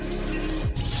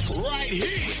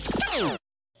heat.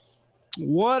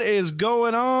 What is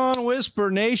going on, Whisper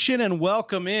Nation, and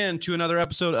welcome in to another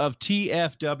episode of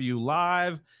TFW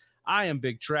Live. I am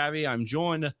Big Travie. I'm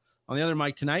joined on the other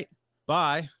mic tonight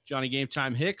by Johnny Game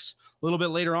Time Hicks. A little bit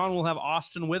later on, we'll have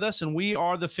Austin with us, and we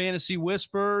are the Fantasy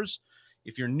Whispers.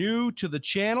 If you're new to the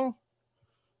channel,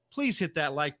 please hit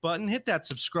that like button, hit that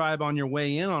subscribe on your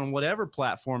way in on whatever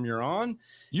platform you're on.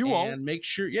 You won't. And make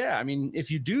sure,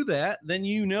 if you do that, then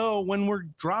you know when we're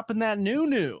dropping that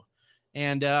new.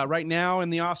 And right now in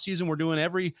the off season, we're doing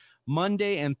every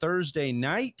Monday and Thursday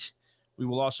night. We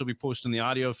will also be posting the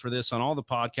audio for this on all the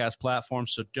podcast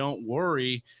platforms, so don't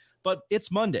worry. But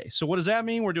it's Monday. So what does that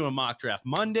mean? We're doing Mock Draft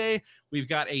Monday. We've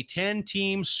got a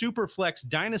 10-team Superflex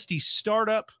Dynasty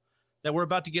startup that we're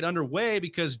about to get underway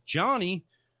because, Johnny,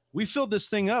 we filled this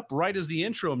thing up right as the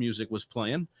intro music was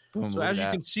playing. Boom, so as you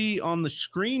can see on the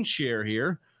screen share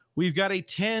here, we've got a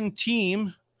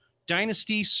 10-team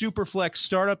Dynasty Superflex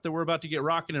startup that we're about to get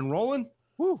rocking and rolling.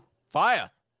 Woo, fire.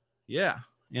 Yeah.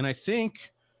 And I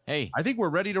think we're we're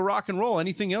ready to rock and roll.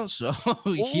 Anything else?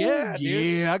 Yeah, dude.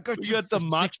 Yeah, I got We you got the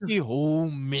 60 whole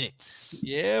minutes.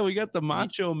 Yeah, we got the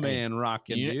Macho Man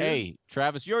rocking, dude. Hey,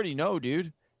 Travis, you already know,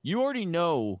 dude. You already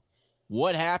know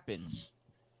what happens.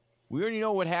 We already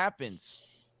know what happens.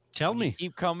 Tell me. You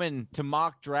keep coming to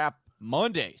Mock Draft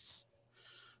Mondays.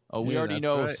 Oh, we already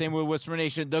know. Right. Same with Whisper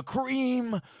Nation. The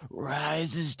cream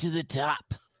rises to the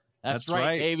top. That's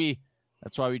right, baby.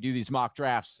 That's why we do these mock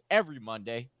drafts every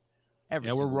Monday.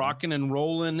 We're rocking and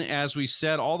rolling, as we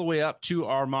said, all the way up to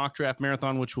our mock draft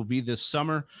marathon, which will be this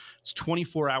summer. It's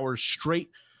 24 hours straight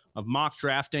of mock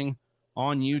drafting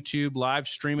on YouTube, live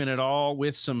streaming it all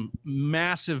with some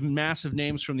massive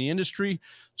names from the industry.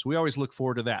 So we always look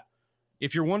forward to that.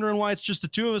 If you're wondering why it's just the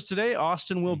two of us today,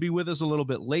 Austin will be with us a little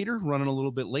bit later, running a little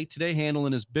bit late today,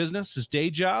 handling his business, his day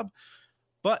job.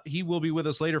 But he will be with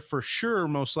us later for sure,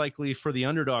 most likely for the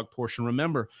underdog portion.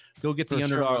 Remember, go get the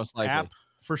underdog app.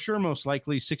 For sure, most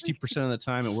likely, 60% of the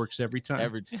time, it works every time.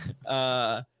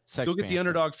 Go get the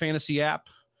Underdog Fantasy app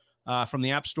from the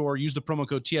App Store. Use the promo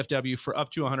code TFW for up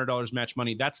to $100 match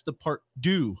money. That's the part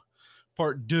deux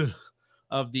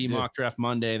of the Mock Draft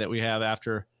Monday that we have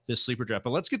after this sleeper draft.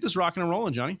 But let's get this rocking and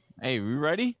rolling, Johnny. Hey, we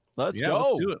ready? Let's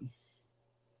go. Let's do it.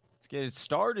 Let's get it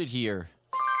started here.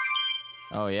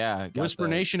 Oh, yeah. Whisper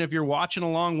Nation, if you're watching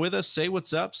along with us, say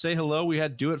what's up. Say hello. We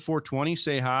had Do It 420.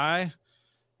 Say hi.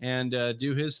 And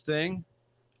do his thing,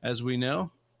 as we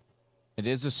know. It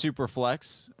is a super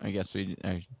flex. I guess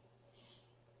Yep.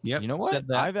 You know what? Said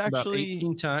that I've about actually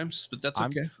 18 times, but that's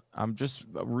okay. I'm just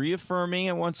reaffirming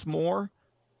it once more.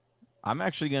 I'm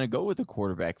actually going to go with the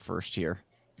quarterback first here.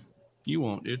 You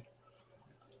won't, dude.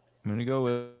 I'm going to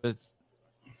go with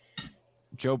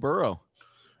Joe Burrow.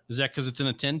 Is that because it's in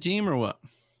a 10 team or what?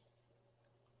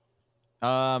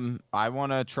 I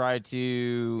want to try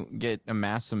to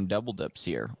amass some double dips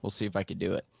here. We'll see if I could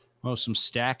do it. Oh, some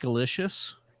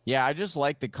Stackalicious? Yeah, I just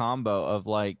like the combo of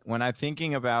like when I'm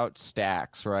thinking about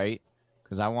stacks, right?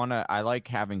 Because I like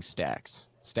having stacks.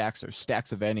 Stacks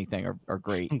of anything are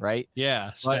great, right?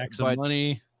 Yeah, stacks of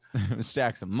money.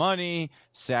 Stacks of money,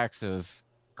 stacks of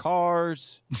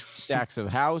cars, stacks of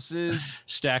houses,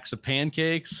 stacks of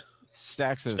pancakes.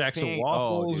 Stacks of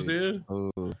waffles, dude.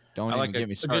 Oh, don't even get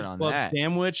me started on that.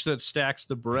 Sandwich that stacks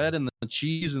the bread and the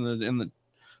cheese and the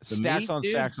stacks meat, on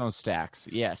dude. Stacks on stacks.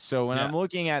 Yes. So when I'm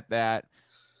looking at that,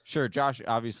 sure, Josh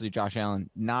Allen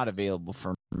not available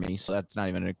for me, so that's not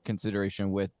even a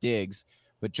consideration with Diggs.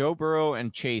 But Joe Burrow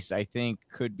and Chase, I think,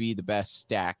 could be the best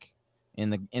stack in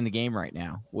the game right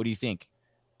now. What do you think?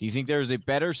 Do you think there's a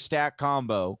better stack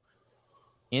combo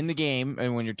in the game?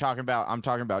 And when I'm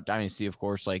talking about Dynasty, of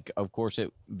course,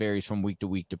 it varies from week to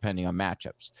week depending on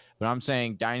matchups. But I'm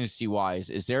saying Dynasty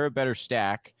wise, is there a better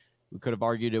stack? We could have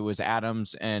argued it was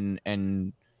Adams and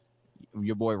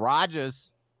your boy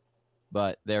Rodgers,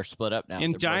 but they're split up now.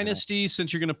 In Dynasty,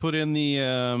 since you're going to put in the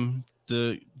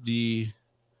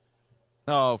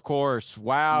Oh, of course.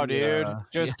 Wow, dude.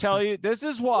 Just tell you, this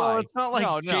is why. Well, it's not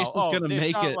like Chase was going to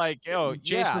make it.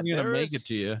 Chase was going to make it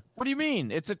to you. What do you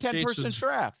mean? It's a 10-person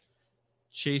draft.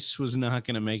 Chase was not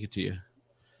going to make it to you.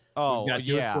 Oh, got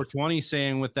yeah. 420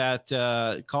 saying with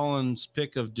that Collins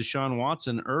pick of Deshaun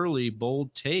Watson early,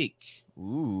 bold take.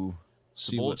 Ooh.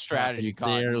 See bold what strategy.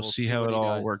 There. We'll see how it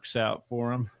all works out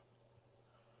for him.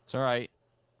 It's all right.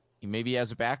 He maybe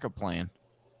has a backup plan.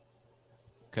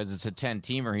 Because it's a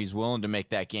 10-teamer, he's willing to make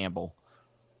that gamble.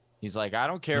 He's like, I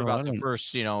don't care about the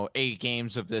first, 8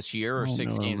 games of this year or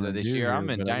 6 games of this year. I'm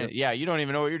in. Yeah, you don't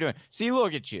even know what you're doing. See,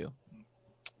 look at you.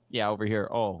 Yeah, over here.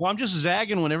 Oh, well, I'm just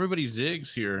zagging when everybody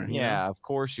zigs here. Yeah, of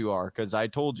course you are. Because I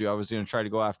told you I was going to try to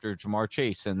go after Jamar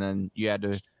Chase, and then you had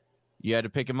to You had to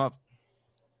pick him up.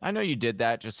 I know you did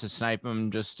that just to snipe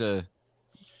him, just to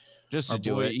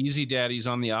do it. Easy Daddy's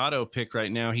on the auto pick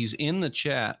right now. He's in the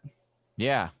chat.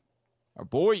 Yeah. Our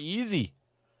boy Easy.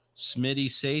 Smitty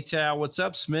Satow. What's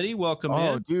up, Smitty? Welcome in.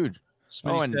 Oh, dude.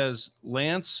 Smitty says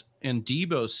Lance and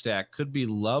Debo stack could be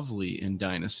lovely in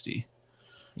Dynasty.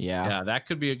 Yeah, that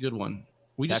could be a good one.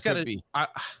 We just got to be.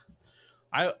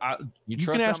 You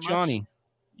can ask Johnny.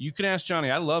 You can ask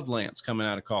Johnny. I loved Lance coming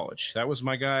out of college. That was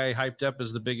my guy, hyped up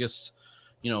as the biggest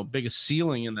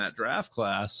ceiling in that draft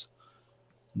class.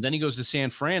 Then he goes to San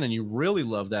Fran, and you really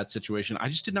love that situation. I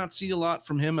just did not see a lot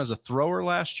from him as a thrower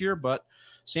last year, but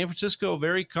San Francisco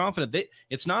very confident.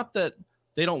 It's not that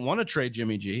they don't want to trade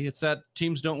Jimmy G. It's that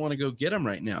teams don't want to go get him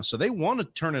right now. So they want to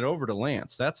turn it over to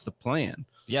Lance. That's the plan.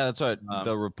 Yeah, that's what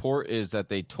the report is, that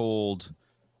they told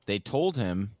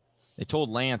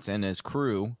Lance and his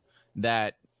crew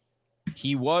that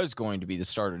he was going to be the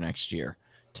starter next year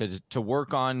to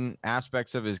work on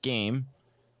aspects of his game,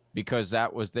 because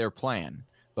that was their plan.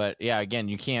 But yeah, again,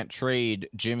 you can't trade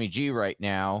Jimmy G right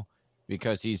now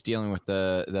because he's dealing with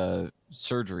the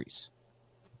surgeries.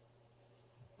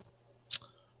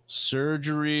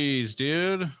 Surgeries,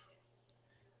 dude.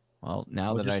 Well,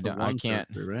 now that I can't.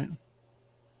 Surgery, right?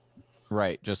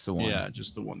 Right, just the one. Yeah,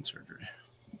 just the one surgery.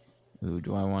 Who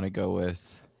do I want to go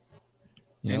with?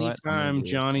 Anytime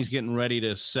Johnny's getting ready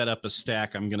to set up a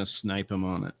stack, I'm going to snipe him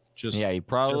on it. He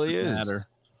probably is. Matter.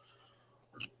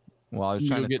 Well, I was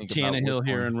trying to get Tannehill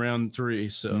here in round 3.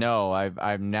 So no, I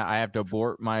have to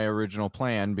abort my original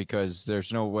plan because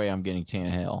there's no way I'm getting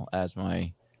Tannehill as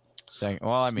my second.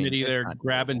 Well, I mean, Smitty there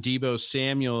grabbing Debo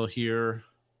Samuel here.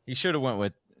 He should have went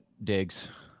with Diggs.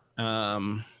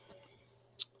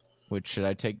 Which should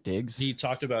I take Diggs? He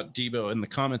talked about Debo in the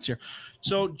comments here.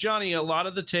 So Johnny, a lot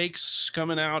of the takes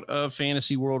coming out of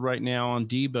fantasy world right now on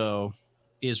Debo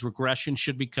is regression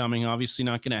should be coming. Obviously,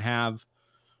 not going to have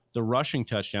the rushing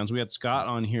touchdowns. We had Scott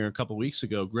on here a couple weeks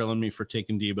ago grilling me for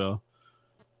taking Debo.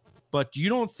 But you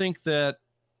don't think that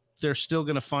they're still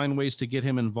going to find ways to get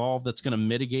him involved that's going to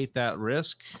mitigate that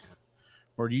risk?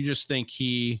 Or do you just think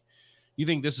you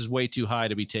think this is way too high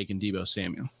to be taking Debo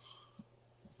Samuel?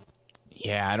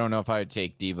 Yeah, I don't know if I would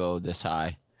take Debo this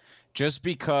high. Just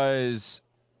because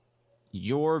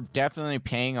you're definitely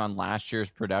paying on last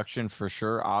year's production for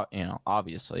sure,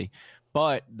 obviously.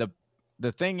 But the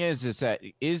thing is that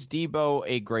is Debo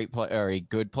a great player or a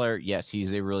good player? Yes,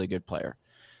 he's a really good player.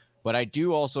 But I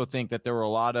do also think that there were a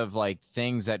lot of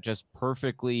things that just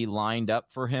perfectly lined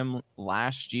up for him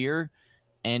last year.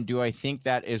 And do I think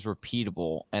that is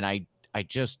repeatable? And I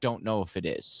just don't know if it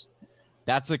is.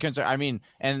 That's the concern. I mean,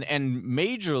 and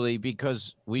majorly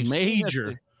because we've seen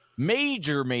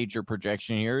major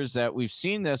projection here is that we've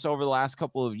seen this over the last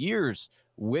couple of years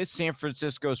with San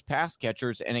Francisco's pass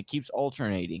catchers, and it keeps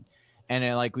alternating.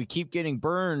 And we keep getting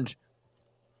burned.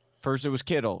 First, it was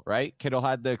Kittle, right? Kittle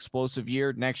had the explosive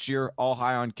year. Next year, all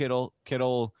high on Kittle.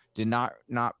 Kittle did not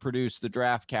produce the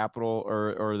draft capital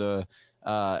or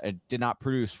it did not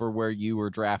produce for where you were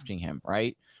drafting him,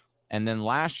 right? And then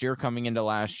coming into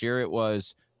last year, it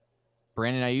was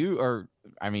Debo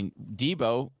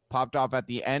popped off at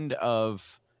the end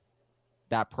of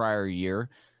that prior year.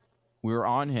 We were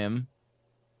on him.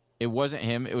 It wasn't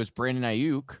him. It was Brandon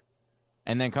Ayuk.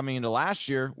 And then coming into last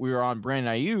year, we were on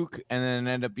Brandon Ayuk, and then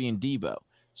it ended up being Debo.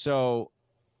 So,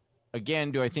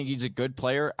 again, do I think he's a good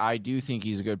player? I do think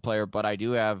he's a good player, but I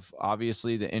do have,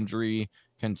 obviously, the injury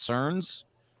concerns.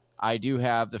 I do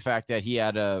have the fact that he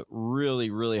had a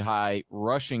really, really high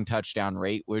rushing touchdown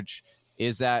rate, which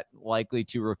is that likely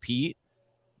to repeat?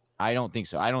 I don't think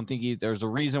so. I don't think there's a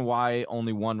reason why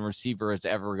only one receiver has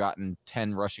ever gotten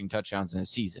 10 rushing touchdowns in a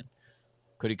season.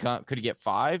 Could he get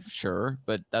 5? Sure,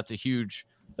 but that's a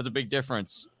big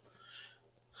difference.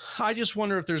 I just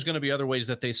wonder if there's going to be other ways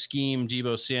that they scheme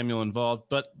Debo Samuel involved.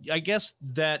 But I guess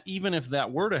that even if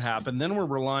that were to happen, then we're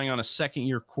relying on a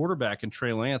second-year quarterback in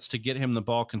Trey Lance to get him the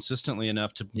ball consistently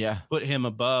enough to put him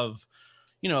above,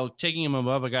 taking him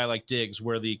above a guy like Diggs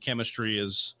where the chemistry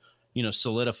is,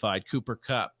 solidified. Cooper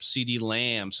Kupp, CeeDee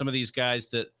Lamb, some of these guys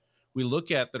that we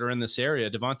look at that are in this area,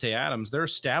 Devontae Adams, they're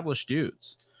established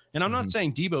dudes. And I'm not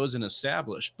saying Debo isn't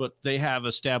established, but they have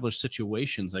established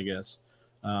situations, I guess,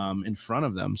 in front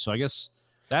of them. So I guess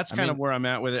that's kind of where I'm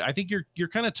at with it. I think you're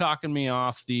kind of talking me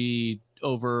off the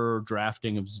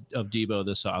overdrafting of Debo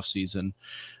this offseason.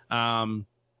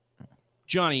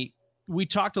 Johnny, we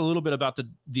talked a little bit about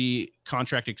the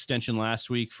contract extension last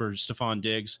week for Stephon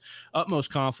Diggs.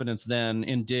 Utmost confidence then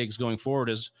in Diggs going forward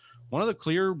is one of the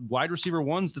clear wide receiver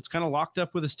ones that's kind of locked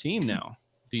up with his team now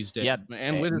these days,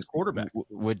 and with his quarterback,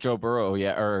 with Joe Burrow,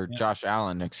 or Josh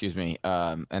Allen, excuse me.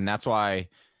 And that's why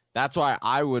That's why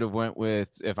I would have went with,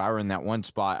 if I were in that one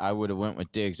spot, I would have went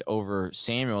with Diggs over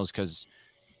Samuels because,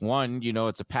 one,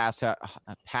 it's a pass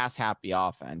happy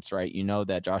offense, right? You know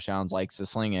that Josh Allen likes to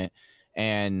sling it,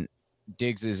 and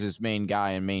Diggs is his main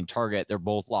guy and main target. They're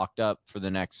both locked up for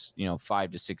the next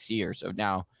 5 to 6 years. So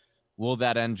now, will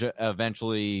that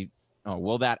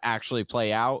will that actually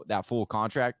play out, that full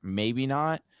contract? Maybe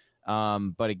not.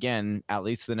 But again, at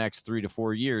least the next 3 to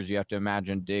 4 years, you have to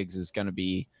imagine Diggs is going to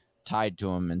be tied to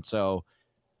him, and so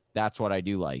that's what I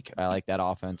do like. I like that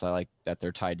offense. I like that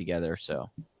they're tied together.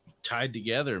 So tied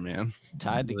together, man.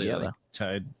 Tied together. Like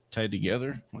tied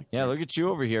together. Like yeah, look at you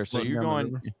over here. So you're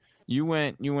going. You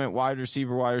went wide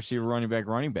receiver, running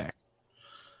back.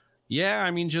 Yeah,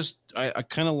 I mean, I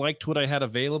kind of liked what I had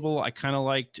available. I kind of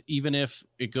liked, even if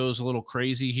it goes a little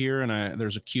crazy here and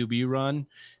there's a QB run,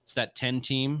 it's that 10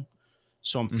 team.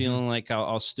 So I'm feeling like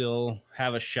I'll still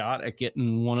have a shot at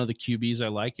getting one of the QBs I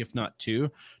like, if not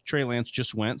two. Trey Lance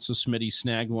just went, so Smitty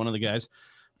snagged one of the guys.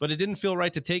 But it didn't feel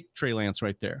right to take Trey Lance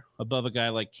right there, above a guy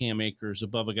like Cam Akers,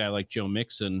 above a guy like Joe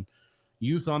Mixon.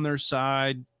 Youth on their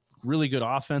side, really good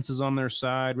offenses on their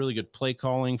side, really good play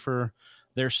calling for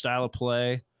their style of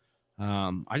play.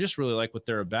 I just really like what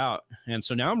they're about. And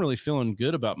so now I'm really feeling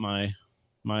good about my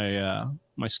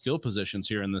skill positions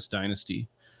here in this dynasty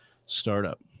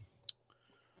startup.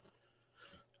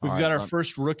 We've got our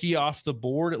first rookie off the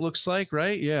board, it looks like,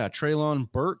 right? Yeah,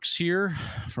 Treylon Burks here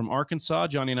from Arkansas.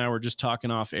 Johnny and I were just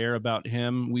talking off air about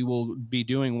him. We will be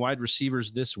doing wide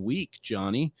receivers this week,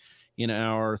 Johnny, in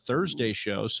our Thursday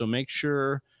show. So make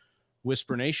sure,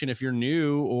 Whisper Nation, if you're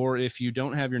new or if you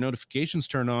don't have your notifications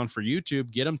turned on for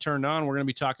YouTube, get them turned on. We're going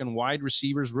to be talking wide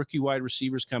receivers, rookie wide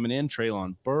receivers coming in,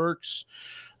 Treylon Burks,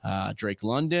 Drake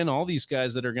London, all these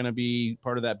guys that are going to be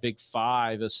part of that big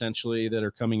five, essentially, that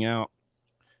are coming out.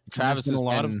 Travis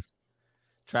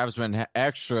has been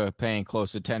extra paying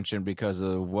close attention because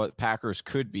of what Packers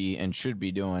could be and should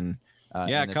be doing.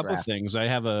 A couple of things. I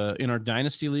have in our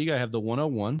Dynasty League, I have the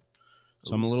 101.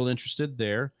 So I'm a little interested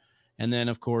there. And then,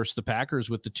 of course, the Packers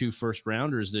with the 2 first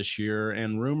rounders this year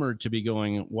and rumored to be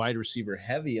going wide receiver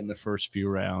heavy in the first few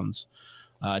rounds.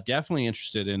 Definitely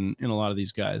interested in a lot of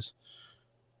these guys.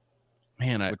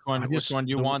 Man, which one do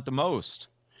you want the most?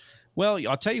 Well,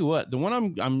 I'll tell you what, the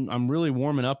one I'm really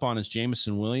warming up on is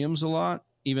Jameson Williams a lot,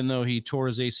 even though he tore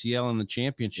his ACL in the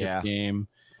championship game.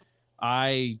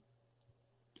 I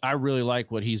really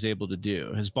like what he's able to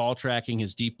do. His ball tracking,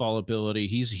 his deep ball ability,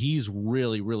 he's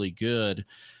really, really good.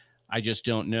 I just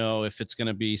don't know if it's going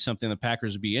to be something the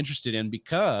Packers would be interested in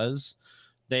because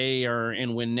they are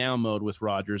in win now mode with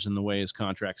Rodgers and the way his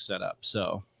contract's set up.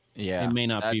 So it may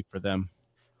not be for them.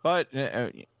 But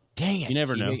dang it, you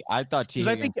never know. I thought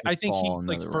I think he,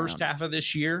 like, first half of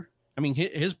this year, I mean,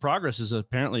 his progress has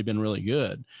apparently been really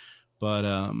good. But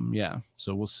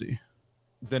so we'll see.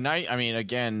 The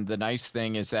nice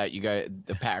thing is that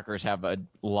the Packers have a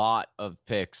lot of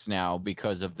picks now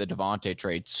because of the Devontae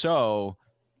trade. So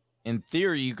in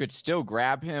theory, you could still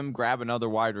grab another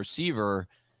wide receiver.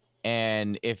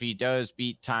 And if he does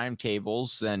beat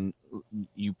timetables, then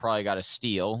you probably got to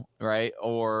steal, right?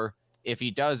 Or if he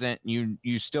doesn't,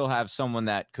 you still have someone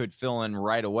that could fill in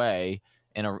right away.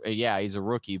 And he's a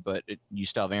rookie, but you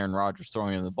still have Aaron Rodgers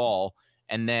throwing him the ball.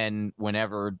 And then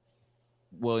whenever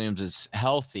Williams is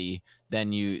healthy,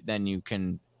 then you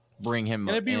can bring him.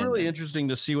 And it'd be really interesting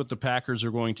to see what the Packers are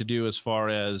going to do as far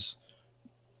as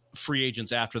free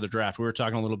agents after the draft. We were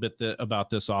talking a little bit about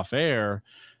this off air,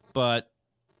 but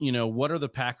what are the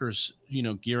Packers,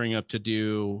 gearing up to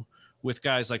do with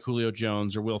guys like Julio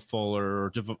Jones or Will Fuller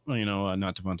or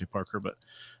not Devontae Parker, but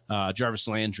Jarvis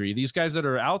Landry? These guys that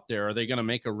are out there, are they going to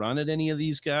make a run at any of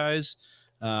these guys?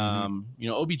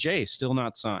 OBJ still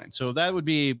not signed. So that would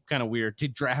be kind of weird to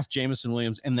draft Jameson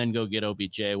Williams and then go get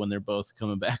OBJ when they're both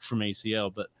coming back from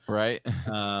ACL. But right.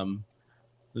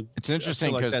 It's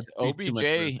interesting because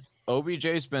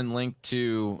OBJ's been linked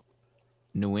to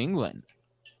New England.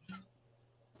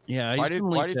 Yeah, he's been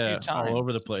linked all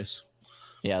over the place.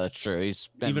 Yeah, that's true. He's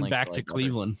been even back to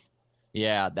Cleveland.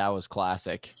 Yeah, that was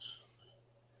classic.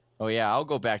 Oh yeah, I'll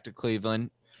go back to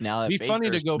Cleveland. Now that Baker's funny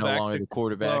to go back to the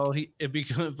quarterback. Well, it'd be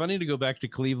funny to go back to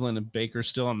Cleveland and Baker's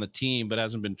still on the team, but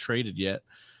hasn't been traded yet.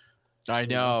 I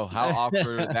know. How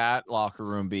awkward would that locker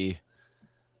room be?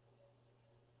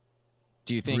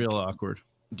 Do you think real awkward?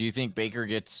 Do you think Baker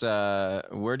gets?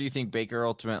 Where do you think Baker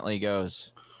ultimately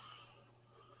goes?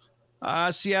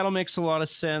 Seattle makes a lot of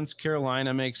sense.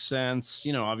 Carolina makes sense.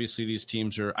 Obviously these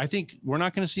teams are. I think we're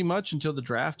not going to see much until the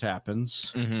draft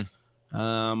happens. Mm-hmm.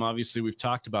 Obviously we've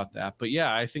talked about that, but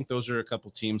yeah, I think those are a couple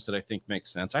teams that I think make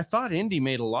sense. I thought Indy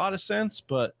made a lot of sense,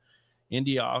 but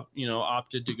Indy,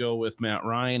 opted to go with Matt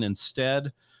Ryan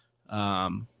instead.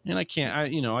 And I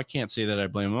can't say that I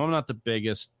blame him. I'm not the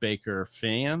biggest Baker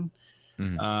fan.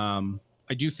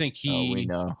 I do think we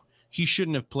know. He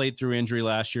shouldn't have played through injury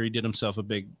last year. He did himself a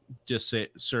big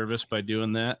disservice by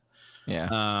doing that.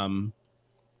 Yeah.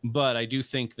 But I do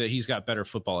think that he's got better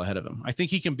football ahead of him. I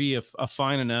think he can be a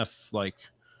fine enough,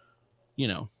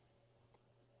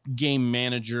 game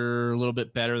manager, a little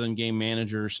bit better than game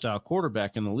manager style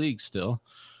quarterback in the league still.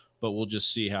 But we'll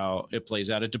just see how it plays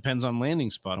out. It depends on landing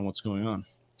spot and what's going on.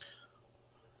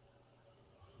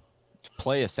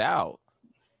 Play us out.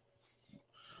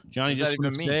 Johnny, just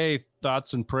want to say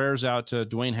thoughts and prayers out to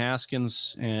Dwayne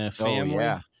Haskins' family.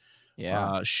 Oh,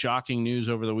 yeah. Shocking news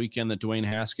over the weekend that Dwayne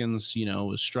Haskins,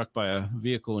 was struck by a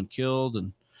vehicle and killed,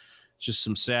 and just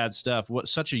some sad stuff.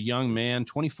 Such a young man,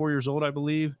 24 years old, I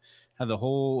believe, had his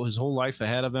whole life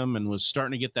ahead of him, and was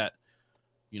starting to get that,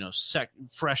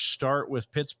 fresh start with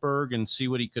Pittsburgh and see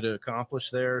what he could accomplish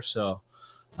there. So,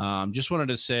 just wanted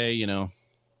to say,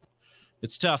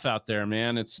 it's tough out there,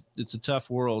 man. It's a tough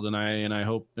world, and I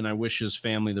hope and I wish his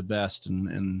family the best.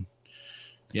 And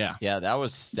yeah, that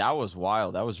was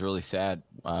wild. That was really sad.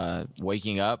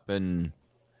 Waking up and,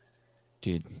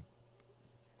 dude,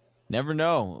 never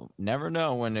know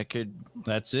when it could.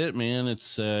 That's it, man.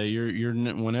 It's you're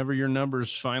whenever your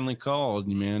number's finally called,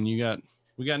 man. We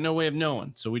got no way of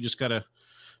knowing, so we just gotta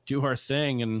do our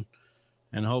thing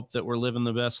and hope that we're living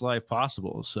the best life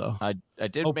possible. So I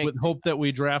did hope that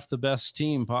we draft the best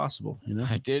team possible.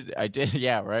 I did.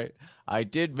 Yeah. Right. I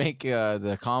did make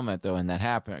the comment though, and that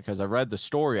happened because I read the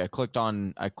story. I clicked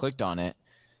on it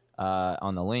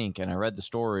on the link, and I read the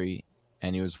story,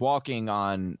 and he was walking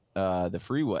on the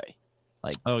freeway.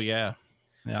 Oh yeah.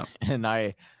 Yeah. And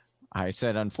I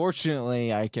said,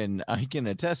 unfortunately, I can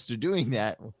attest to doing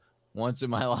that once in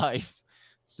my life.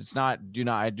 I do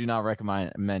not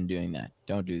recommend doing that.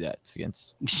 Don't do that. It's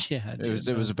against. Yeah, it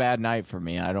was a bad night for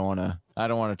me. I don't want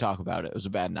to talk about it. It was a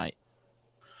bad night.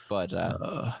 But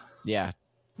yeah,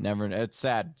 never. It's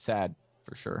sad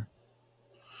for sure.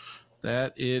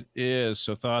 That it is.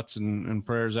 So thoughts and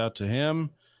prayers out to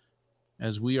him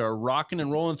as we are rocking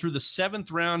and rolling through the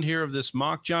 7th round here of this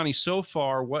mock. Johnny, so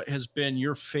far, what has been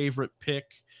your favorite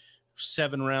pick?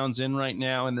 7 rounds in right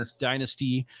now in this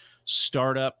dynasty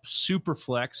startup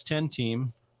Superflex 10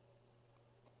 team.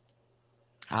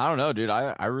 I don't know, dude.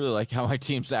 I really like how my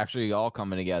team's actually all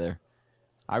coming together.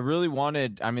 I really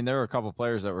wanted, there were a couple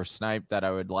players that were sniped that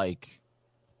I would like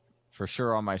for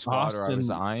sure on my squad, Austin, or I was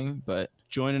eyeing, but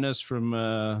joining us from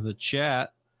the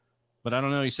chat. But I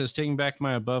don't know. He says, taking back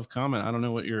my above comment. I don't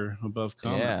know what your above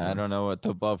comment was. I don't know what the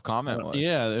above comment was.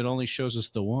 Yeah, it only shows us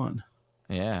the one.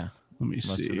 Yeah. Let me see.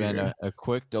 Must have been a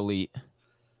quick delete.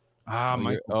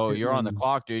 You're on the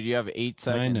clock, dude. You have 8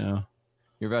 seconds. I know.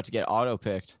 You're about to get auto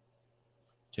picked.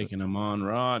 Taking him on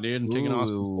raw, dude. I'm taking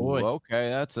Austin Floyd. Okay,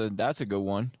 that's a good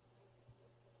one.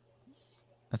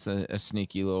 That's a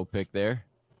sneaky little pick there.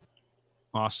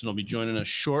 Austin will be joining us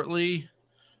shortly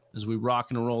as we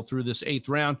rock and roll through this 8th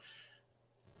round.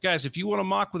 Guys, if you want to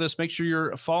mock with us, make sure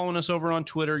you're following us over on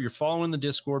Twitter. You're following the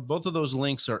Discord. Both of those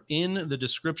links are in the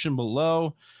description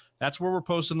below. That's where we're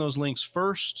posting those links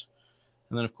first.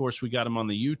 And then, of course, we got them on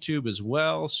the YouTube as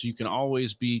well, so you can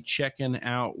always be checking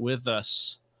out with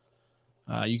us.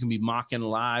 You can be mocking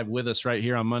live with us right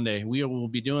here on Monday. We will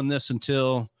be doing this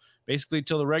until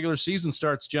the regular season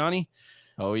starts, Johnny.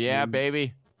 Oh, yeah,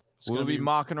 baby. We'll be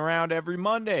mocking around every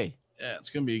Monday. Yeah,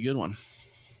 it's going to be a good one.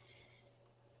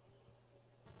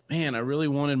 Man, I really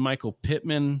wanted Michael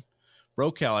Pittman.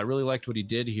 Brocal, I really liked what he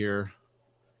did here.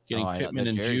 Getting Pittman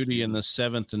and Judy in the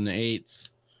 7th and the 8th.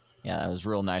 Yeah, that was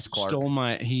real nice. Clark stole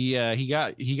my he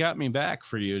got me back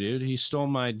for you, dude. He stole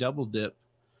my double dip.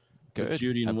 Good.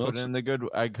 Judy and Wilson.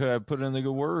 I put in the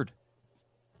good word.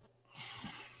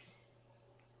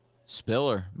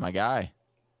 Spiller, my guy.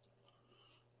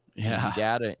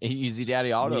 Yeah. Easy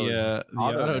daddy auto. The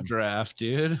auto draft,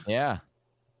 dude. Yeah.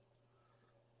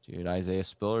 Dude, Isaiah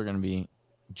Spiller going to be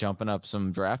jumping up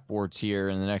some draft boards here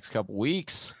in the next couple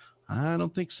weeks. I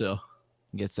don't think so.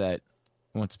 Gets that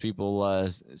once people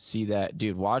see that,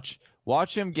 dude. Watch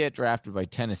him get drafted by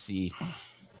Tennessee.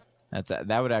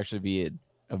 That would actually be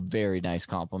a very nice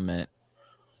compliment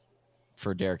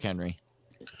for Derrick Henry.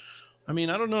 I mean,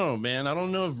 I don't know, man. I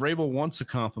don't know if Vrabel wants a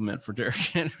compliment for Derrick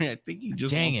Henry. I think he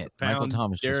just wants to pound Michael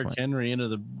Thomas Derrick Henry into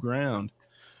the ground.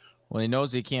 Well, he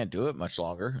knows he can't do it much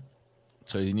longer,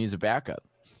 so he needs a backup.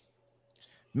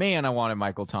 Man, I wanted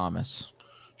Michael Thomas.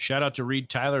 Shout out to Reed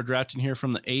Tyler drafting here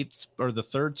from the 8th or the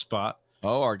 3rd spot.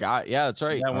 Oh, our guy. Yeah, that's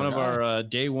right. Yeah, one of our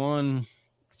day one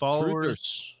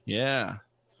followers. Yeah.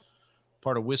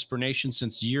 part of Whisper Nation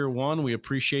since year one. We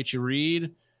appreciate you,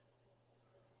 Reed.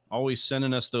 Always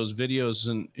sending us those videos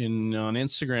in on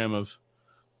Instagram of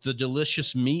the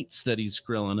delicious meats that he's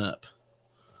grilling up.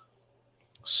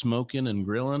 Smoking and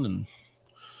grilling and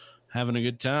having a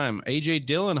good time. AJ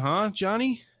Dillon, huh,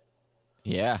 Johnny?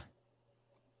 Yeah.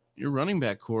 Your running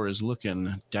back core is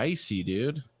looking dicey,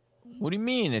 dude. What do you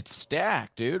mean? It's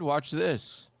stacked, dude. Watch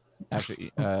this.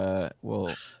 Actually,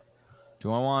 well,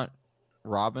 do I want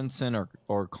Robinson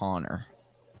or Connor?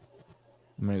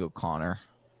 I'm gonna go Connor.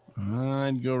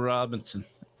 I'd go Robinson.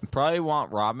 Probably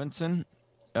want Robinson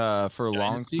for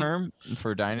long Dynasty? term,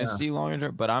 for dynasty long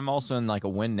term. But I'm also in like a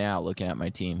win now. Looking at my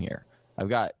team here, I've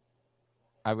got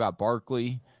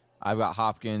Barkley, I've got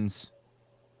Hopkins,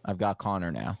 I've got Connor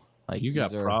now. Like You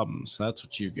got problems. That's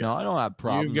what you got. No, I don't have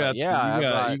problems. got- you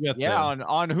got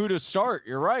on who to start.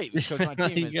 You're right, because my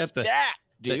team You is got the- stacked,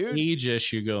 The dude. age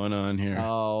issue going on here.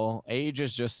 Oh, age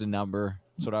is just a number.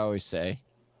 That's what I always say.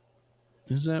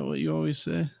 Is that what you always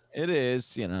say? It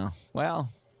is,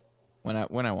 Well, when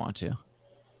I want to,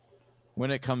 when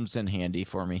it comes in handy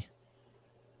for me.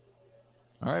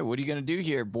 All right, what are you gonna do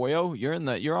here, boyo?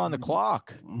 You're on the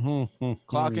clock.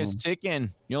 Clock is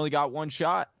ticking. You only got one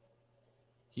shot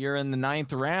here in the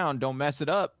 9th round. Don't mess it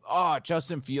up. Oh,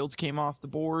 Justin Fields came off the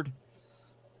board.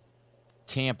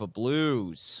 Tampa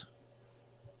Blues.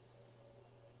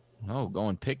 Oh,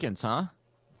 going Pickens, huh?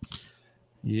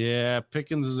 Yeah,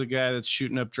 Pickens is a guy that's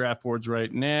shooting up draft boards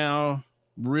right now.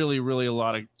 Really, really a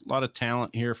lot of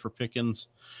talent here for Pickens.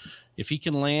 If he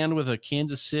can land with a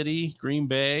Kansas City, Green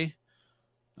Bay,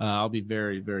 I'll be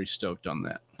very, very stoked on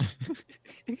that.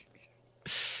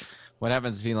 What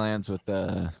happens if he lands with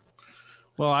the?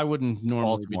 Well, I wouldn't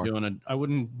normally Baltimore. I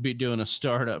wouldn't be doing a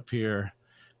startup here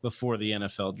before the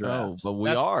NFL draft. Oh, but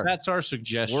we are. That's our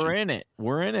suggestion. We're in it.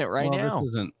 We're in it right now.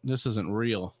 This isn't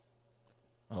real.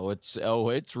 Oh,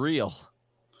 it's real.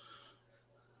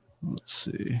 Let's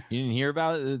see. You didn't hear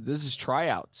about it? This is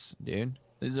tryouts, dude.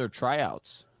 These are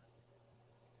tryouts.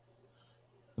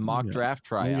 The mock draft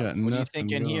tryouts. What are you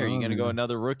thinking here? You gonna go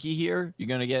another rookie here?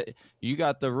 You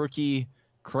got the rookie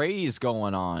craze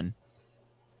going on.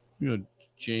 You know,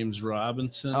 James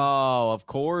Robinson. Oh, of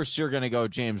course you're gonna go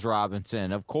James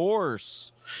Robinson. Of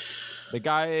course. The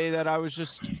guy that I was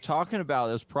just talking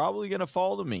about is probably gonna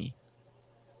fall to me.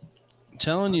 I'm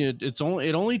telling you, it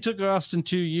only took Austin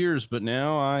 2 years, but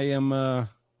now I am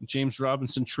James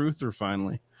Robinson truther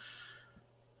finally.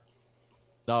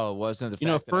 Oh, it wasn't the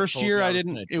fact that first year I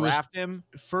didn't. didn't. It was draft him.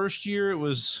 First year it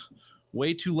was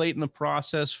way too late in the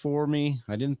process for me.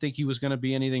 I didn't think he was going to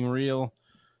be anything real.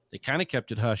 They kind of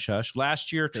kept it hush hush.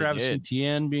 Last year, Travis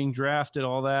Etienne being drafted,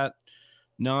 all that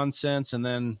nonsense, and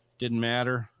then didn't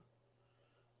matter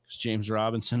because James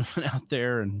Robinson went out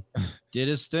there and did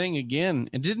his thing again.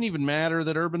 It didn't even matter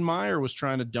that Urban Meyer was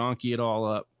trying to donkey it all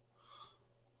up.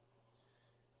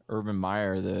 Urban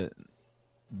Meyer,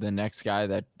 the next guy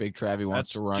that Big Travie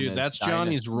wants to run. Dude, that's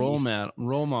Johnny's role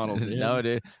model. Dude. No,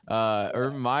 dude.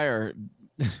 Urban Meyer.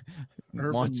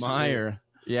 Urban Meyer.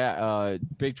 Yeah,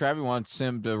 Big Travie wants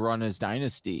him to run his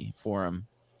dynasty for him.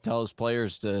 Tell his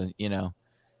players to,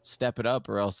 step it up,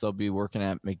 or else they'll be working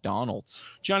at McDonald's.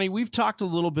 Johnny, we've talked a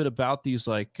little bit about these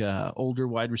older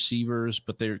wide receivers,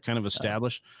 but they're kind of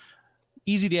established.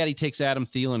 Easy Daddy takes Adam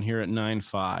Thielen here at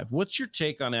 9.5. What's your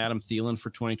take on Adam Thielen for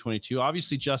 2022?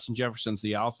 Obviously, Justin Jefferson's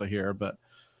the alpha here,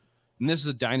 and this is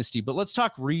a dynasty. But let's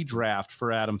talk redraft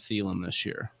for Adam Thielen this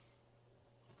year.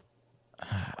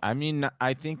 I mean,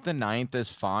 I think the 9th is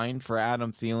fine for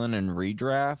Adam Thielen in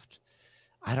redraft.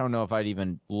 I don't know if I'd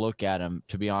even look at him,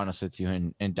 to be honest with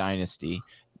you, in dynasty.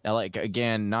 Now,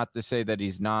 again, not to say that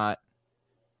he's not.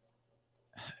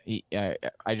 I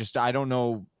don't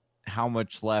know how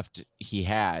much left he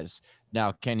has.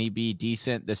 Now, can he be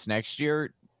decent this next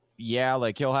year? Yeah,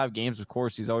 he'll have games, of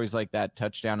course. He's always like that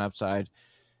touchdown upside.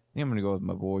 I think I'm gonna go with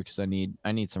my boy because I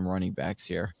need some running backs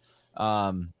here.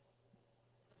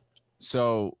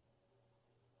 So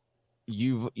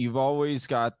you've always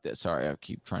got this. Sorry, I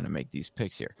keep trying to make these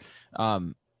picks here.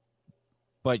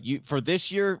 But for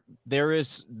this year,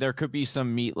 there could be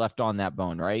some meat left on that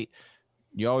bone, right?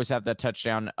 You always have that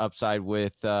touchdown upside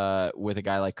with a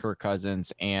guy like Kirk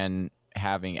Cousins and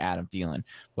having Adam Thielen.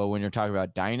 But when you're talking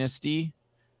about dynasty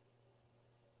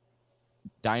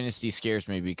scares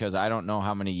me because I don't know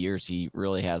how many years he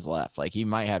really has left. He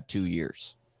might have 2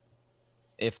 years,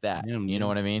 if that. Yeah, you know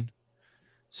what I mean?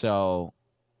 So,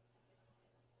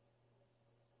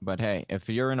 but hey, if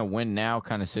you're in a win now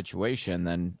kind of situation,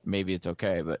 then maybe it's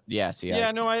okay. But yeah, I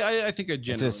think I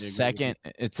generally agree.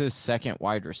 It's his second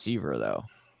wide receiver though,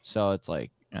 so it's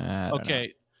like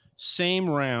okay, same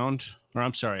round, or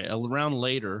I'm sorry, a round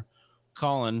later,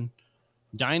 Colin,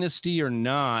 dynasty or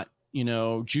not,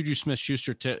 Juju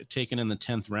Smith-Schuster taken in the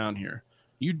 10th round here.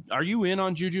 Are you in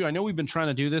on Juju? I know we've been trying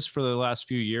to do this for the last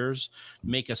few years,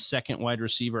 make a second wide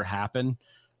receiver happen,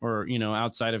 or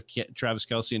outside of Travis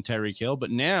Kelce and Tyreek Hill.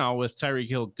 But now with Tyreek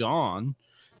Hill gone,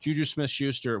 Juju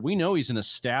Smith-Schuster, we know he's an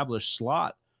established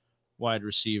slot wide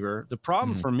receiver. The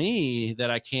problem for me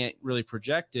that I can't really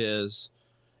project is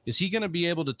he going to be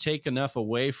able to take enough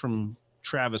away from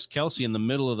Travis Kelce in the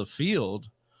middle of the field,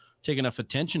 take enough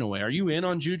attention away? Are you in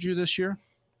on Juju this year?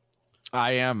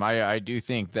 I am. I do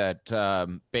think that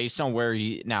based on where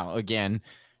now again,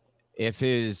 if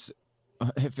his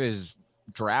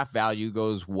draft value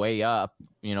goes way up,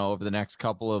 over the next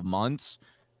couple of months,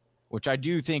 which I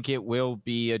do think it will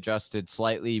be adjusted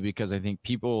slightly, because I think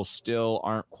people still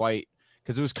aren't quite,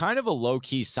 because it was kind of a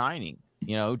low-key signing,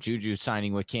 Juju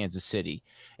signing with Kansas City.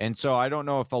 And so I don't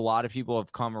know if a lot of people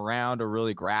have come around or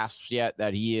really grasped yet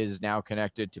that he is now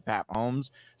connected to Pat Mahomes.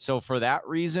 So for that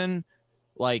reason,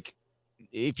 like,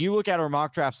 if you look at our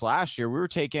mock drafts last year, we were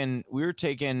taking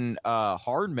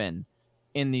Hardman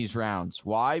in these rounds.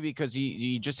 Why? Because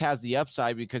he just has the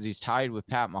upside because he's tied with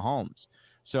Pat Mahomes.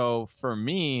 So for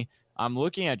me, I'm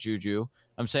looking at Juju.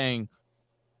 I'm saying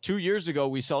 2 years ago,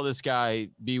 we saw this guy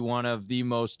be one of the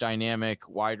most dynamic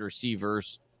wide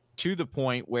receivers, to the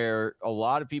point where a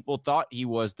lot of people thought he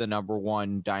was the number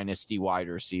one dynasty wide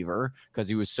receiver because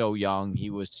he was so young. He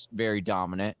was very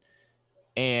dominant.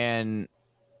 And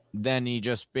then he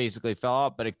just basically fell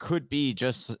out. But it could be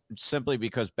just simply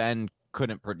because Ben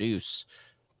couldn't produce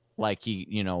like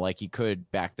he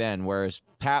could back then. Whereas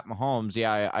Pat Mahomes,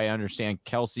 I understand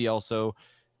Kelce also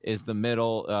is the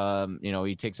middle.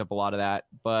 He takes up a lot of that,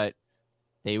 but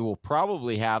they will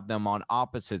probably have them on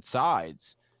opposite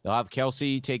sides. They'll have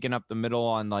Kelce taking up the middle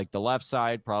on like the left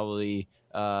side, probably,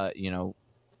 you'll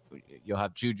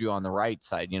have Juju on the right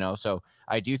side, So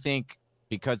I do think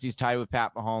because he's tied with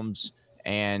Pat Mahomes,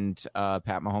 and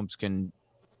Pat Mahomes can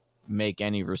make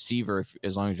any receiver,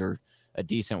 as long as you're a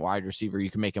decent wide receiver,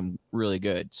 you can make him really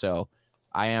good. So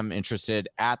I am interested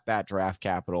at that draft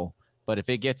capital. But if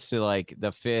it gets to like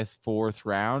the 5th, 4th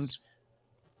round.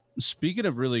 Speaking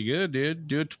of really good, dude,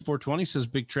 Do It 420 says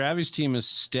Big Travis team is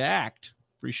stacked.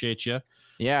 Appreciate you.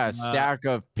 Yeah, a stack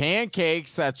of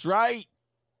pancakes. That's right.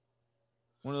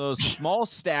 One of those small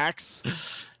stacks.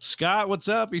 Scott, what's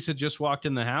up? He said just walked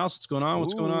in the house. What's going on?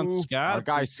 What's going on, Scott? Our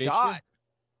guy Scott.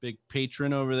 Big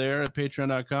patron over there at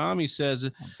patreon.com. He says,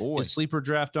 is sleeper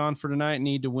draft on for tonight?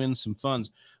 Need to win some funds.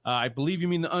 I believe you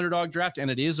mean the underdog draft, and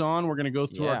it is on. We're going to go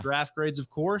through our draft grades, of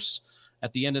course,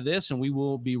 at the end of this, and we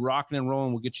will be rocking and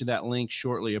rolling. We'll get you that link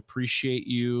shortly. Appreciate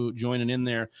you joining in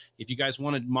there. If you guys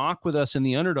want to mock with us in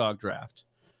the underdog draft,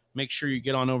 make sure you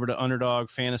get on over to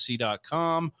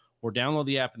underdogfantasy.com or download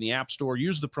the app in the App Store.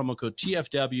 Use the promo code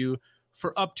TFW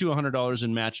for up to $100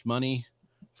 in matched money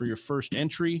for your first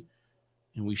entry.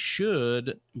 And we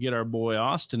should get our boy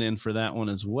Austin in for that one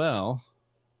as well.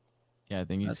 Yeah, I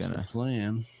think he's That's the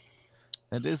plan.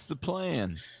 That is the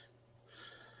plan.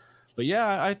 But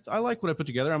yeah, I like what I put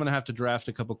together. I'm going to have to draft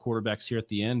a couple quarterbacks here at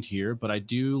the end here, but I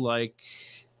do like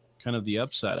kind of the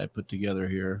upside I put together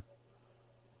here.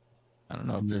 I don't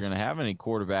know if you're going to have any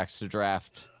quarterbacks to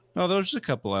draft. Oh, there's a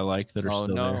couple I like that are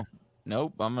still there.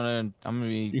 Nope. I'm gonna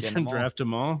be. You can draft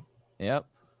them all. Yep.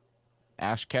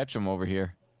 Ash Ketchum over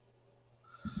here.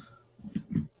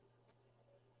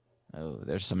 Oh,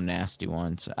 there's some nasty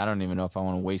ones. I don't even know if I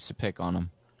want to waste a pick on them.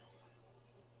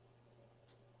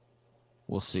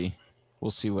 We'll see. We'll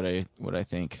see what I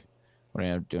think. What I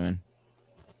end up doing.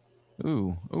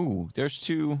 Ooh, there's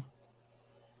two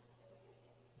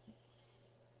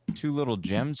little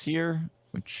gems here,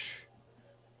 which.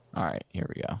 All right, here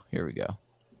we go.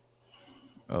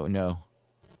 Oh, no.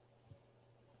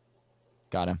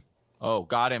 Got him. Oh,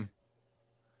 got him.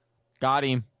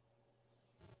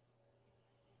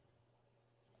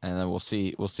 And then we'll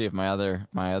see if my other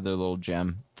little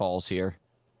gem falls here.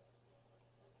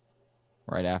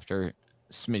 Right after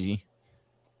Smitty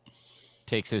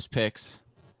takes his picks.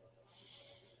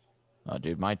 Oh,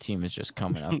 dude, my team is just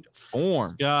coming up to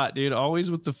form. Scott, dude, always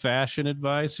with the fashion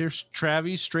advice here.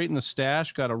 Travis, straighten the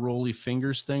stash. Got a rolly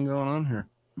fingers thing going on here.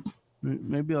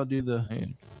 Maybe I'll do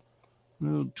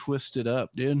twist it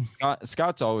up, dude.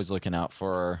 Scott's always looking out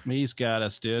for. He's got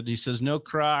us, dude. He says no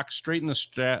Crocs. Straighten the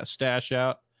stash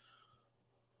out.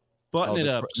 Button it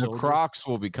up. The Crocs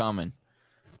will be coming.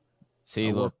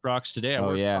 See, look, Crocs today.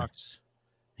 Crocs.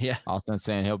 Yeah. Austin's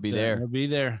saying he'll be there. He'll be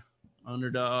there.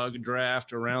 Underdog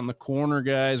draft around the corner,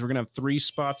 guys. We're gonna have 3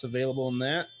 spots available in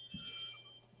that.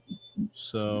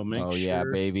 So make sure. Oh yeah,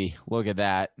 baby! Look at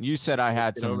that. You said I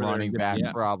had some running back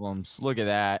problems. Look at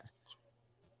that.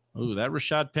 Oh, that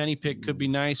Rashad Penny pick could be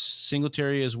nice.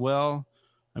 Singletary as well.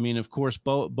 I mean, of course,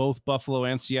 both Buffalo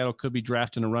and Seattle could be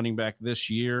drafting a running back this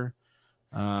year.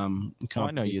 I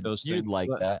know you'd like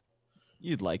that.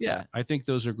 You'd like that. I think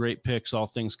those are great picks, all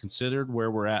things considered,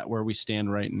 where we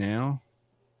stand right now.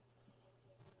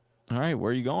 All right,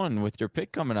 where are you going with your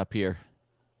pick coming up here?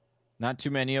 Not too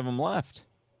many of them left.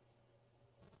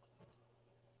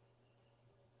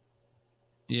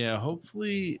 Yeah,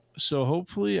 hopefully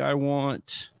I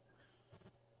want.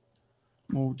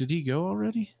 Oh, did he go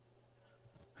already?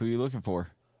 Who are you looking for?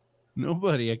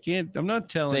 Nobody. I'm not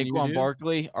telling you. Saquon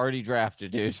Barkley already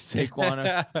drafted, dude.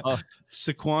 Saquon.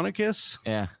 Saquonicus?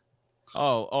 Yeah.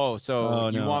 So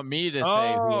you want me to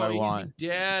say who I want?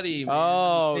 Daddy. Man.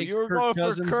 Oh, you were going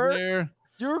for Kirk? There.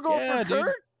 You were going for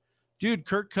Kirk? Dude,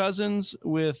 Kirk Cousins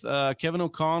with Kevin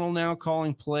O'Connell now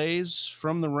calling plays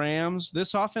from the Rams.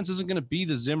 This offense isn't going to be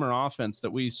the Zimmer offense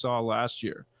that we saw last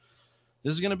year.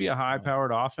 This is going to be a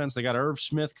high-powered offense. They got Irv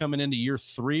Smith coming into year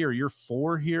 3 or year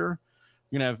 4 here.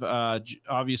 You're going to have,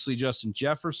 obviously, Justin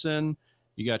Jefferson.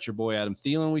 You got your boy Adam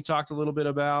Thielen we talked a little bit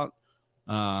about.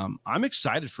 I'm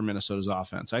excited for Minnesota's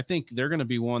offense. I think they're going to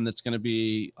be one that's going to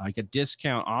be like a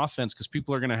discount offense because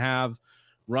people are going to have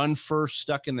run first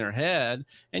stuck in their head.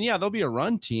 And, yeah, they'll be a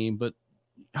run team, but,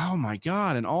 oh, my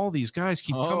God, and all these guys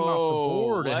keep coming off the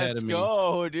board ahead of me. Let's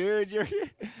go,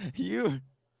 dude.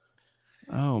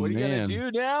 Oh, what man. are you going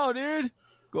to do now, dude?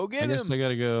 Go get him. I guess I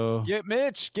gotta go. Get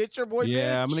Mitch. Get your boy Mitch.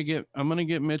 Yeah, I'm gonna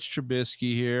get Mitch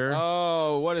Trubisky here.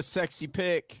 Oh, what a sexy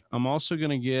pick. I'm also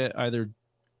gonna get either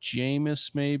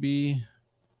Jameis, maybe.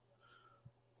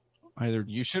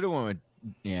 You should have went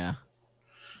with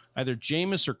either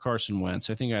Jameis or Carson Wentz.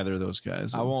 I think either of those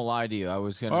guys. I won't lie to you. I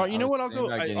was gonna. Oh, you know what? I'll go.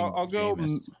 I'll go.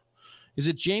 Jameis. Is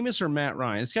it Jameis or Matt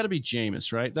Ryan? It's got to be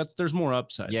Jameis, right? There's more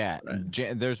upside. Yeah,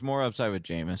 right? There's more upside with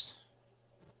Jameis.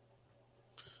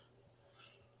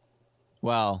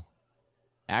 Well,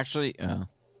 actually,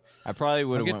 I probably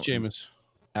would have went Jameis.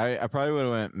 I probably would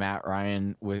have went Matt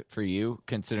Ryan for you,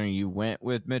 considering you went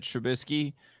with Mitch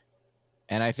Trubisky,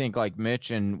 and I think like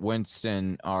Mitch and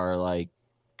Winston are like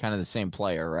kind of the same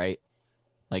player, right?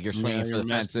 Like you're swinging for the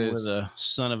fences. With a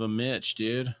son of a Mitch,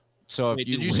 dude. So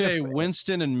did you say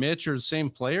Winston and Mitch are the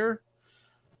same player?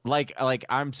 Like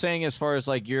I'm saying, as far as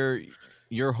like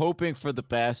you're hoping for the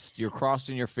best, you're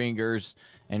crossing your fingers.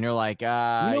 And you're like, you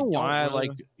know why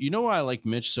I like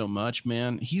Mitch so much,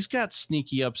 man? He's got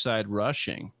sneaky upside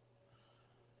rushing.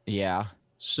 Yeah.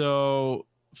 So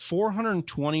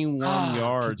 421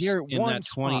 yards in that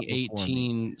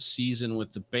 2018 season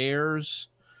with the Bears.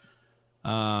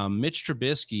 Mitch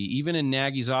Trubisky, even in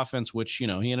Nagy's offense, which he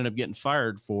ended up getting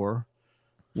fired for,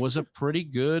 was a pretty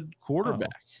good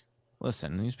quarterback.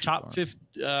 Listen, these top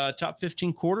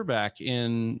 15 quarterback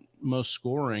in most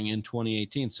scoring in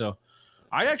 2018. So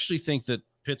I actually think that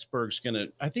Pittsburgh's gonna.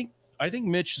 I think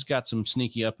Mitch has got some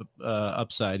sneaky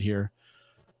upside here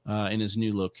in his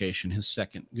new location, his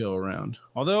second go around.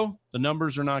 Although the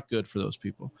numbers are not good for those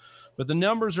people, but the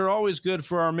numbers are always good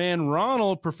for our man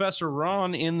Ronald, Professor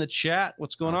Ron, in the chat.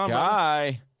 What's going on,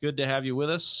 guy? Bob? Good to have you with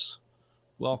us.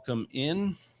 Welcome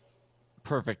in.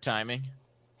 Perfect timing.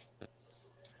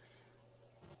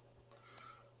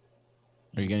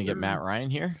 Are you gonna get Matt Ryan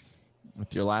here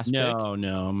with your last pick? No,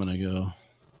 I'm gonna go.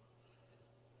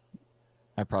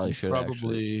 I probably should have.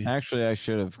 Actually, I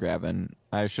should have grabbed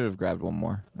one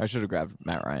more. I should have grabbed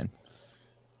Matt Ryan.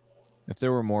 If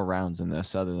there were more rounds in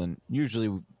this, other than usually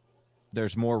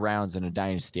there's more rounds in a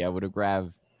dynasty, I would have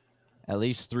grabbed at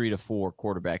least 3 to 4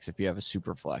 quarterbacks if you have a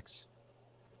super flex.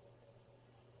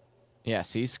 Yeah,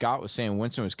 see, Scott was saying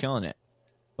Winston was killing it.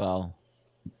 Well,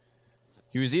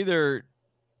 he was either.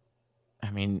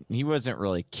 I mean, he wasn't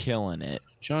really killing it.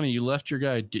 Johnny, you left your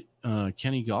guy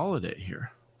Kenny Golladay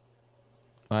here.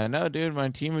 I know, dude. My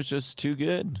team was just too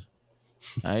good.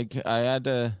 I had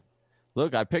to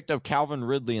look. I picked up Calvin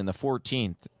Ridley in the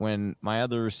 14th when my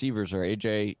other receivers are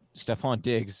AJ, Stephon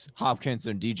Diggs, Hopkins,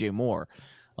 and DJ Moore.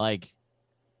 Like,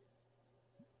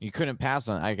 you couldn't pass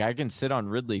on. I can sit on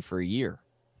Ridley for a year.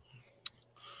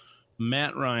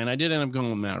 Matt Ryan. I did end up going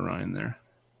with Matt Ryan there.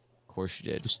 Of course you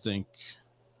did. Just think.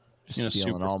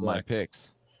 Stealing all my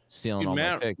picks. My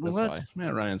picks. That's why.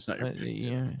 Matt Ryan's not your pick.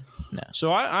 Yeah. No.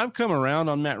 So I've come around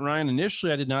on Matt Ryan.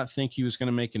 Initially, I did not think he was going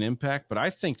to make an impact, but I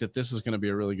think that this is going to be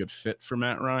a really good fit for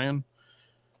Matt Ryan.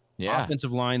 Yeah.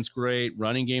 Offensive line's great.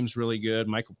 Running game's really good.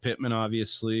 Michael Pittman,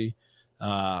 obviously.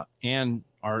 And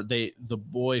the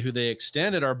boy who they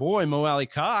extended, our boy, Mo Alley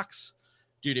Cox.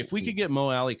 Dude, if we could get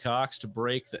Mo Alley Cox to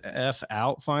break the F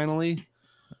out finally,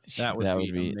 That would be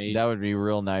amazing. That would be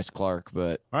real nice, Clark.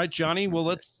 But all right, Johnny. Well,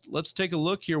 let's take a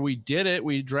look here. We did it.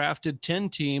 We drafted 10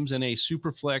 teams in a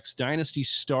Superflex Dynasty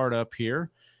startup here,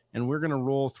 and we're going to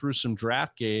roll through some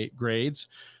draft grades.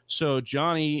 So,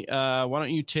 Johnny, why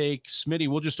don't you take Smitty?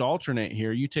 We'll just alternate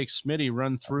here. You take Smitty,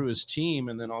 run through his team,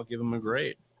 and then I'll give him a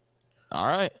grade. All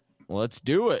right, let's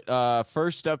do it.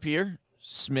 First up here,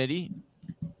 Smitty,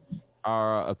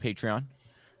 a Patreon,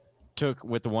 took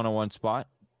with the 101 spot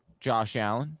Josh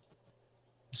Allen.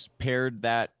 Paired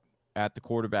that at the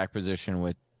quarterback position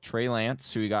with Trey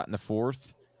Lance, who we got in the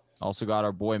 4th. Also got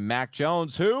our boy Mac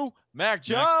Jones. Who? Mac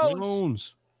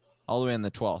Jones. All the way in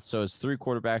the 12th. So it's 3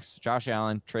 quarterbacks: Josh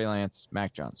Allen, Trey Lance,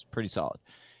 Mac Jones. Pretty solid.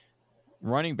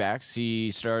 Running backs,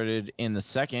 he started in the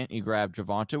 2nd. He grabbed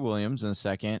Javonte Williams in the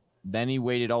 2nd. Then he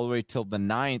waited all the way till the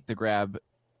 9th to grab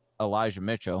Elijah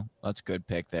Mitchell. That's a good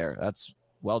pick there. That's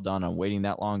well done on waiting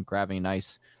that long, grabbing a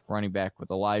nice running back with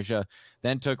Elijah.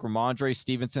 Then took Ramondre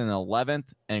Stevenson in the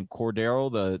 11th and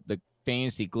Cordero, the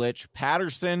fantasy glitch,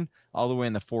 Patterson all the way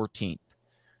in the 14th.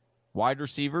 Wide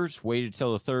receivers waited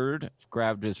till the 3rd,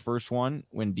 grabbed his first one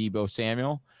when Deebo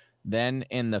Samuel. Then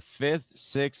in the 5th,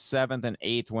 6th, 7th, and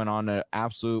 8th went on an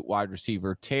absolute wide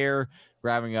receiver tear,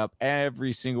 grabbing up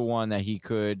every single one that he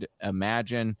could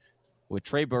imagine with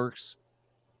Trey Burks,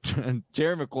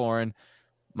 Terry McLaurin,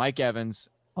 Mike Evans,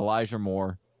 Elijah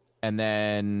Moore, and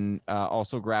then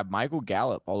also grab Michael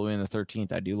Gallup all the way in the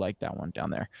 13th. I do like that one down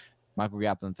there. Michael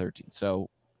Gallup in the 13th. So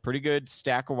pretty good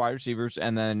stack of wide receivers.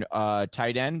 And then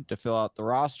tight end to fill out the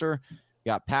roster.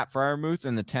 Got Pat Freiermuth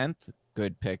in the 10th.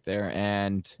 Good pick there.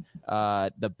 And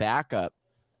the backup,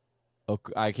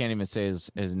 I can't even say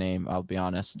his name, I'll be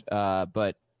honest.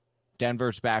 But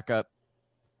Denver's backup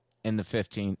in the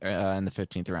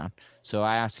 15th round. So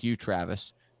I ask you,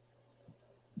 Travis,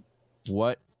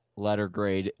 what letter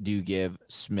grade do you give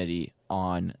Smitty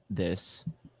on this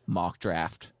mock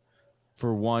draft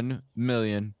for 1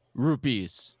 million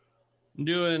rupees? I'm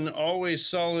doing always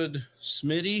solid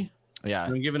Smitty. Yeah.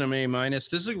 I'm giving him A-.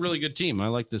 This is a really good team. I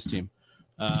like this team.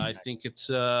 I think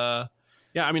it's I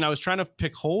mean, I was trying to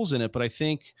pick holes in it, but I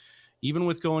think even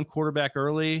with going quarterback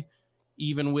early,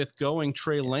 even with going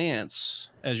Trey Lance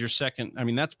as your second, I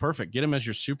mean, that's perfect. Get him as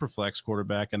your super flex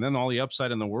quarterback and then all the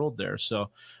upside in the world there.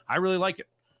 So I really like it.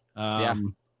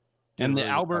 And the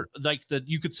Albert,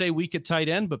 you could say weak at tight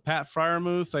end, but Pat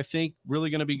Freiermuth, I think, really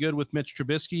going to be good with Mitch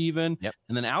Trubisky even. Yep.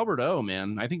 And then Albert O,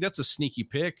 man, I think that's a sneaky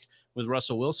pick with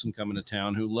Russell Wilson coming to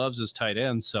town, who loves his tight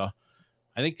end. So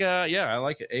I think, I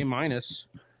like it. A-.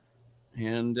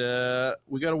 And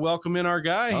we got to welcome in our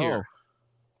guy here.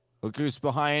 Look who's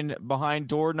behind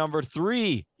door number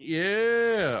 3.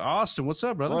 Yeah, Austin, what's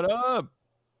up, brother? What up?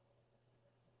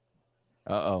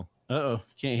 Uh-oh.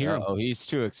 Can't hear him. Oh, he's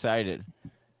too excited.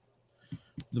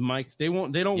 The mic, they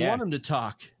don't want him to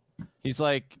talk. He's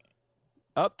like,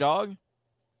 up, dog.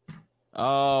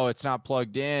 Oh, it's not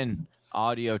plugged in.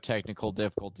 Audio technical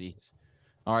difficulties.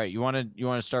 All right, you want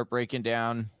to start breaking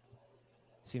down?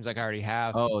 Seems like I already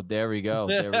have. Oh, there we go.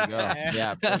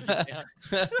 Yeah.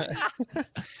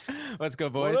 Let's go,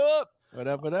 boys. What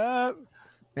up? What up?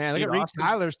 Man, look at Reed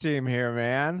Tyler's team here,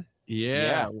 man.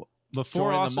 Yeah.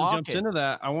 Before Austin jumps into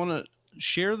that, I want to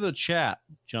share the chat,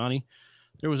 Johnny.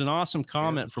 There was an awesome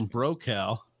comment from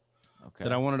BroCal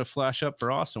that I wanted to flash up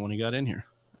for Austin when he got in here.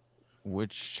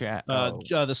 Which chat?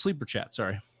 The sleeper chat.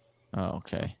 Sorry. Oh,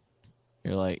 okay.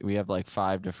 You're like, we have like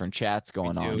 5 different chats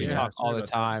going on. We talk all the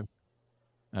time.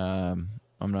 I'm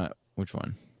not. Which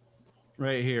one?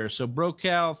 Right here. So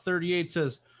BroCal 38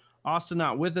 says, Austin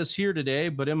not with us here today,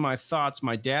 but in my thoughts,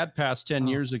 my dad passed 10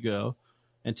 years ago,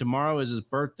 and tomorrow is his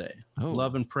birthday.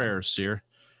 Love and prayers, Seer.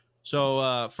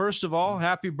 So first of all,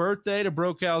 happy birthday to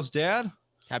BroCal's dad.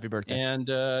 Happy birthday. And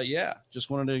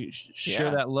just wanted to share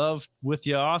that love with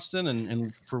you, Austin,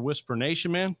 and for Whisper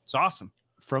Nation, man. It's awesome.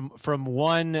 From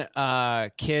one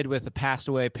kid with a passed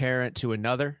away parent to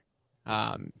another.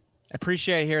 I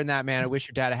appreciate hearing that, man. I wish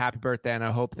your dad a happy birthday, and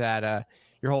I hope that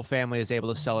your whole family is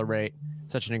able to celebrate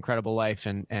such an incredible life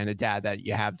and a dad that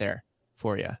you have there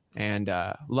for you. And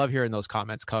love hearing those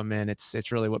comments come in.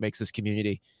 It's really what makes this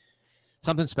community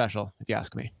something special, if you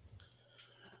ask me.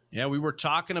 Yeah, we were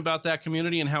talking about that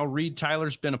community and how Reed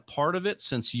Tyler's been a part of it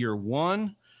since year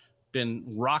one, been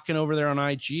rocking over there on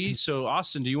IG. So,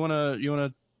 Austin, do you want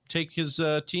to take his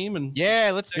team? And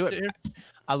let's do it.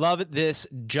 I love it. This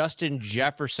Justin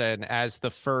Jefferson as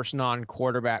the first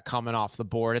non-quarterback coming off the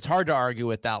board. It's hard to argue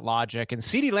with that logic. And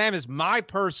CeeDee Lamb is my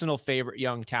personal favorite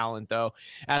young talent, though,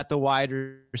 at the wide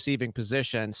receiving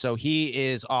position. So he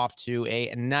is off to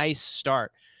a nice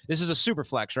start. This is a super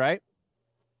flex, right?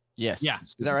 Yes. Yeah.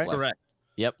 Is that right? Correct.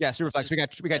 Yep. Yeah, super flex. We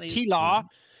got T-Law.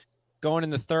 going in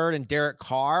the third, and Derek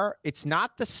Carr. It's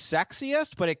not the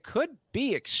sexiest, but it could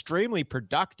be extremely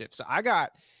productive. So I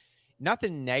got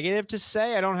nothing negative to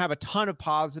say. I don't have a ton of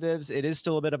positives. It is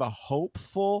still a bit of a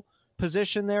hopeful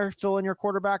position there, filling your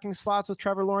quarterbacking slots with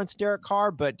Trevor Lawrence and Derek Carr,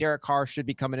 but Derek Carr should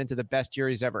be coming into the best year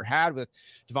he's ever had with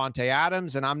Devontae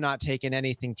Adams, and I'm not taking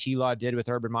anything T-Law did with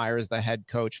Urban Meyer as the head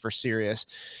coach for serious.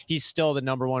 He's still the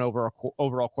number one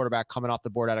overall quarterback coming off the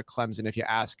board out of Clemson, if you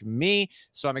ask me,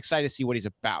 so I'm excited to see what he's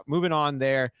about. Moving on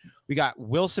there, we got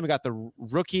Wilson, we got the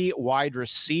rookie wide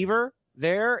receiver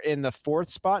there in the fourth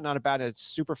spot, not a bad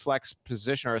super flex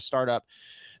position or a startup.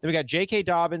 Then we got J.K.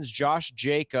 Dobbins, Josh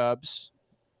Jacobs,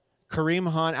 Kareem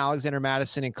Hunt, Alexander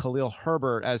Mattison, and Khalil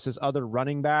Herbert as his other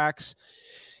running backs.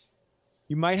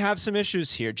 You might have some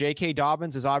issues here. J.K.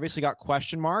 Dobbins has obviously got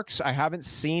question marks. I haven't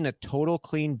seen a total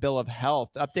clean bill of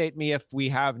health. Update me if we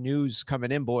have news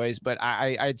coming in, boys, but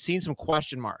I'd seen some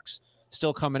question marks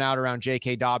still coming out around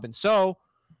J.K. Dobbins. So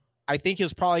I think he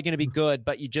was probably going to be good,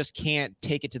 but you just can't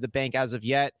take it to the bank as of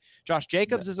yet. Josh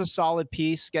Jacobs is a solid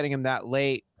piece, getting him that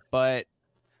late, but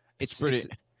it's pretty...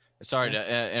 Sorry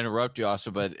to interrupt you,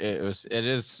 also, but it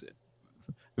is.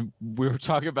 We were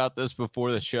talking about this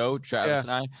before the show, Travis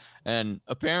and I, and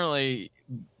apparently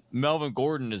Melvin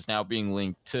Gordon is now being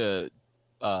linked to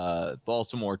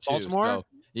Baltimore too. Baltimore?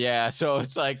 So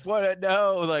it's like, what?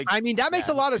 No, like, I mean, that makes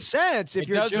a lot of sense if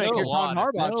you're John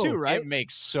Harbaugh too, right? It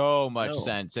makes so much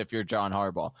sense if you're John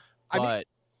Harbaugh. But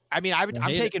I'm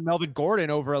taking Melvin Gordon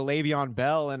over a Le'Veon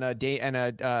Bell and a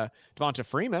Devonta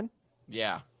Freeman.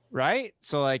 Yeah. Right.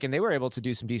 So and they were able to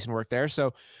do some decent work there.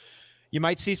 So you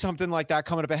might see something like that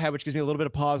coming up ahead, which gives me a little bit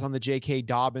of pause on the J.K.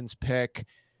 Dobbins pick.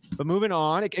 But moving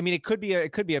on, it could be a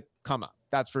come up.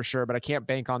 That's for sure. But I can't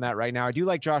bank on that right now. I do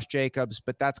like Josh Jacobs,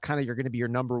 but that's kind of you're going to be your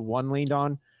number one leaned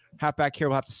on. Halfback here,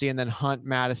 we'll have to see. And then Hunt,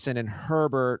 Madison, and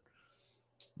Herbert.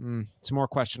 Some more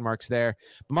question marks there.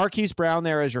 Marquise Brown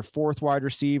there as your fourth wide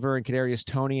receiver, and Kadarius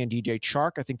Toney and DJ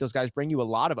Chark. I think those guys bring you a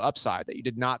lot of upside that you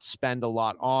did not spend a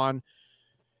lot on.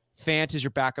 Fant is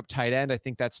your backup tight end. I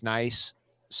think that's nice.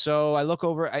 So I look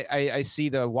over, I see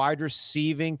the wide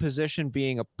receiving position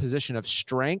being a position of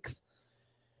strength.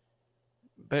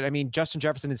 But I mean, Justin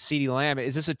Jefferson and CeeDee Lamb,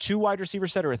 is this a 2 wide receiver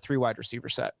set or a 3 wide receiver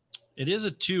set? It is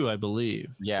a 2, I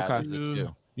believe. Yeah, okay. It's a 2.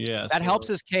 Yeah. That helps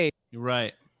his case. You're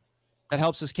right. That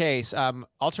helps his case.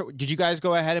 Did you guys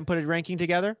go ahead and put a ranking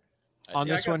together on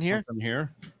this one here?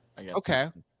 Okay.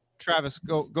 Something. Travis,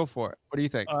 go for it. What do you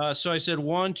think? So I said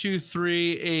 1, 2,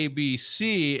 3, A, B,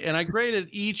 C, and I graded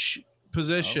each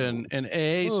position an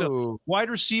A. Ooh. So wide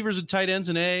receivers and tight ends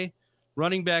an A,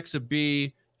 running backs a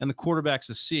B, and the quarterbacks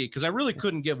a C. Because I really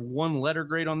couldn't give one letter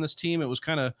grade on this team. He was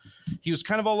kind of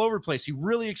all over the place. He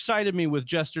really excited me with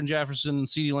Justin Jefferson and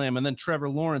CeeDee Lamb, and then Trevor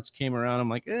Lawrence came around. I'm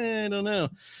like, I don't know.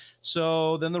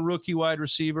 So then the rookie wide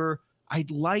receiver,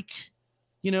 I'd like,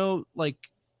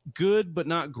 good but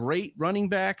not great running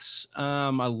backs.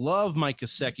 I love Mike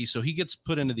Gesicki, so he gets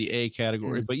put into the A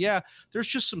category. But yeah, there's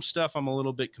just some stuff I'm a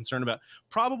little bit concerned about.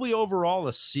 Probably overall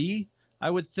a C,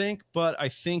 I would think, but I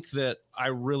think that I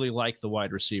really like the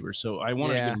wide receiver, so I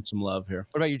want to give him some love here.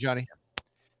 What about you, Johnny?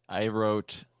 I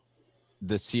wrote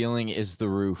the ceiling is the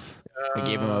roof. I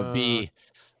gave him a B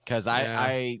because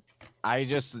I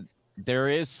just there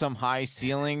is some high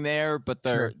ceiling there, but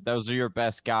those are your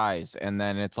best guys. And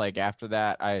then it's like after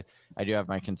that, I do have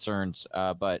my concerns.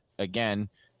 But again,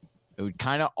 it would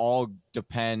kind of all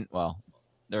depend. Well,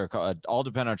 they're all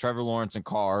depend on Trevor Lawrence and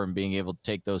Carr and being able to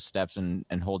take those steps and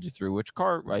hold you through, which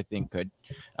Carr I think could.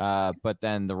 But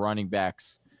then the running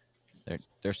backs,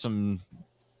 there's some.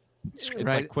 It's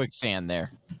like quicksand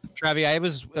there. Travi, I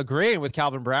was agreeing with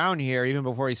Calvin Brown here even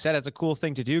before he said it's a cool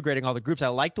thing to do, grading all the groups. I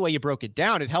like the way you broke it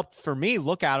down. It helped for me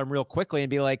look at them real quickly and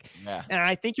be like, and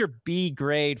I think your B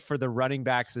grade for the running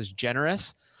backs is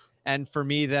generous. And for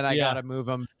me, then I got to move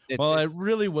them. It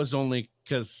really was only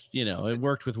because, it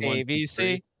worked with one. A, B,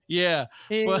 C. Yeah.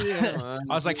 Well,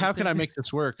 I was like, how can I make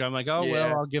this work? I'm like, well,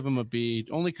 I'll give him a B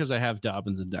only because I have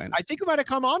Dobbins and Dynasty. I think we might have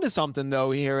come on to something,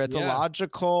 though, here. It's a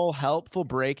logical, helpful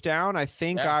breakdown. I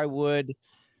think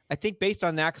I think based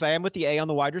on that, because I am with the A on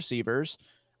the wide receivers,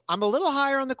 I'm a little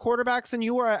higher on the quarterbacks than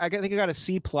you are. I think I got a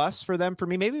C+ for them. For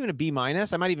me, maybe even a B-.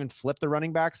 I might even flip the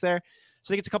running backs there.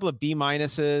 So I think it's a couple of B-,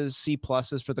 C+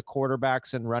 for the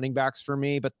quarterbacks and running backs for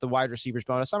me, but the wide receivers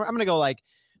bonus, I'm going to go like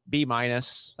B-, like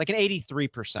an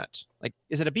 83%. Like,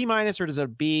 is it a B- or is it a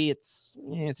B? It's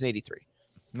an 83.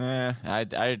 Nah,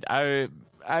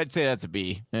 I'd say that's a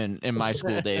B in my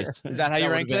school days. Is that how you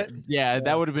ranked it? Yeah,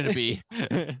 that would have been a B.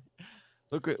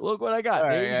 Look what I got.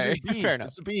 Right. Fair enough.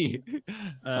 It's a B.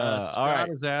 Scott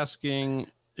is asking,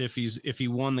 if he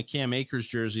won the Cam Akers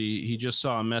jersey. He just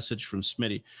saw a message from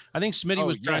Smitty. I think Smitty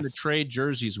was trying to trade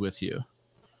jerseys with you.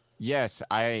 Yes,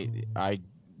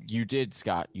 you did,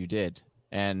 Scott. You did.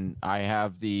 And I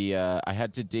have I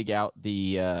had to dig out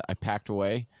I packed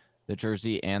away the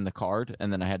jersey and the card,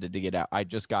 and then I had to dig it out. I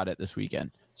just got it this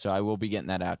weekend, so I will be getting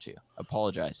that out to you.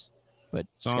 Apologize, but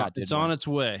Scott did. It's on its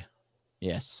way.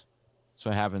 Yes. That's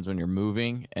what happens when you're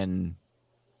moving and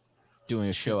doing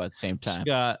a show at the same time.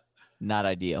 Scott, not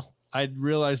ideal. I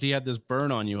realized he had this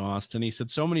burn on you, Austin. He said,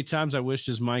 so many times I wished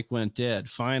his mic went dead.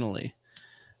 Finally.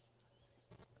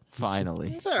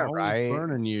 It's all right.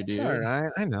 Burning you, dude. It's all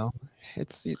right. I know.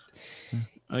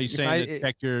 Are you saying to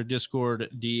check your Discord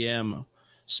DM?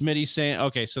 Smitty's saying,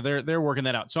 okay, so they're working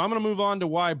that out. So I'm going to move on to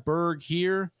Y Berg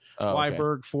here. Y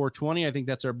Berg 420. I think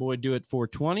that's our boy Do It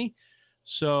 420.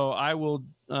 So I will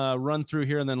run through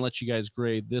here and then let you guys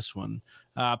grade this one.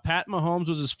 Pat Mahomes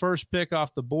was his first pick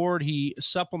off the board. He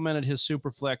supplemented his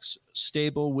Superflex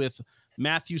stable with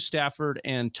Matthew Stafford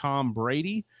and Tom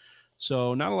Brady.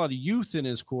 So not a lot of youth in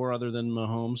his core other than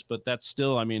Mahomes, but that's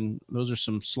still, I mean, those are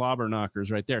some slobber knockers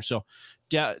right there. So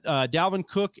Dalvin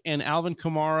Cook and Alvin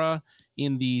Kamara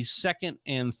in the 2nd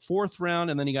and 4th round,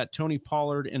 and then he got Tony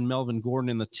Pollard and Melvin Gordon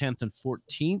in the 10th and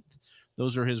 14th.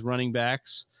 Those are his running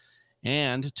backs.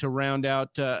 And to round out,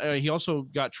 he also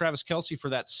got Travis Kelce for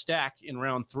that stack in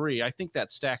round 3. I think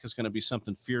that stack is going to be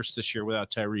something fierce this year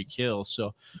without Tyreek Hill.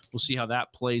 So we'll see how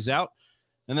that plays out.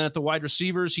 And then at the wide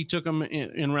receivers, he took them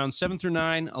in round 7 through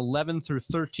 9, 11 through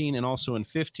 13, and also in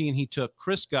 15. He took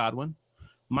Chris Godwin,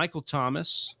 Michael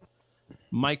Thomas,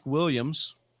 Mike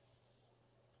Williams,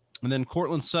 and then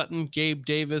Cortland Sutton, Gabe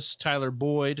Davis, Tyler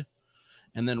Boyd,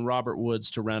 and then Robert Woods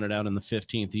to round it out in the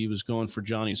 15th. He was going for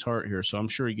Johnny's heart here, so I'm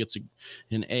sure he gets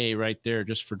an A right there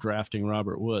just for drafting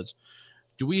Robert Woods.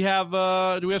 Do we have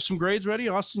some grades ready?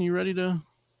 Austin, you ready to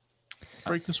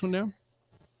break this one down?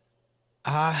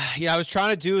 I was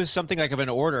trying to do something like of an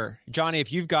order. Johnny,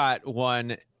 if you've got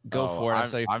one, go for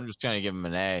it. I'm just trying to give him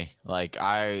an A. Like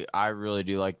I really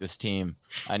do like this team.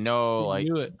 I know, like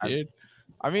do it, dude.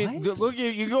 I mean, look,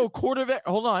 you go quarterback.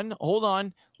 Hold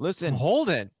on. Listen, hold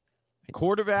it.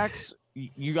 Quarterbacks.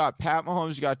 You got Pat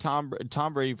Mahomes. You got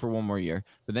Tom Brady for one more year.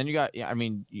 But then you got,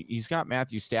 he's got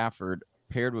Matthew Stafford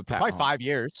paired with Pat. Probably Mahomes. 5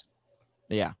 years.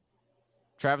 Yeah.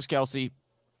 Travis Kelce.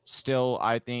 Still,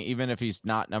 I think even if he's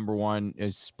not number 1,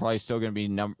 it's probably still going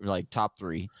to be top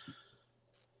 3.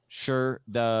 Sure,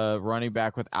 the running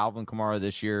back with Alvin Kamara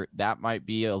this year, that might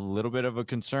be a little bit of a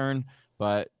concern,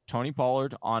 but Tony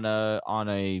Pollard on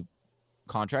a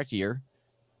contract year,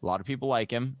 a lot of people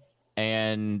like him,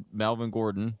 and Melvin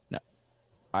Gordon,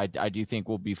 I do think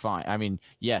will be fine. I mean,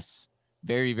 yes,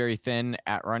 very, very thin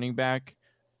at running back,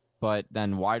 but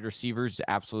then wide receivers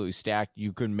absolutely stacked.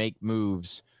 You could make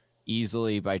moves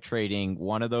easily by trading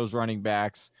one of those running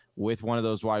backs with one of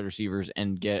those wide receivers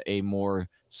and get a more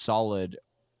solid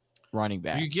running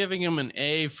back. Are you giving him an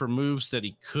A for moves that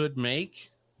he could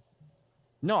make?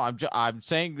 No, I'm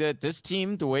saying that this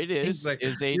team, the way it is a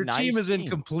your nice team is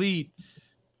incomplete,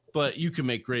 but you can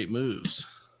make great moves.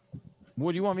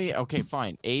 What do you want me? Okay,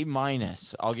 fine. A-.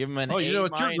 I'll give him an A-. You know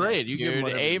what? You're great. You give him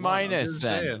A-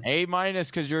 then. A-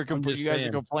 because you guys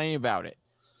are complaining about it.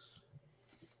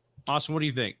 Austin, what do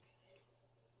you think?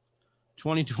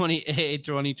 2020 A,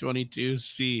 2022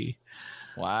 C.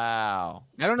 Wow.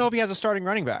 I don't know if he has a starting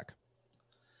running back.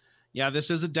 Yeah,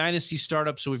 this is a dynasty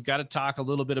startup, so we've got to talk a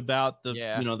little bit about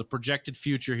the projected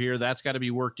future here. That's got to be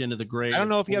worked into the grade. I don't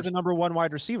know if he has a number 1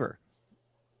 wide receiver.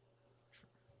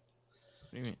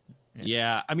 What do you mean?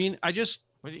 Yeah, I mean,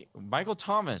 Michael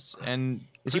Thomas and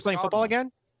is he playing football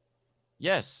again?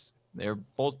 Yes, they're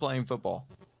both playing football.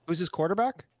 Who's his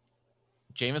quarterback?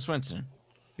 Jameis Winston.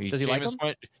 Does he like him?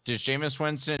 Does Jameis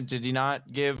Winston? Did he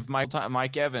not give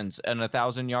Mike Evans an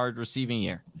 1,000-yard receiving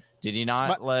year? Did he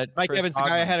not let Mike Evans, the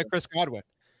guy ahead of Chris Godwin?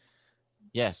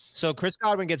 Yes. So Chris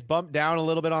Godwin gets bumped down a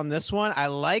little bit on this one. I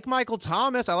like Michael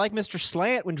Thomas. I like Mr.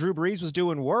 Slant when Drew Brees was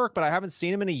doing work, but I haven't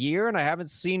seen him in a year, and I haven't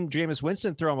seen Jameis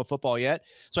Winston throw him a football yet.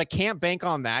 So I can't bank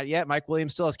on that yet. Mike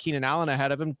Williams still has Keenan Allen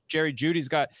ahead of him. Jerry Jeudy's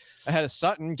got ahead of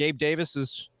Sutton. Gabe Davis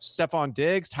is Stephon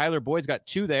Diggs. Tyler Boyd's got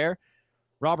 2 there.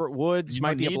 Robert Woods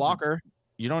might be a blocker.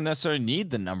 You don't necessarily need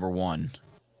the number 1.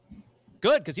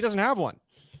 Good, because he doesn't have one.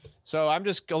 So I'm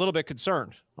just a little bit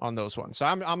concerned on those ones. So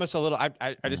I'm just a little.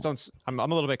 I just don't. I'm a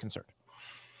little bit concerned.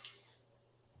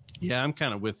 Yeah, I'm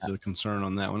kind of with the concern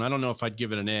on that one. I don't know if I'd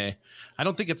give it an A. I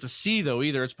don't think it's a C though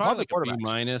either. It's probably like a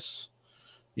B-.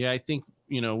 Yeah, I think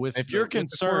if you're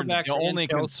concerned, the only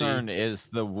concern is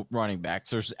the running backs.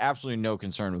 There's absolutely no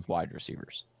concern with wide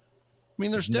receivers. I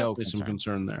mean, there's definitely some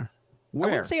concern there. I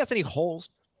wouldn't say he has any holes.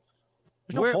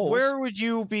 There's no holes. Where would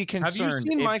you be Have concerned?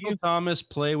 you seen if Michael Thomas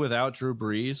play without Drew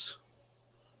Brees?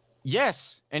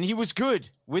 Yes, and he was good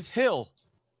with Hill.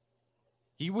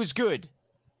 He was good.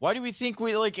 Why do we think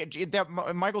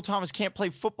that Michael Thomas can't play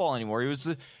football anymore? He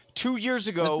was 2 years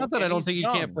ago. It's not that I don't think he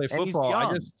can't play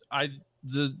football.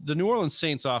 The New Orleans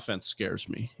Saints offense scares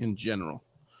me in general.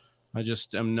 I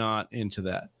just am not into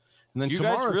that. And then you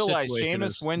guys realize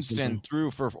Jameis Winston threw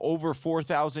for over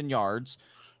 4,000 yards.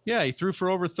 Yeah, he threw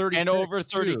for over 30 and over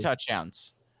 30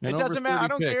 touchdowns. It doesn't matter. I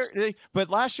don't care. But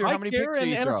last year, how many picks did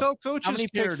he throw? NFL coaches how many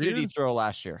picks did he throw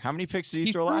last year? How many picks did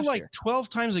he throw last year? He threw like 12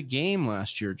 times a game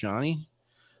last year, Johnny.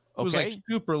 It was like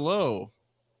super low.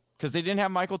 Because they didn't have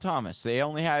Michael Thomas. They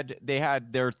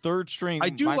had their third string. I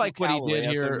do Michael like what Callaway he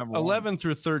did here. 11 1.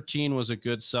 through 13 was a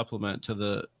good supplement to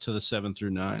the 7 through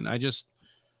 9.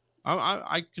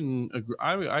 I can agree.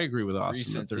 I agree with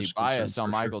Austin. Recency bias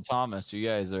on Michael Thomas. You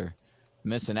guys are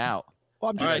missing out. Well,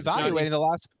 I'm just evaluating the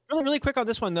last. Really quick on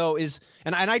this one though is,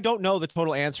 and I don't know the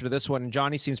total answer to this one. And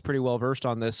Johnny seems pretty well versed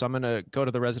on this, so I'm going to go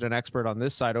to the resident expert on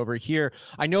this side over here.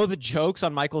 I know the jokes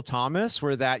on Michael Thomas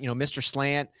were that Mr.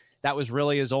 Slant, that was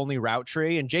really his only route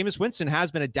tree, and Jameis Winston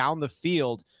has been a down the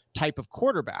field type of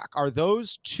quarterback. Are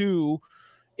those two?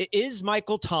 Is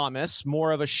Michael Thomas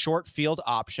more of a short field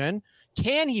option?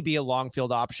 Can he be a long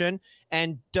field option?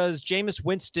 And does Jameis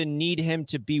Winston need him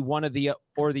to be one of the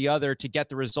or the other to get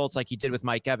the results like he did with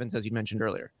Mike Evans, as you mentioned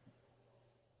earlier?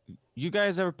 You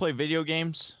guys ever play video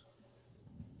games?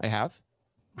 I have.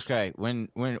 Okay. When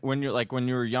you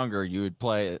were younger, you would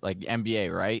play like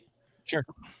NBA, right? Sure.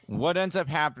 What ends up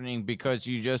happening because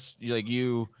you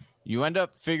end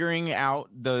up figuring out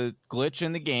the glitch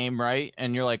in the game, right?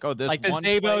 And you're like, oh, this like the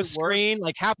Zabo screen,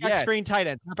 like halfback screen tight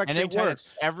end, and it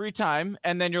works every time.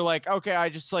 And then you're like, okay, I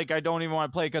don't even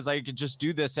want to play because I could just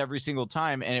do this every single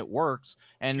time, and it works.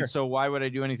 And so why would I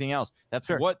do anything else? That's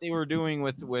what they were doing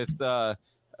with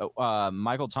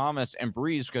Michael Thomas and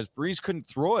Breeze, because Breeze couldn't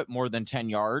throw it more than 10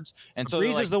 yards. And so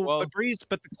Breeze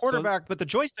but the quarterback, but the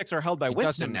joysticks are held by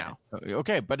Winston now.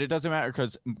 Okay, but it doesn't matter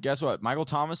because guess what? Michael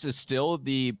Thomas is still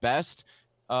the best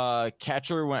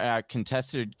catcher at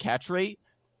contested catch rate.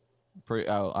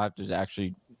 I'll have to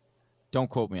actually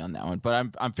don't quote me on that one, but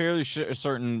I'm fairly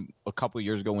certain a couple of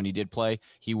years ago when he did play,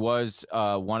 he was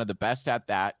one of the best at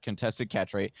that contested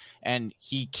catch rate, and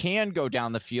he can go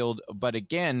down the field. But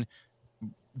again,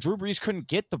 Drew Brees couldn't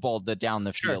get the ball down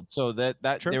the field. So that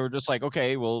they were just like,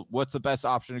 okay, well, what's the best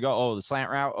option to go? Oh, the slant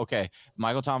route. Okay.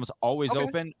 Michael Thomas always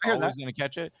open, always going to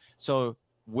catch it. So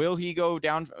will he go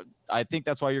down? I think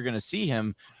that's why you're going to see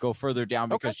him go further down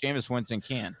because Jameis Winston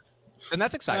can. And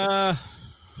that's exciting.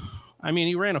 I mean,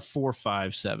 he ran a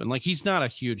 4.57. Like, he's not a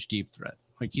huge deep threat.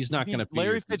 Like, he's not going to be.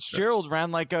 Larry Fitzgerald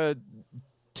ran like a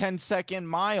 10-second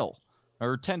mile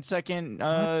or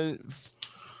 10-second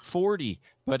 40,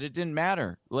 but it didn't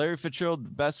matter. Larry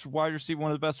Fitzgerald, best wide receiver,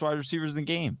 one of the best wide receivers in the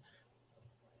game.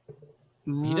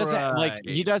 He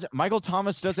doesn't Michael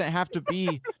Thomas doesn't have to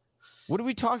be. What are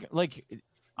we talking? Like,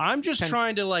 I'm just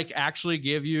trying to actually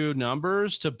give you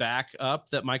numbers to back up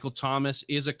that Michael Thomas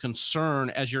is a concern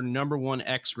as your number one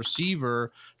X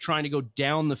receiver trying to go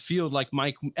down the field like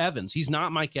Mike Evans. He's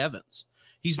not Mike Evans.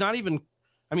 He's not even.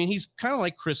 I mean, he's kind of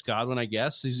like Chris Godwin, I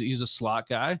guess. He's a slot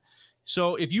guy.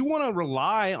 So if you want to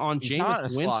rely on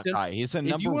Jameis Winston, he's a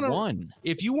number one.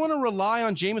 If you want to rely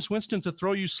on Jameis Winston to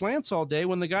throw you slants all day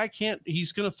when the guy can't,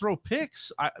 he's going to throw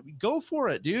picks. Go for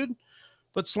it, dude.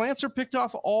 But slants are picked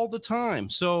off all the time.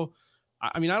 So,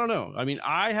 I mean, I don't know. I mean,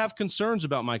 I have concerns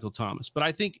about Michael Thomas, but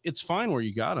I think it's fine where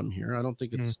you got him here. I don't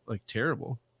think it's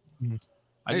terrible. Mm-hmm.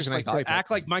 I just like to act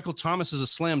like Michael Thomas is a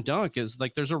slam dunk. Is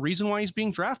like there's a reason why he's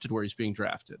being drafted where he's being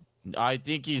drafted. I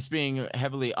think he's being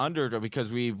heavily under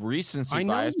because we've recency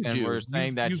biased and we're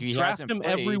saying that he hasn't him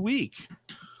played every week.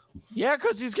 Yeah,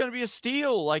 because he's going to be a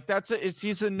steal. Like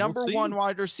he's a number one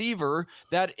wide receiver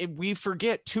that we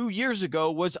forget 2 years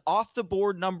ago was off the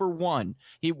board number one.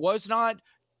 He was not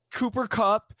Cooper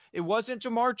Kupp. It wasn't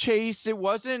Jamar Chase. It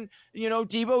wasn't,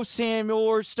 Deebo Samuel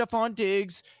or Stephon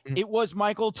Diggs. Mm-hmm. It was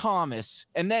Michael Thomas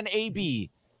and then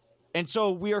AB. And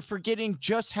so we are forgetting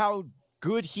just how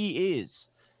good he is.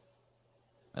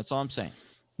 That's all I'm saying.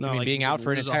 No, being out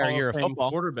for an entire year of football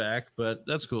quarterback, but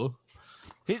that's cool.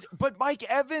 But Mike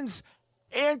Evans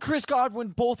and Chris Godwin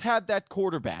both had that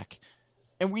quarterback,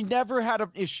 and we never had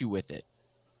an issue with it.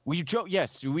 We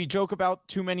joke about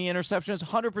too many interceptions,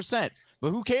 100%,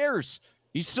 but who cares?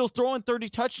 He's still throwing 30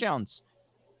 touchdowns.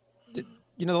 The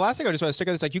last thing I just want to stick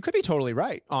on is you could be totally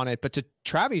right on it, but to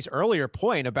Travis' earlier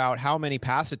point about how many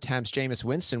pass attempts Jameis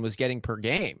Winston was getting per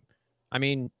game, I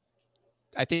mean,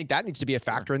 I think that needs to be a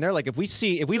factor in there. Like if we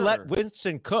let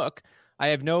Winston cook, I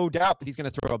have no doubt that he's going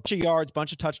to throw a bunch of yards,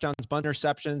 bunch of touchdowns, bunch of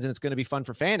interceptions, and it's going to be fun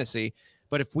for fantasy.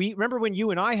 But if we remember when you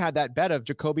and I had that bet of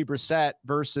Jacoby Brissett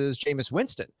versus Jameis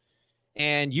Winston,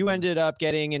 and you ended up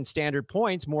getting in standard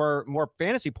points more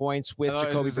fantasy points with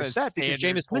Jacoby Brissett because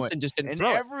Jameis Winston just didn't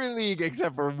throw every league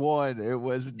except for one. It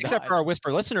was except for our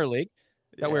Whisper Listener League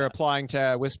that we're applying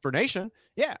to Whisper Nation.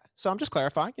 Yeah, so I'm just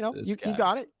clarifying. You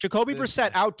got it. Jacoby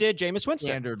Brissett outdid Jameis Winston.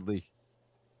 Standard league.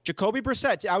 Jacoby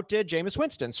Brissett outdid Jameis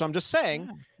Winston. So I'm just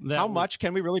saying, how much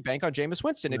can we really bank on Jameis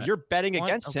Winston if you're betting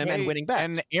against him and winning bets?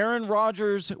 And Aaron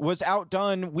Rodgers was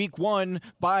outdone week 1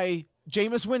 by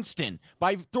Jameis Winston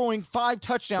by throwing 5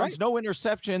 touchdowns, no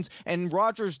interceptions, and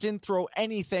Rodgers didn't throw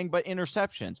anything but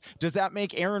interceptions. Does that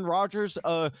make Aaron Rodgers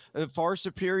a far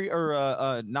superior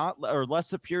or less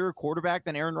superior quarterback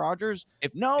than Aaron Rodgers?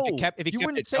 If you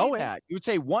wouldn't say going. that. You would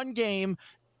say one game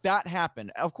that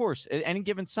happened. Of course, any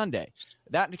given Sunday,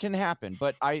 that can happen.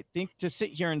 But I think to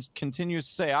sit here and continue to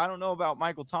say, I don't know about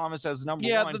Michael Thomas as number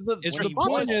one.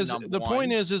 The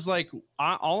point is like,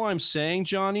 all I'm saying,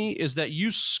 Johnny, is that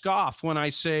you scoff when I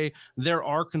say there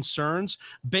are concerns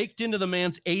baked into the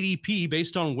man's ADP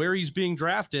based on where he's being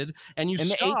drafted, and you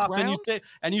scoff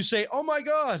and you say, oh my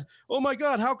God,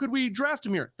 how could we draft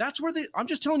him here? That's where I'm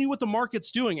just telling you what the market's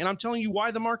doing, and I'm telling you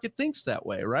why the market thinks that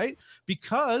way, right?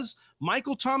 Because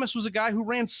Michael Thomas was a guy who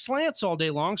ran slants all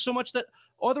day long, so much that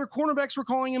other cornerbacks were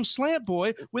calling him slant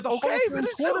boy with a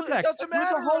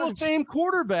Hall of Fame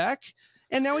quarterback.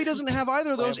 And now he doesn't have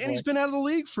either of those, and he's been out of the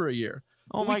league for a year.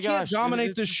 Oh my gosh!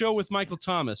 Dominate this show with Michael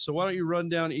Thomas. So why don't you run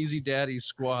down Easy Daddy's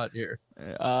squad here?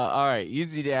 All right,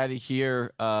 Easy Daddy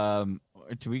here.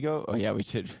 Did we go? Oh yeah, we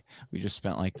did. We just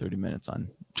spent like 30 minutes on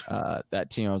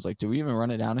that team. I was like, did we even run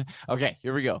it down? Okay,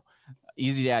 here we go.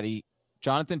 Easy Daddy.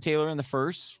 Jonathan Taylor in the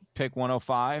first, pick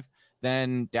 105.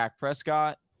 Then Dak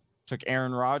Prescott, took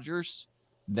Aaron Rodgers.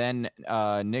 Then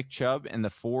Nick Chubb in the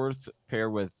 4th,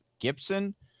 pair with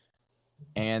Gibson.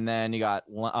 And then you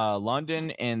got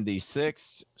London in the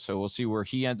 6th. So we'll see where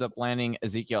he ends up landing.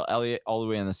 Ezekiel Elliott all the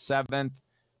way in the 7th.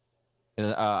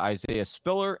 Isaiah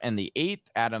Spiller in the 8th.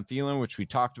 Adam Thielen, which we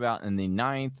talked about, in the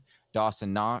 9th.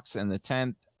 Dawson Knox in the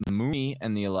 10th. Mooney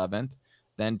in the 11th.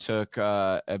 Then took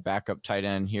a backup tight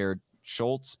end here,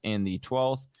 Schultz, in the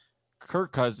 12th.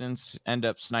 Kirk Cousins end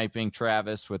up sniping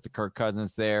Travis with the Kirk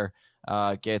Cousins there.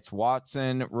 Gets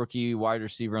Watson, rookie wide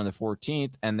receiver, in the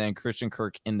 14th, and then Christian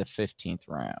Kirk in the 15th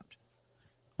round.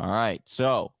 All right,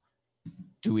 so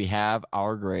do we have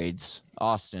our grades?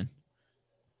 Austin,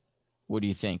 what do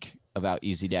you think about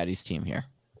Easy Daddy's team here?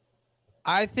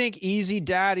 I think Easy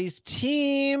Daddy's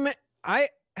team, I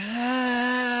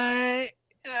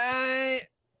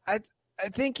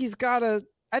think he's got a,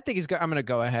 I'm going to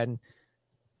go ahead.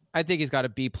 I think he's got a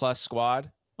B+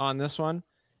 squad on this one.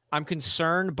 I'm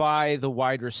concerned by the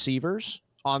wide receivers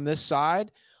on this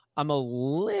side. I'm a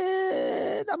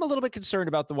little bit concerned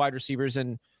about the wide receivers,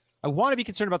 and I want to be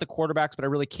concerned about the quarterbacks, but I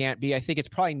really can't be. I think it's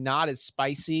probably not as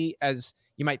spicy as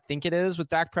you might think it is with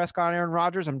Dak Prescott and Aaron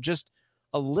Rodgers. I'm just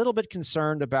a little bit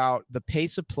concerned about the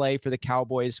pace of play for the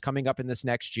Cowboys coming up in this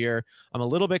next year. I'm a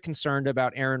little bit concerned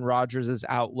about Aaron Rodgers'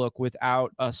 outlook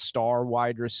without a star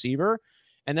wide receiver.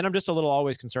 And then I'm just a little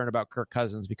always concerned about Kirk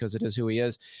Cousins because it is who he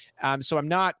is. So I'm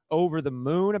not over the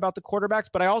moon about the quarterbacks,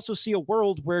 but I also see a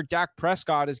world where Dak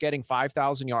Prescott is getting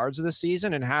 5,000 yards this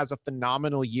season and has a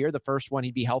phenomenal year. The first one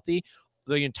he'd be healthy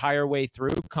the entire way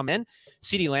through, come in.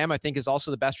 CeeDee Lamb, I think, is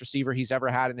also the best receiver he's ever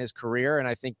had in his career, and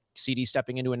I think CeeDee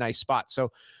stepping into a nice spot.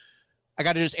 So I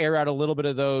got to just air out a little bit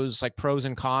of those like pros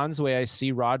and cons, the way I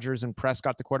see Rodgers and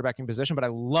Prescott, the quarterbacking position, but I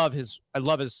love his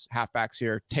halfbacks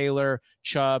here. Taylor,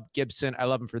 Chubb, Gibson. I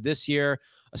love him for this year,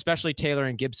 especially Taylor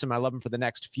and Gibson. I love him for the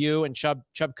next few, and Chubb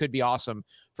could be awesome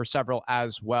for several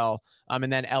as well.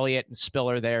 And then Elliott and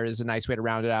Spiller there is a nice way to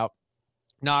round it out.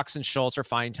 Knox and Schultz are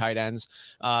fine tight ends.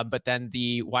 But then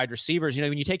the wide receivers,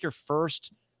 when you take your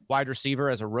first wide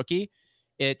receiver as a rookie,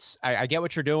 I get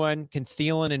what you're doing. Can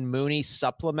Thielen and Mooney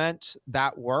supplement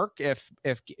that work if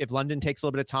London takes a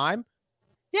little bit of time?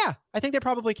 Yeah, I think they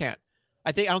probably can.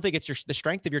 I don't think it's the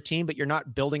strength of your team, but you're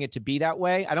not building it to be that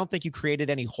way. I don't think you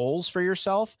created any holes for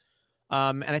yourself.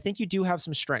 And I think you do have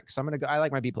some strengths. So I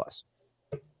like my B+. All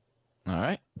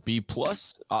right. B+.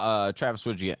 Travis,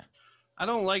 what'd you get? I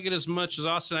don't like it as much as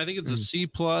Austin. I think it's a C+.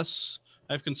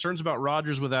 I have concerns about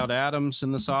Rodgers without Adams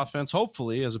in this offense.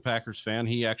 Hopefully, as a Packers fan,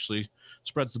 he actually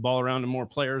spreads the ball around to more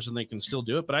players and they can still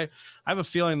do it. But I have a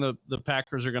feeling the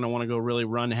Packers are going to want to go really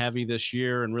run heavy this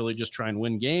year and really just try and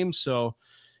win games. So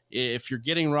if you're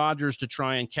getting Rodgers to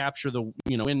try and capture the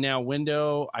win now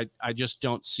window, I just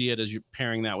don't see it as you're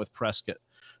pairing that with Prescott.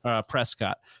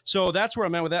 Prescott. So that's where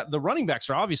I'm at with that. The running backs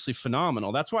are obviously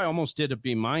phenomenal. That's why I almost did a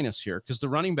B- here, because the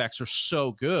running backs are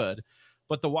so good.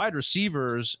 But the wide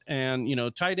receivers and,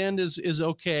 tight end is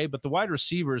okay. But the wide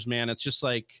receivers, man, it's just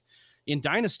like in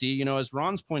Dynasty, as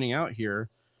Ron's pointing out here,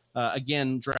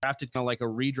 again, drafted kind of like a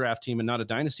redraft team and not a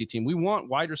dynasty team. We want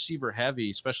wide receiver heavy,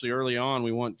 especially early on.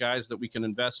 We want guys that we can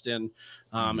invest in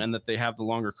and that they have the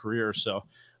longer career. So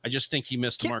I just think he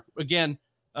missed the mark. Again,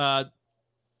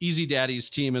 Easy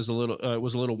Daddy's team is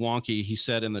was a little wonky. He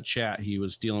said in the chat he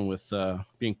was dealing with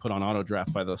being put on auto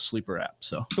draft by the sleeper app.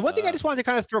 So the one thing I just wanted to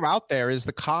kind of throw out there is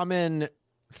the common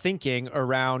thinking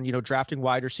around drafting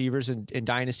wide receivers in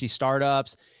dynasty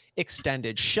startups,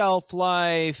 extended shelf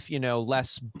life,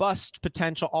 less bust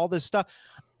potential, all this stuff.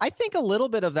 I think a little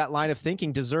bit of that line of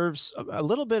thinking deserves a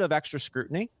little bit of extra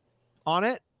scrutiny on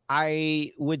it.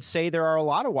 I would say there are a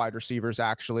lot of wide receivers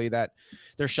actually that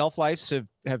their shelf lives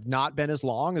have not been as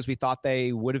long as we thought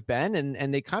they would have been.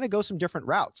 And they kind of go some different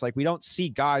routes. Like we don't see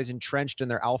guys entrenched in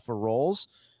their alpha roles,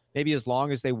 maybe as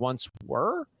long as they once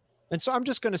were. And so I'm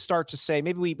just going to start to say,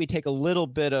 maybe we take a little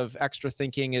bit of extra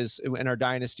thinking is in our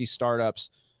dynasty startups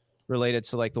related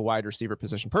to like the wide receiver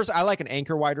position. Personally, I like an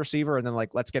anchor wide receiver and then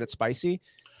like, let's get it spicy.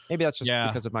 Maybe that's just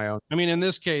because of my own. I mean, in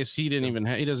this case, he doesn't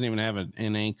even have an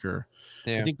anchor.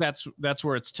 Yeah. I think that's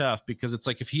where it's tough because it's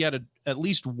like if he had at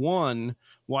least one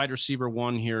wide receiver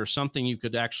one here, something you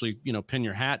could actually pin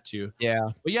your hat to. Yeah,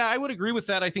 but yeah, I would agree with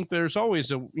that. I think there's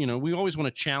always we always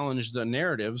want to challenge the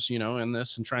narratives in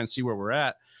this and try and see where we're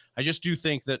at. I just do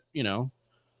think that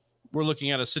we're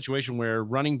looking at a situation where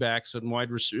running backs and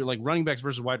running backs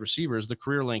versus wide receivers, the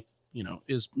career length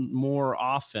is more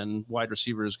often wide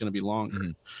receiver is going to be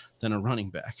longer than a running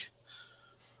back.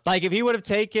 Like if he would have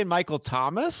taken Michael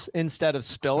Thomas instead of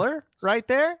Spiller right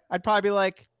there, I'd probably be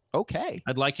like, okay.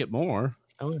 I'd like it more.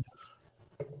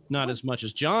 Not as much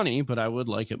as Johnny, but I would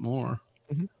like it more.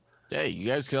 Mm-hmm. Hey, you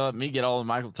guys can let me get all of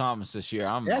Michael Thomas this year.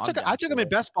 I took him in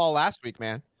best ball last week,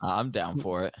 man. I'm down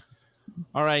for it.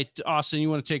 All right, Austin, you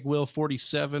want to take Will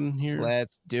 47 here?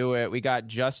 Let's do it. We got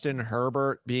Justin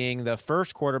Herbert being the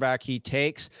first quarterback he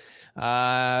takes,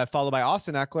 followed by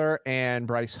Austin Eckler and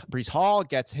Breece Hall.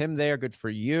 Gets him there. Good for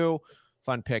you.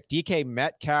 Fun pick. DK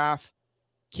Metcalf,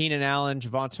 Keenan Allen, that's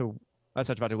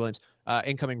not Javonte Williams,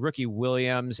 incoming rookie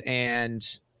Williams,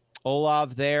 and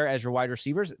Olav there as your wide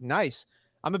receivers. Nice.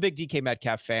 I'm a big DK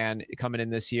Metcalf fan coming in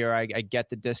this year. I get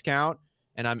the discount.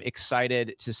 And I'm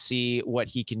excited to see what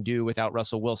he can do without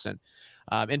Russell Wilson.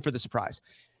 In for the surprise.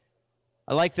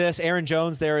 I like this. Aaron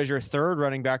Jones there is your third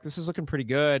running back. This is looking pretty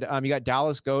good. You got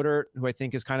Dallas Goedert, who I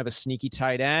think is kind of a sneaky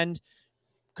tight end.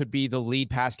 Could be the lead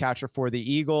pass catcher for the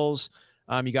Eagles.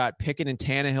 You got Pickett and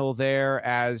Tannehill there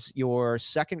as your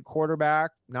second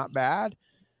quarterback. Not bad.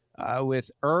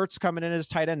 With Ertz coming in as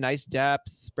tight end. Nice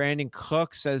depth. Brandon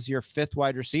Cooks as your fifth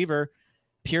wide receiver.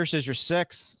 Pierce as your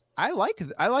sixth. I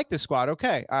like this squad.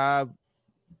 Okay.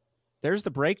 There's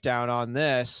the breakdown on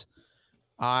this.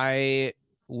 I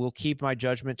will keep my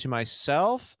judgment to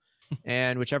myself,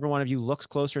 and whichever one of you looks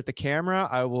closer at the camera,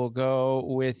 I will go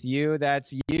with you.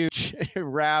 That's you,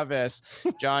 Ravis.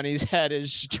 Johnny's head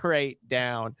is straight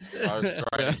down.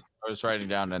 I was writing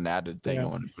down an added thing I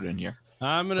want to put in here.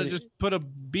 I'm going to just put a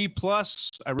B+.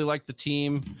 I really like the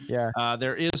team. Yeah.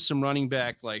 There is some running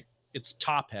back, like it's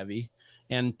top heavy.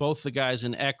 And both the guys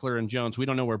in Eckler and Jones, we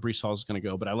don't know where Breece Hall is going to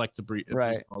go, but I like the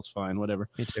Breece Hall's fine, whatever.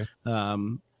 Me too.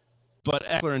 But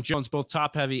Eckler and Jones, both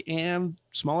top heavy and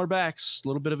smaller backs, a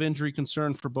little bit of injury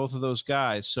concern for both of those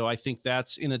guys. So I think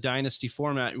that's in a dynasty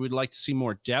format. We'd like to see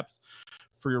more depth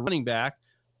for your running back.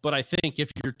 But I think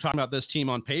if you're talking about this team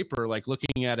on paper, like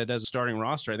looking at it as a starting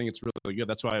roster, I think it's really good.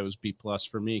 That's why it was B+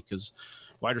 for me, because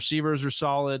wide receivers are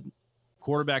solid.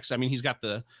 Quarterbacks, I mean, he's got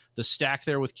the stack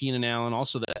there with Keenan Allen,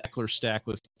 also the Eckler stack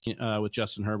with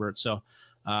Justin Herbert. So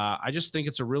I just think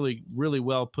it's a really, really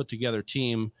well put together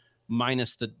team,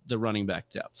 minus the running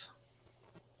back depth.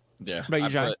 Yeah,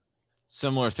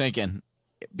 similar thinking.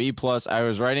 B+. I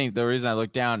was writing, the reason I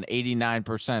looked down,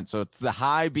 89%. So it's the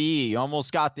high B. You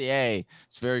almost got the A.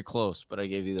 It's very close, but I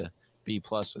gave you the B+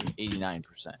 with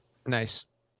 89%. Nice.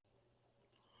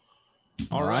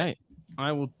 All right.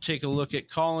 I will take a look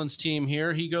at Colin's team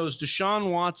here. He goes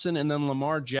Deshaun Watson and then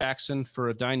Lamar Jackson for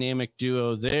a dynamic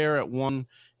duo there at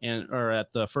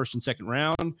at the first and second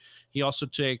round. He also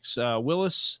takes Malik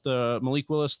Willis,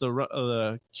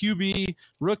 the QB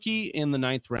rookie in the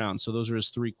 9th round. So those are his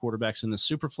three quarterbacks in the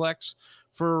Superflex.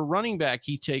 For running back,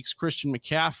 he takes Christian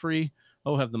McCaffrey,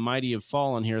 Oh, have the mighty have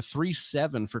fallen here.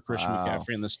 3-7 for Christian Wow.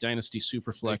 McCaffrey in this Dynasty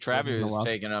Superflex. Like Travis was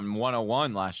taking him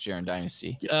 101 last year in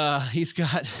Dynasty. He's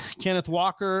got Kenneth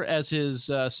Walker as his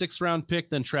 6th round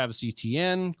pick, then Travis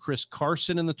Etienne, Chris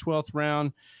Carson in the 12th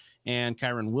round, and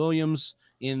Kyron Williams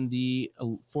in the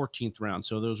 14th round.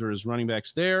 So those are his running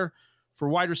backs there. For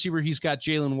wide receiver, he's got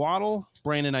Jalen Waddle,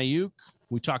 Brandon Ayuk.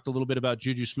 We talked a little bit about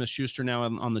Juju Smith-Schuster now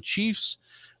on the Chiefs,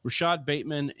 Rashad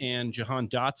Bateman, and Jahan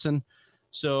Dotson.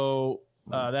 So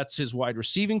that's his wide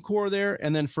receiving core there.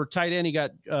 And then for tight end, he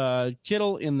got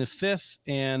Kittle in the 5th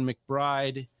and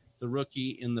McBride, the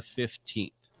rookie, in the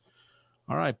 15th.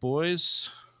 All right, boys.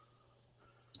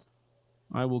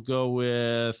 I went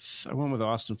with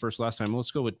Austin first last time.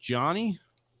 Let's go with Johnny.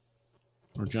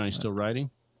 Or Johnny's still writing.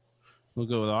 We'll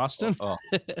go with Austin. Oh,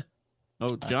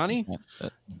 Johnny?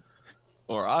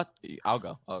 Or us? I'll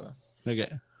go.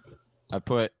 Okay. I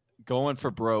put going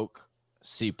for broke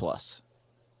C+.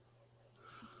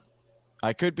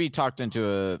 I could be talked into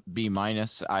a B-.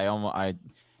 I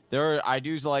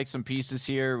do like some pieces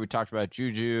here. We talked about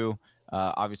Juju.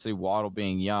 Obviously, Waddle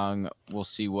being young. We'll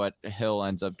see what Hill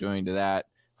ends up doing to that.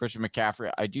 Christian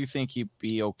McCaffrey, I do think he'd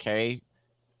be okay.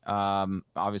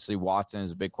 Obviously, Watson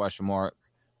is a big question mark.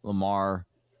 Lamar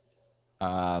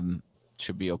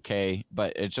should be okay.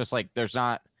 But it's just like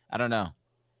I don't know.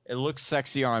 It looks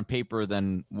sexier on paper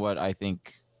than what I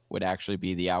think would actually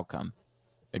be the outcome.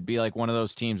 It'd be like one of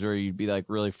those teams where you'd be like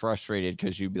really frustrated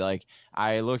because you'd be like,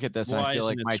 I look at this and I feel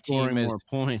like my team is more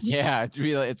points. Yeah,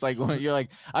 it's like when you're like,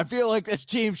 I feel like this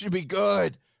team should be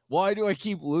good. Why do I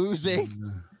keep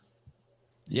losing?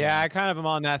 Yeah, I kind of am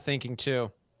on that thinking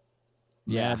too.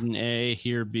 Yeah. Madden A,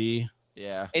 here B.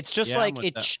 Yeah. It's just like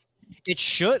it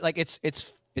should like it's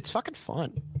fucking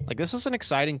fun. Like this is an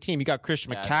exciting team. You got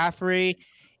Christian McCaffrey,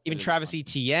 even Travis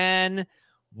Etienne,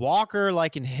 Walker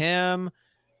liking him.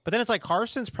 But then it's like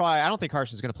Carson's I don't think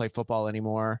Carson's going to play football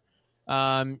anymore.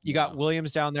 You got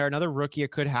Williams down there, another rookie.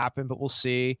 It could happen, but we'll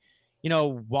see.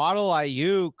 Waddle,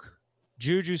 Ayuk,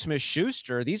 Juju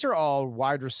Smith-Schuster. These are all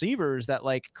wide receivers that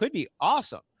like could be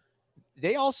awesome.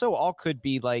 They also all could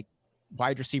be like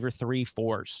wide receiver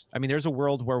 3-4s. I mean, there's a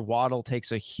world where Waddle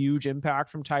takes a huge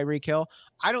impact from Tyreek Hill.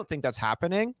 I don't think that's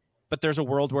happening, but there's a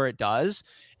world where it does.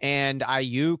 And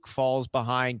Ayuk falls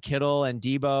behind Kittle and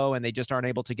Debo, and they just aren't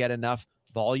able to get enough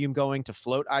volume going to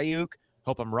float Ayuk.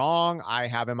 Hope I'm wrong. I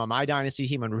have him on my dynasty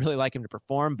team and really like him to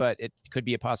perform, but it could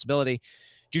be a possibility.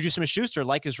 Juju Smith-Schuster,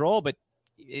 like his role, but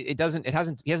he hasn't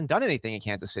done anything in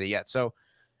Kansas City yet. So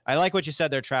I like what you said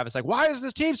there, Travis. Like, why is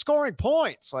this team scoring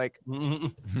points? Like,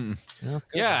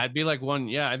 yeah, I'd be like one.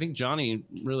 Yeah, I think Johnny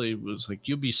really was like,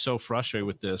 you'd be so frustrated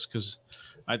with this because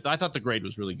I thought the grade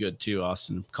was really good too,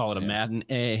 Austin. Call it a Madden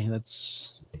A.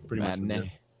 That's pretty much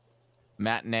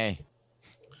matinee.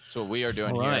 That's what we are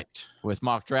doing here with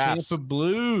mock drafts.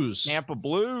 Tampa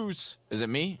Blues. Is it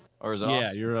me or is it Austin?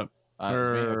 Austin? You're up.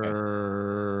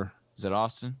 Okay. Is it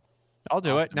Austin? I'll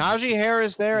do it. Najee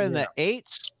Harris there in the 8th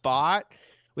spot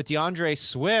with DeAndre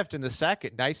Swift in the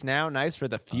 2nd. Nice for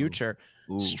the future.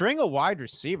 String of wide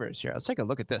receivers here. Let's take a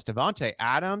look at this. Devontae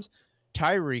Adams,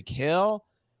 Tyreek Hill,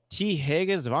 T.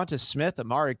 Higgins, Devonta Smith,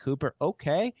 Amari Cooper.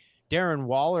 Okay. Darren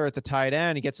Waller at the tight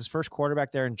end. He gets his first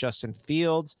quarterback there in Justin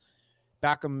Fields.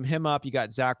 Backing him up, you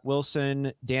got Zach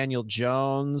Wilson, Daniel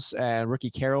Jones, and Rookie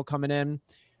Carroll coming in.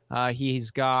 He's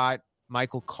got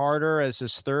Michael Carter as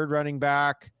his 3rd running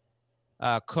back.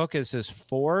 Cook is his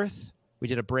 4th. We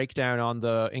did a breakdown on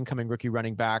the incoming rookie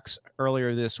running backs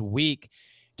earlier this week,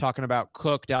 talking about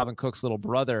Cook, Dalvin Cook's little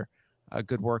brother.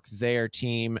 Good work there,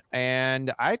 team.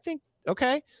 And I think,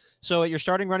 okay, so your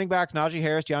starting running backs, Najee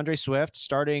Harris, DeAndre Swift.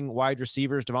 Starting wide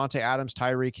receivers, Devontae Adams,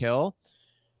 Tyreek Hill.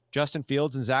 Justin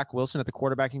Fields and Zach Wilson at the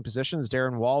quarterbacking positions.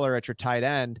 Darren Waller at your tight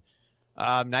end.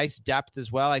 Nice depth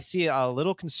as well. I see a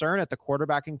little concern at the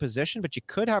quarterbacking position, but you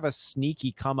could have a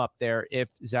sneaky come up there if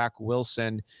Zach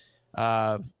Wilson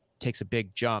takes a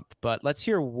big jump. But let's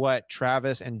hear what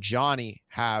Travis and Johnny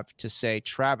have to say.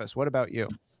 Travis, what about you?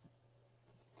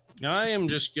 I am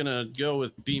just going to go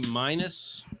with B-.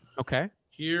 Okay.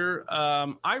 Here.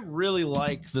 I really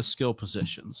like the skill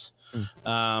positions.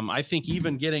 I think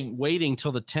even waiting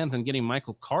till the 10th and getting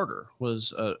Michael Carter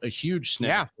was a huge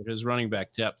snap for his running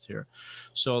back depth here.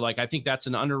 So like, I think that's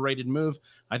an underrated move.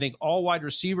 I think all wide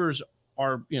receivers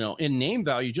are, in name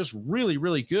value, just really,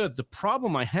 really good. The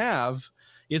problem I have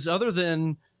is other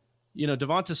than,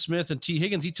 Devonta Smith and T.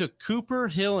 Higgins, he took Cooper,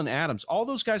 Hill, and Adams. All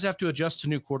those guys have to adjust to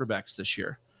new quarterbacks this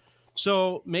year.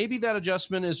 So maybe that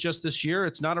adjustment is just this year.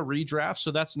 It's not a redraft,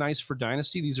 so that's nice for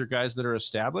Dynasty. These are guys that are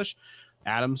established.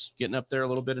 Adams getting up there a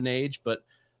little bit in age, but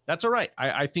that's all right.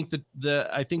 I think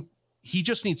he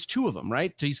just needs 2 of them,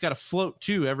 right? So he's got to float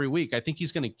 2 every week. I think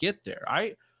he's going to get there.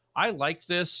 I like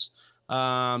this.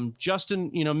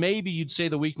 Justin, maybe you'd say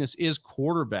the weakness is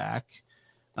quarterback,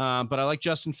 but I like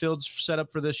Justin Fields set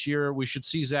up for this year. We should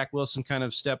see Zach Wilson kind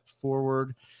of step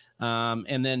forward.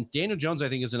 And then Daniel Jones, I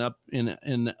think, is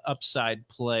an upside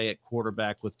play at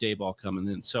quarterback with Dayball coming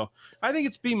in. So I think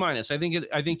it's B-. I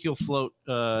think you'll float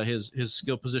his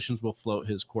skill positions will float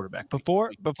his quarterback.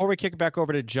 Before we kick it back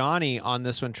over to Johnny on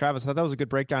this one, Travis, I thought that was a good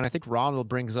breakdown. I think Ronald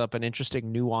brings up an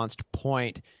interesting, nuanced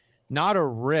point. Not a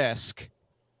risk,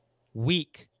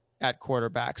 weak at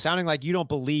quarterback, sounding like you don't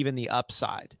believe in the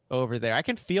upside over there. I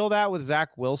can feel that with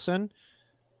Zach Wilson.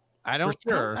 I don't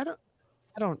know.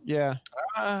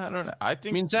 I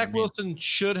mean, Zach Wilson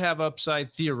should have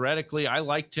upside theoretically. I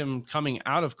liked him coming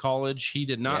out of college. He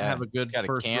did not have a good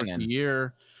first rookie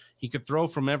year. He could throw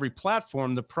from every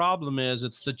platform. The problem is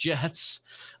it's the Jets,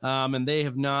 and they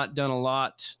have not done a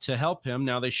lot to help him.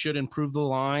 Now they should improve the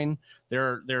line.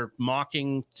 They're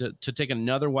mocking to take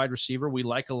another wide receiver. We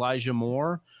like Elijah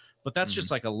Moore, but that's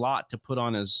just like a lot to put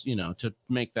on his, to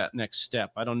make that next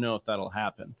step. I don't know if that'll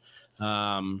happen.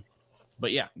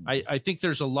 But yeah, I think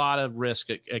there's a lot of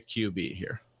risk at QB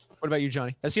here. What about you,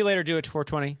 Johnny? I'll see you later. Do it to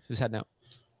 420. Who's heading out?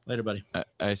 Later, buddy.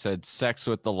 I said sex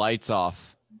with the lights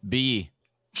off. B.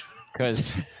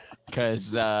 Because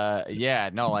I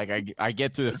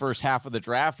get through the first half of the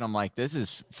draft and I'm like, this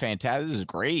is fantastic. This is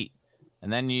great.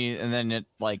 And then it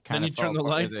like kind of you turn the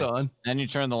lights on. Then you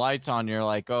turn the lights on. You're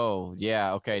like, oh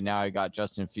yeah, okay. Now I got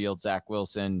Justin Fields, Zach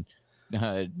Wilson,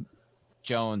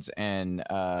 Jones, and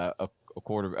a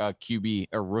QB,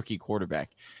 a rookie quarterback.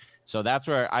 So that's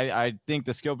where I think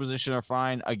the skill position are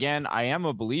fine. Again, I am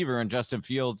a believer in Justin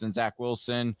Fields and Zach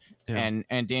Wilson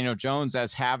and Daniel Jones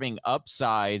as having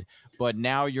upside, but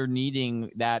now you're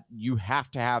needing that. You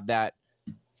have to have that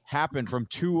happen from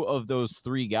 2 of those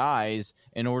 3 guys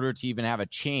in order to even have a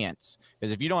chance.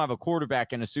 Because if you don't have a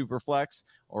quarterback in a super flex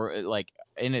or like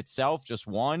in itself, just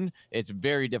one, it's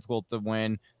very difficult to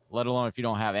win, let alone if you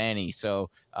don't have any. So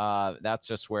that's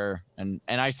just where, and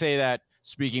I say that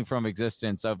speaking from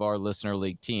existence of our listener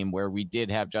league team, where we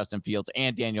did have Justin Fields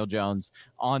and Daniel Jones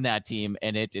on that team,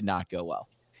 and it did not go well.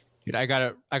 Dude, I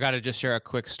gotta just share a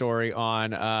quick story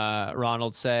on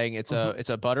Ronald saying it's a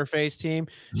Butterface team.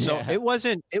 So it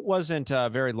wasn't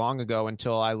very long ago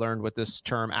until I learned what this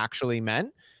term actually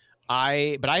meant.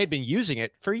 But I had been using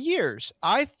it for years.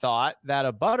 I thought that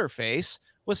a Butterface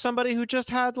was somebody who just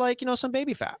had some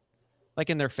baby fat, like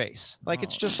in their face. Like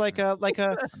it's just like a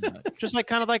just like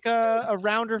kind of like a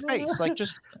rounder face,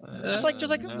 just like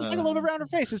a little bit rounder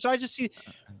face. And so I just see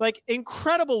like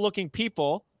incredible looking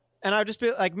people. And I'd just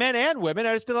be like, men and women,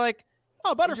 I'd just be like,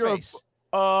 oh, Butterface.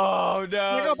 Oh,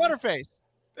 no. Like, oh, Butterface.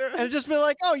 And it'd just be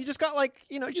like, oh, you just got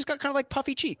kind of like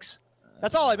puffy cheeks.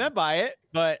 That's all I meant by it.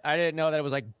 But I didn't know that it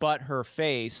was like butt her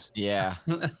face. Yeah.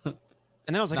 And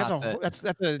then I was like,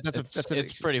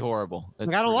 it's pretty horrible. I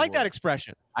don't like that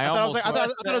expression. I thought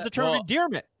it was a term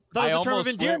of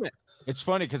endearment. It's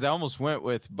funny because I almost went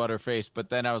with Butterface, but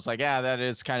then I was like, yeah, that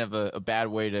is kind of a bad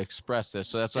way to express this.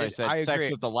 So that's why I said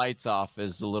sex with the lights off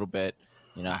is a little bit,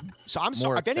 So I'm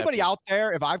sorry. If anybody out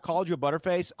there, if I've called you a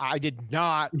Butterface, I did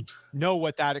not know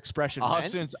what that expression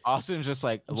meant. Austin's just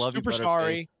like, I love super you,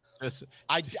 sorry.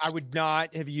 I would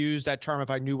not have used that term if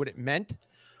I knew what it meant.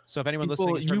 So if anyone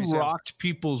listening is you rocked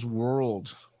people's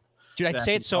world. Dude, I'd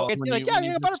say it so. It's like,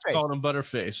 you're a Butterface. Called him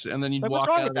Butterface, and then you'd walk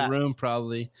out of the room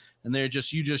probably, and you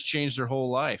just changed their whole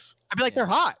life. I'd be like, they're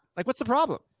hot. Like, what's the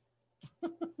problem?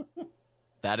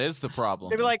 That is the problem.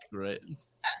 They'd be like, right.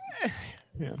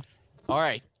 Yeah. All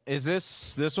right. Is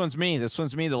this one's me? This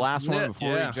one's me. The last one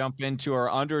before we jump into our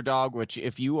Underdog, which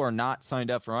if you are not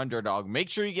signed up for Underdog, make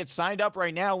sure you get signed up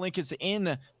right now. Link is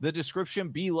in the description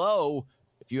below.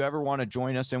 If you ever want to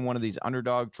join us in one of these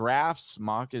Underdog drafts,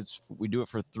 we do it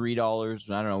for $3.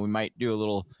 I don't know. We might do a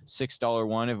little $6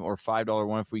 one or $5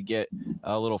 one if we get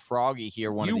a little froggy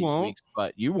here one of these weeks,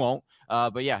 but you won't.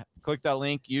 But yeah, click that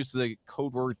link. Use the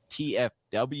code word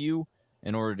TFW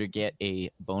in order to get a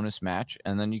bonus match,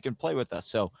 and then you can play with us.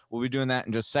 So we'll be doing that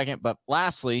in just a second. But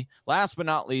last but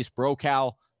not least,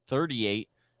 BroCal 38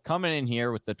 coming in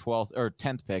here with the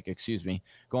 10th pick,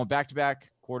 going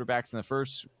back-to-back quarterbacks in the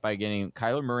first by getting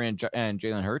Kyler Murray and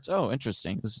Jalen Hurts. Oh,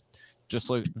 interesting. This is just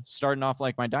like starting off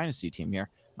like my dynasty team here,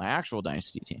 my actual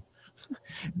dynasty team.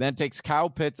 Then takes Kyle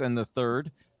Pitts in the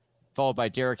third, followed by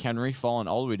Derrick Henry, falling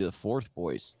all the way to the fourth,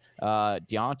 boys.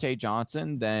 Deontay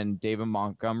Johnson, then David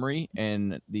Montgomery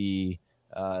in the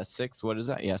sixth. What is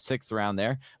that? Yeah, sixth round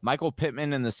there. Michael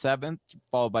Pittman in the seventh,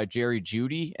 followed by Jerry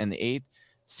Jeudy in the eighth.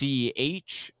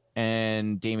 CEH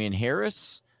and Damian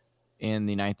Harris in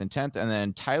the 9th and 10th. And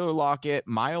then Tyler Lockett,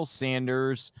 Miles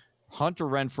Sanders, Hunter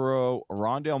Renfrow,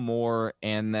 Rondale Moore,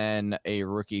 and then a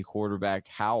rookie quarterback,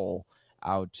 Howell,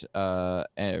 out to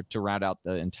round out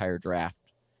the entire draft.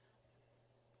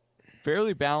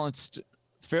 Fairly balanced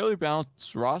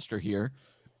roster here.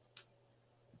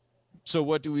 So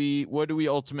what do we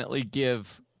ultimately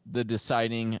give the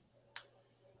deciding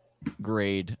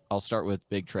grade? I'll start with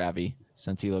Big Travie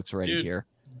since he looks ready here.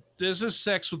 This is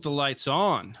sex with the lights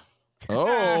on.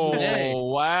 Oh, Hey.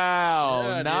 wow.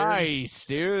 Yeah, nice,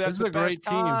 dude. That's This is the a great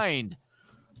best team. kind.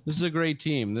 This is a great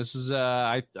team. This is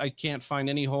I can't find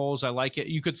any holes. I like it.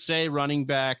 You could say running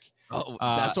back. Oh,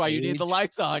 that's why you need the age.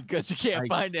 lights on, because you can't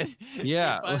find it.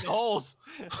 Yeah. You can't find the holes.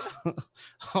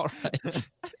 All right.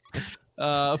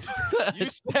 You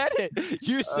said it.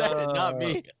 You said it, not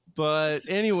me. But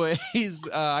anyways,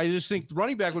 I just think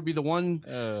running back would be the one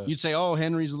you'd say, oh,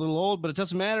 Henry's a little old, but it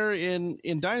doesn't matter. In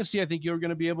Dynasty, I think you're going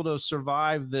to be able to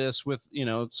survive this with,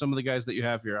 some of the guys that you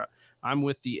have here. I'm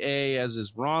with the A, as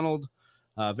is Ronald.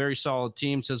 Very solid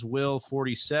team, says Will,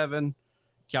 47.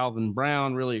 Calvin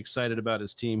Brown, really excited about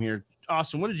his team here.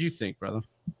 Austin, what did you think, brother?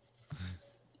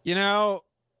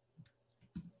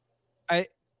 I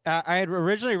had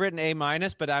originally written A-,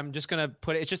 but I'm just going to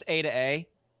put it, it's just A to A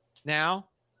now.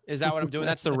 Is that what I'm doing?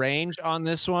 That's the range on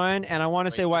this one. And I want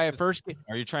to say why at first.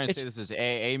 Are you trying to say this is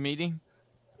AA meeting?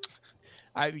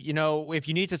 If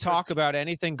you need to talk about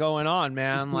anything going on,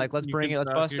 man, like let's bring it,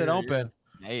 let's bust it open.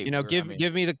 Hey, Give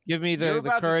me the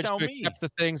courage to me. accept the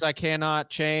things I cannot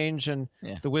change and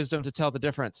the wisdom to tell the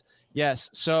difference. Yes.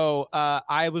 So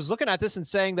I was looking at this and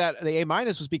saying that the A-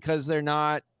 was because they're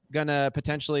not gonna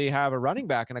potentially have a running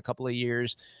back in a couple of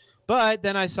years. But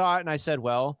then I saw it and I said,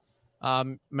 well,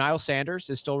 Miles Sanders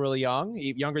is still really young,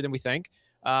 younger than we think.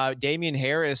 Damian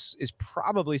Harris is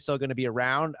probably still going to be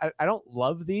around. I don't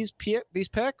love these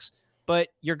picks, but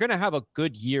you're going to have a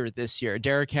good year this year.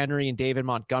 Derrick Henry and David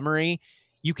Montgomery.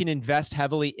 You can invest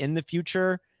heavily in the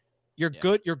future. You're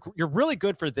good. You're really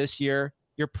good for this year.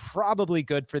 You're probably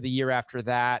good for the year after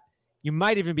that. You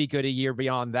might even be good a year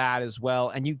beyond that as well.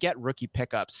 And you get rookie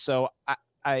pickups. So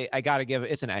I got to give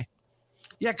it's an A.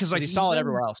 Yeah, because he's solid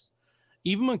everywhere else.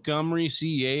 Even Montgomery,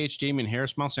 CEH, Damian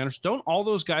Harris, Miles Sanders, don't all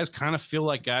those guys kind of feel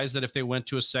like guys that if they went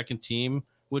to a second team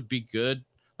would be good?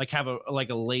 Like have a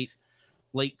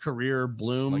late career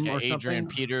bloom, like or Adrian something?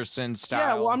 Peterson style.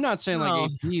 Yeah, well, I'm not saying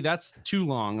like AD, that's too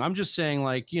long. I'm just saying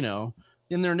like, in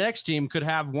their next team could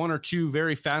have one or two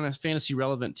very fantasy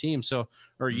relevant teams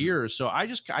or years. So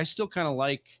I still kind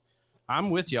of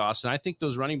I'm with you, Austin. I think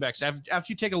those running backs, after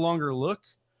you take a longer look,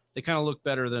 they kind of look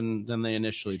better than they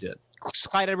initially did.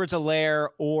 Clyde Edwards-Helaire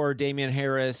or Damian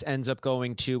Harris ends up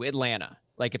going to Atlanta.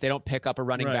 Like if they don't pick up a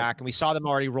running back, and we saw them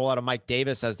already roll out a Mike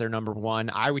Davis as their number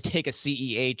one, I would take a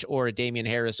CEH or a Damian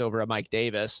Harris over a Mike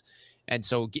Davis. And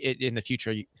so in the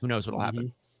future, who knows what'll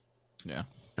happen? Yeah,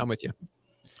 I'm with you.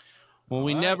 Well,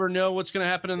 we never know what's going to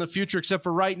happen in the future, except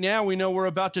for right now. We know we're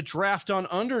about to draft on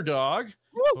Underdog.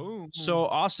 Woo! So,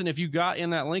 Austin, if you got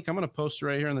in that link, I'm going to post it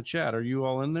right here in the chat. Are you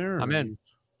all in there? I'm in.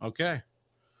 Okay.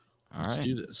 All Let's right.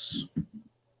 do this.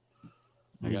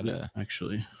 I gotta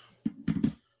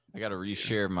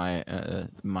reshare my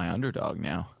my Underdog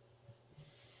now.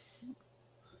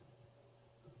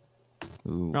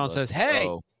 Ooh, Ron says, "Hey,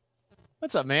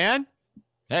 what's up, man?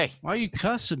 Hey, why are you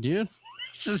cussing, dude?"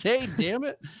 He says, "Hey, damn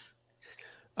it."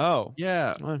 Oh,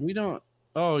 yeah, we don't.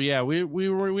 Oh yeah, we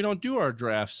don't do our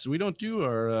drafts. We don't do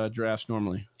our drafts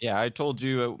normally. Yeah, I told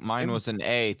you mine was an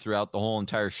A throughout the whole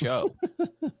entire show.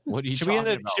 What are you talking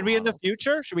about? Should we in the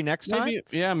future? Should we next time?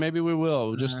 Maybe we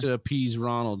will, just to appease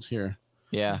Ronald here.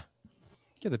 Yeah.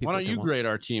 Why don't you grade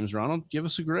our teams, Ronald? Give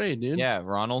us a grade, dude. Yeah,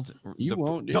 Ronald. You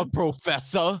won't, dude. The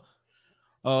professor.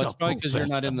 Oh, it's probably because you're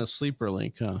not in the sleeper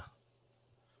link, huh?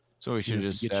 So we should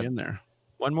just get you in there.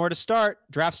 One more to start.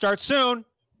 Draft starts soon.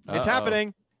 It's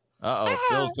happening.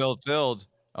 Filled.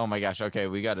 Oh my gosh. Okay,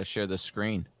 we got to share the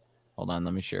screen. Hold on,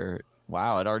 let me share it.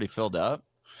 Wow, it already filled up.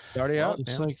 It's already up.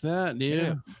 Just like that, dude.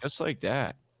 Yeah, just like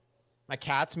that. My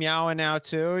cat's meowing now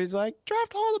too. He's like,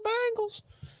 draft all the Bengals.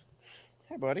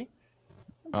 Hey, buddy.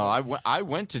 Oh, I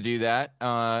went to do that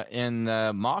in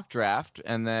the mock draft,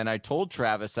 and then I told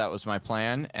Travis that was my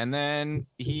plan, and then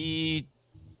he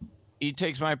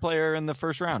takes my player in the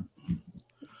first round.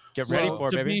 Get ready for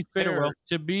it, baby.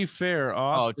 To be fair,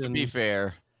 Austin, to be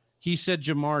fair, he said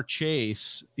Jamar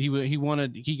Chase.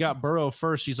 He got Burrow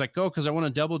first. He's like, because I want to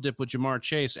double dip with Jamar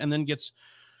Chase, and then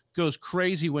goes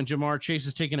crazy when Jamar Chase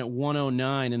is taken at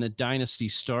 109 in a dynasty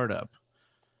startup.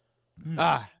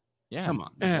 Yeah, come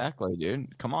on, exactly,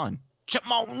 dude. Come on.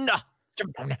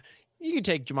 You can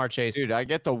take Jamar Chase. Dude, I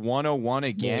get the 101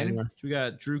 again. So we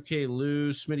got Drew K.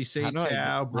 Lou, Smitty How do Satow,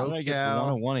 I get the Brocow.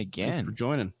 101 Thanks for again?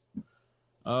 joining.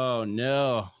 Oh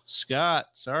no, Scott.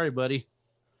 Sorry, buddy.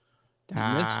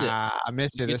 Missed it. I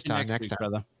missed it Get this you time. Next week, time.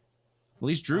 brother. At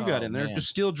least Drew got Oh, in there. man. Just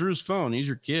steal Drew's phone. He's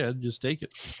your kid. Just take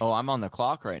it. Oh, I'm on the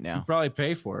clock right You now. probably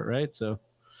pay for it, right? So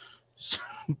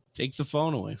take the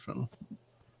phone away from him.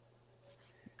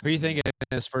 Who are you thinking in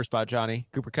this first spot, Johnny?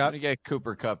 Cooper I'm Cup? gonna get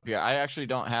Cooper Cup here. I actually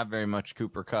don't have very much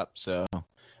Cooper Cup, so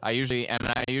I usually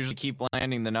keep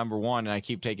landing the number one, and I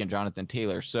keep taking Jonathan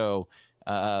Taylor. So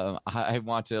I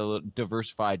want to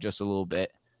diversify just a little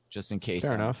bit, just in case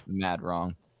Fair I'm enough. mad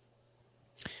wrong.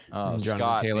 Oh, Jonathan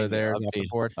Scott, Taylor maybe there off the update.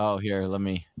 board. Oh, here, let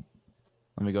me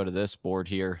go to this board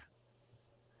here.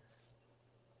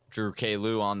 Drew K.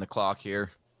 Lou on the clock here.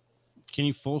 Can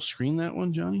you full screen that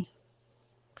one, Johnny?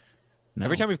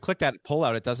 Every No. time we've clicked that pull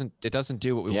out, it doesn't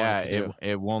do what we want it to do.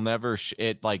 it will never.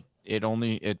 It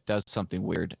does something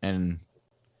weird, and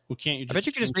Well, can't you? I bet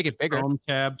you could just make it bigger. Chrome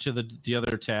tab to the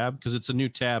other tab because it's a new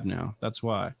tab now. That's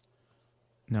why.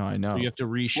 no, I know. So you have to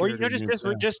reshare. Or you know, to a new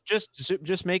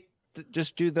tab.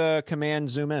 just do the command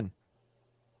zoom in,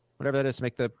 whatever that is, to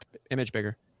make the image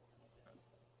bigger.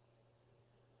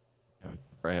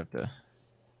 I have to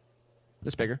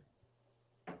This bigger.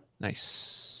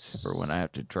 Nice. for when I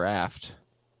have to draft.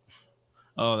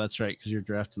 Oh, that's right, because you're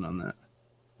drafting on that.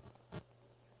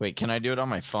 Wait, can I do it on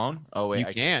my phone? Oh wait, You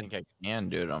I can. think I can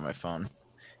do it on my phone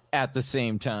at the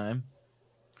same time.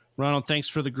 Ronald, thanks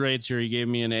for the grades here. You gave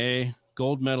me an A,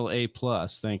 gold medal A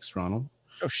plus. Thanks, Ronald.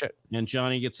 Oh shit. And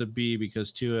Johnny gets a B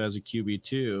because Tua as a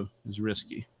QB2 is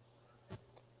risky.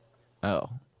 Oh,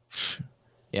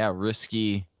 yeah,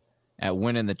 risky at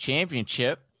winning the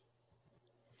championship.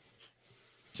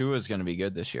 Tua's going to be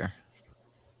good this year,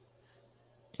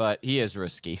 but he is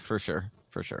risky for sure.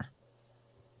 For sure,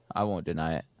 I won't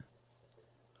deny it.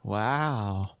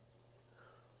 Wow.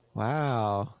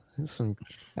 That's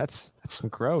some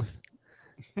growth.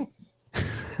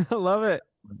 I love it.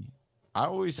 I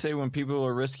always say when people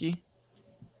are risky,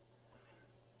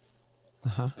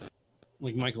 Uh-huh.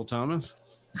 Like Michael Thomas.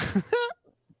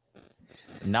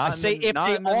 not I in say the- if not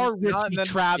they in the- are not risky, in the-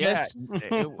 Travis, yeah,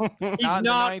 he's not in the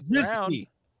not ninth risky. round.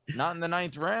 Not in the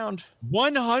ninth round.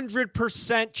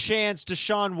 100% chance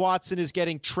Deshaun Watson is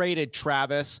getting traded,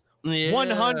 Travis.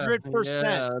 100%.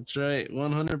 Yeah, that's right.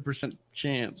 100%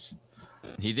 chance.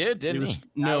 He did, didn't he? I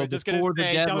No, was just gonna before the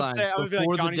say, deadline. don't say. I was Before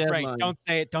like, the Johnny's right. deadline. Don't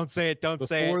say it. Don't say it. Don't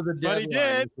say Before it. the But deadline. he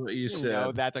did. is what you said.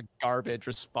 No, that's a garbage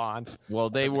response.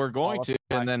 Well, they Doesn't were going to,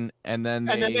 qualify. and then And then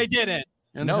they didn't.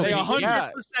 And No, They then-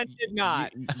 100% did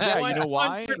not. Yeah, you know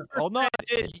why? 100% Hold on.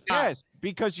 did not. Yes,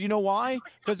 because you know why?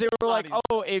 Because they were like,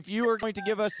 oh, if you are going to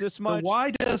give us this the much,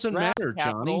 why doesn't draft matter,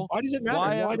 Johnny. capital, Why does it matter?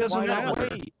 Why doesn't not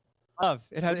matter? wait? Love.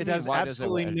 It has. What It do you has mean, why does it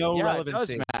absolutely matter? no Yeah,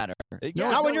 relevancy. It does matter.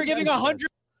 Not when you're giving 100%.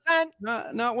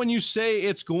 Not when you say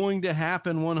it's going to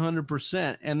happen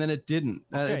 100% and then it didn't.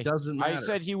 Okay. It doesn't matter. I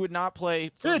said he would not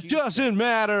play. For it Houston. doesn't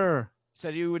matter.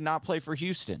 Said he would not play for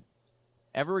Houston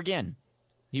ever again.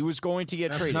 He was going to get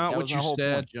That's traded. not That what was you the whole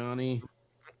said, point. Johnny.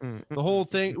 Mm, The whole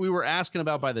thing we were asking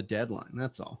about by the deadline.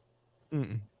 That's all.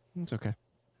 It's okay.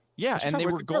 Yeah, That's and how they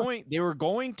we're were gonna go. going. They were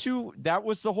going to. That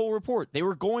was the whole report. They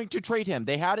were going to trade him.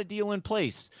 They had a deal in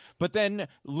place, but then,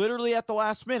 literally at the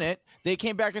last minute, they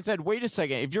came back and said, "Wait a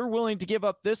second. If you're willing to give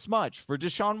up this much for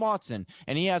Deshaun Watson,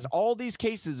 and he has all these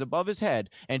cases above his head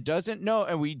and doesn't know,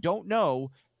 and we don't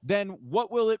know, then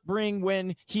what will it bring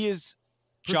when he is?"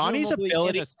 Johnny's presumably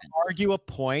ability innocent? to argue a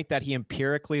point that he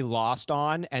empirically lost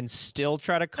on and still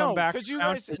try to come No, back. 'cause you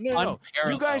around guys- is no, no.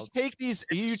 You guys unparalleled. take these.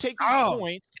 You take these Oh,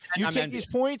 points. You I'm take envious.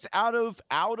 these points out of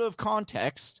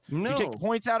context. No. You take the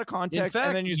points out of context, fact,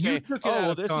 and then you you say, took it "Oh, out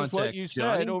well, of this is what you context,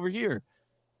 said Johnny. over here."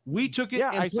 We took it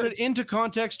Yeah, and I put said- it into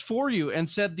context for you and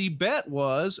said the bet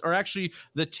was, or actually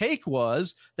the take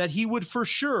was, that he would for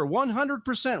sure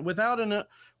 100% without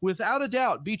a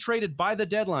doubt be traded by the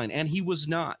deadline, and he was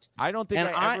not. I don't think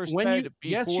And I ever when said you-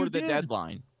 yes, before you the did.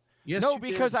 deadline. Yes, No, you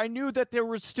did. because I knew that there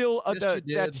was still Yes,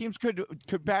 you that did. teams could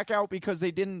back out because they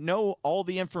didn't know all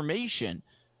the information.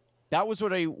 That was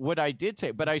what I did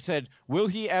say. But I said, will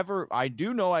he ever? I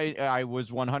do know I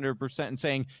was 100% in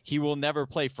saying he will never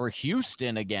play for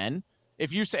Houston again.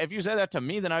 If you said that to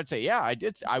me, then I'd say, yeah, I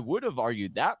did. I would have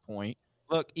argued that point.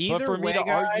 Look, either But for way, me to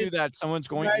guys, argue that someone's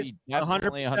going to be 100%.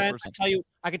 definitely 100%.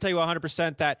 I can tell you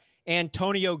 100% that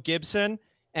Antonio Gibson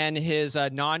and his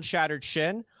non-shattered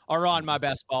shin are on my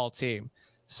best ball team.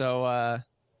 So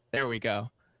there we go.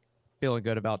 Feeling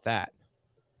good about that.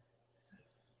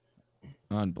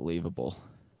 Unbelievable.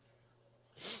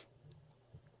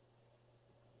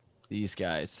 These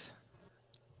guys.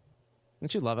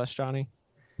 Don't you love us, Johnny?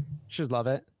 Should love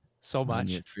it so I much.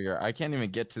 need to figure. I can't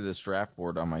even get to this draft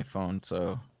board on my phone,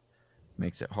 so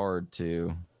makes it hard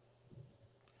to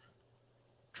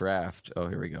draft. Oh,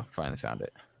 here we go. Finally found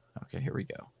it. Okay, here we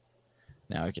go.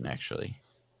 Now I can actually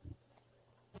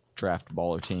draft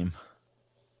baller team.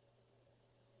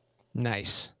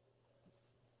 Nice.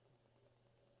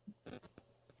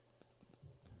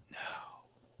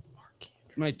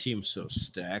 My team's so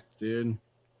stacked, dude.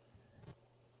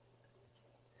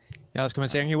 Yeah, I was coming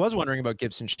saying he was wondering about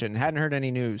Gibson shit and hadn't heard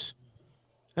any news.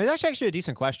 I mean, that's actually a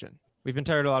decent question. We've been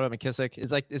tired a lot about McKissick.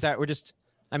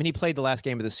 I mean, he played the last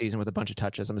game of the season with a bunch of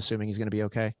touches. I'm assuming he's going to be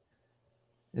okay.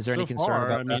 Is there any concern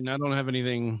about that? I mean, I don't have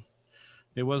anything.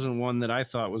 It wasn't one that I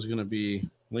thought was going to be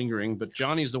lingering, but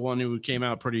Johnny's the one who came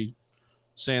out pretty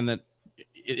saying that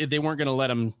they weren't going to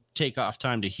let him take off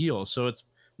time to heal. So it's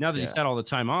now that he's had all the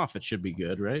time off, it should be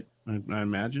good, right? I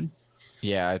imagine.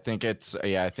 Yeah, I think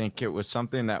it was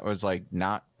something that was like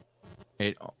not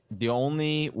it. The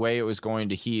only way it was going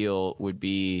to heal would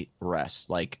be rest,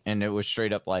 and it was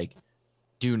straight up like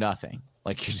do nothing,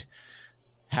 like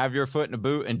have your foot in a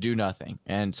boot and do nothing.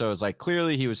 And so it's like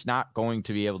clearly he was not going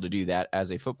to be able to do that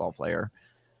as a football player.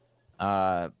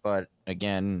 But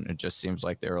again, it just seems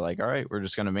like they were like, all right, we're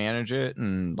just going to manage it,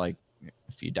 and like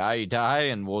if you die, you die,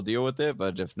 and we'll deal with it.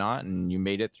 But if not, and you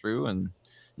made it through, and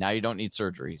now you don't need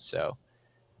surgery. So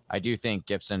I do think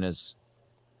Gibson is.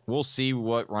 We'll see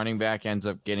what running back ends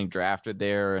up getting drafted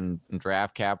there and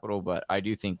draft capital, but I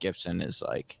do think Gibson is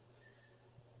like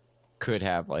could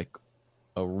have like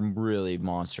a really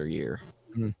monster year.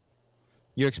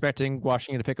 You expecting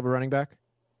Washington to pick up a running back?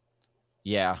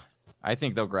 Yeah, I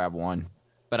think they'll grab one,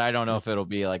 but I don't know if it'll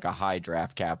be like a high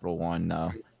draft capital one,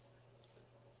 though.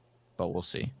 But we'll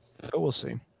see. Those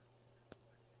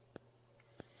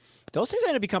things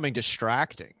end up becoming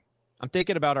distracting. I'm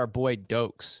thinking about our boy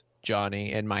Dokes,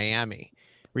 Johnny, in Miami,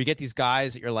 where you get these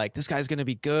guys that you're like, this guy's going to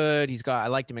be good. I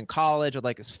liked him in college. I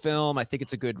like his film. I think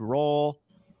it's a good role.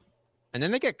 And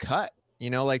then they get cut,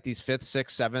 like these 5th,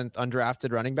 6th, 7th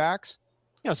undrafted running backs.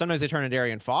 Sometimes they turn into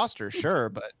Arian Foster, sure.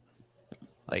 But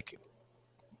like,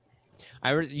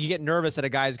 you get nervous that a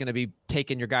guy's going to be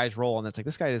taking your guy's role. And it's like,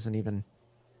 this guy isn't even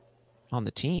on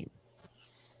the team.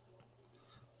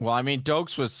 Well, I mean,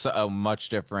 Dokes was a much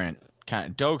different kind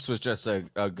of. Dokes was just a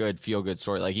good feel-good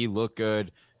story. Like he looked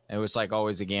good. It was like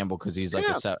always a gamble because he's like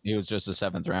he was just a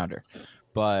 7th rounder.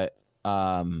 But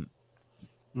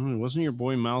wasn't your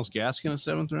boy Myles Gaskin a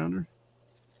 7th rounder?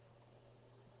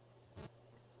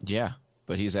 Yeah,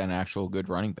 but he's an actual good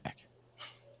running back.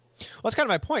 Well, that's kind of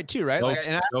my point too, right? Dokes,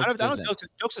 I don't know.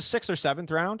 Dokes is 6th or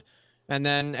 7th round, and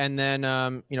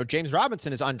then James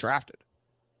Robinson is undrafted,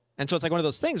 and so it's like one of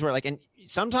those things where and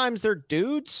sometimes they're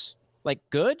dudes like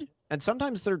good, and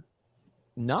sometimes they're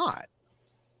not.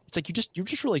 It's like you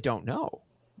just really don't know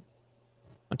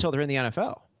until they're in the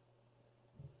NFL.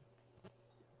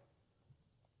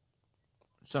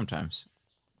 Sometimes.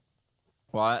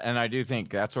 Well, and I do think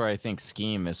that's where I think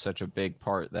scheme is such a big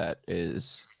part that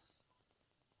is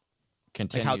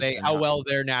continues. Like how well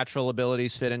their natural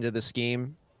abilities fit into the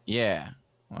scheme. Yeah.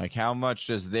 Like how much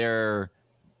does their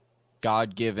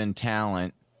God-given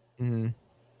talent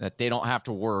that they don't have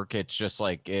to work. It's just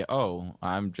like,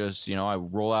 I'm just, I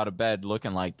roll out of bed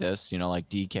looking like this, like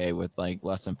DK with like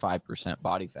less than 5%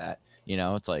 body fat.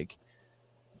 It's like,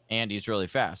 Andy's really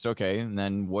fast. Okay. And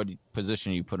then what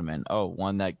position you put him in? Oh,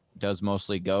 one that does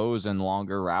mostly goes and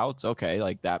longer routes. Okay.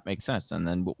 Like that makes sense. And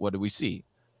then what do we see?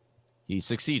 He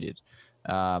succeeded.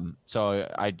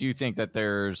 So I do think that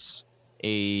there's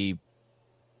a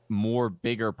more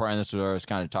bigger part, and this is where I was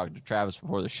kind of talking to Travis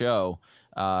before the show,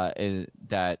 is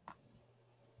that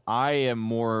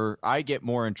I get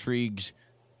more intrigued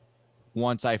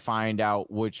once I find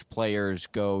out which players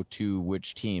go to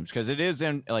which teams, because it is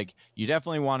you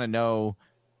definitely want to know,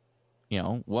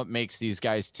 what makes these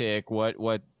guys tick,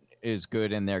 what is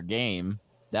good in their game.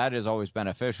 That is always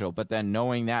beneficial. But then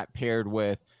knowing that paired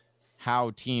with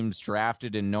how teams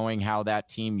drafted and knowing how that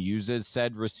team uses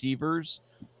said receivers,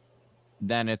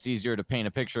 then it's easier to paint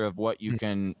a picture of what you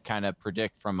can kind of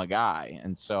predict from a guy.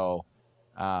 And so,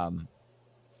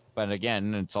 but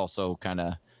again, it's also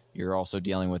you're also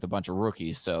dealing with a bunch of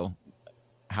rookies. So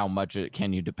how much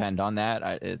can you depend on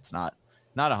that? It's not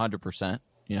 100%,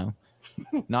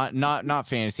 not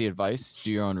fantasy advice. Do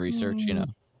your own research,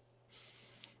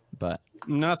 but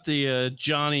not the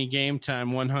Johnny Game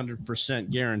Time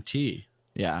 100% guarantee.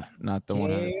 Yeah. Not the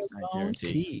 100%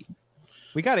 guarantee.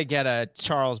 We got to get a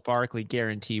Charles Barkley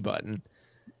guarantee button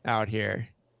out here.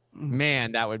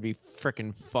 Man, that would be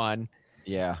freaking fun.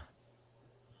 Yeah.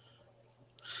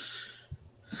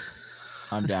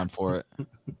 I'm down for it.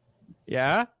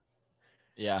 Yeah?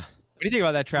 Yeah. What do you think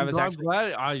about that, Travis? I'm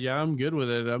glad. I'm good with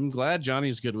it. I'm glad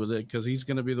Johnny's good with it because he's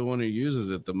going to be the one who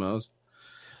uses it the most.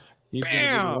 He's going to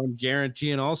be the one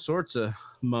guaranteeing all sorts of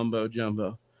mumbo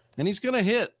jumbo, and he's going to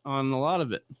hit on a lot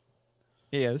of it.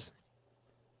 He is.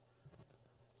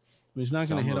 He's not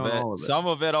going to hit on all of it. Some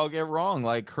of it I'll get wrong,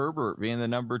 like Herbert being the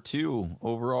number 2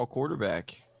 overall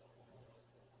quarterback.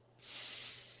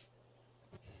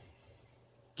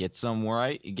 Get some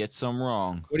right, you get some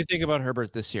wrong. What do you think about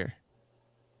Herbert this year?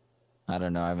 I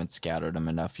don't know. I haven't scouted him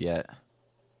enough yet.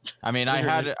 I mean,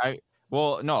 like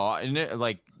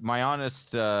my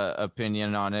honest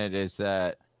opinion on it is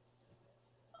that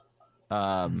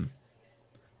I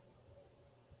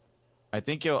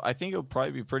think he'll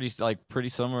probably be pretty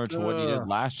similar to what he did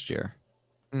last year.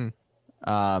 So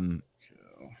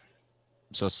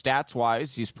stats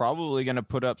wise, he's probably going to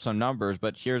put up some numbers,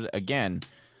 but here's again,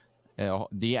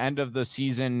 the end of the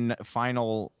season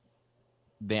final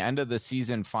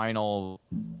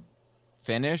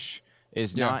finish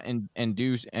is not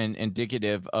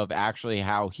indicative of actually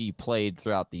how he played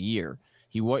throughout the year.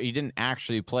 He didn't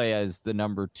actually play as the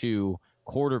number 2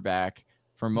 quarterback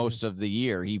for most of the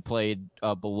year. He played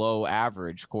a below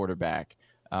average quarterback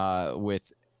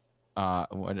with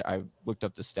what I looked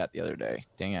up the stat the other day.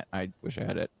 Dang it. I wish I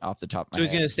had it off the top of my head.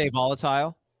 So he's going to stay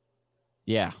volatile?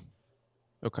 Yeah.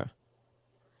 Okay.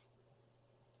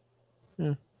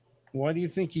 Yeah. Why do you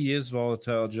think he is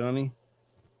volatile, Johnny?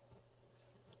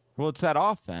 Well, it's that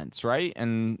offense, right?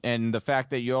 And the fact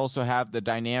that you also have the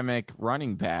dynamic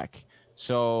running back.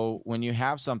 So when you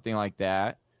have something like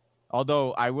that,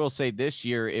 although I will say this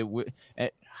year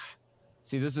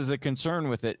this is a concern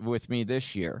with me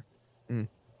this year.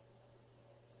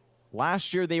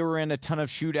 Last year they were in a ton of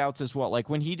shootouts as well. Like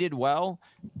when he did well,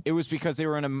 it was because they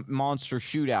were in a monster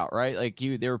shootout, right? Like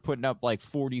they were putting up like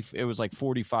 40. It was like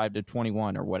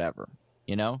 45-21 or whatever.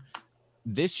 You know,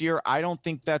 this year I don't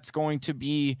think that's going to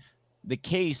be the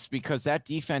case because that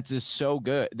defense is so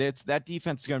good. That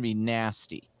defense is going to be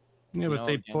nasty. Yeah, but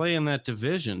they play in that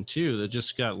division too. That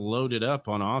just got loaded up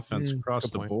on offense across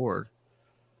the board.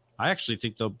 I actually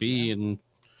think they'll be in.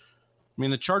 I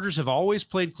mean, the Chargers have always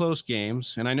played close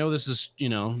games, and I know this is, you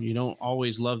don't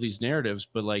always love these narratives,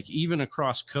 but like even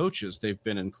across coaches, they've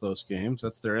been in close games.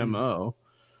 That's their MO.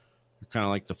 They're kind of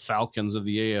like the Falcons of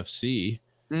the AFC.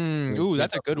 Ooh,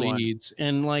 that's a good one.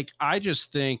 And like, I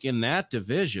just think in that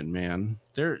division, man,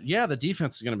 the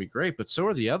defense is going to be great, but so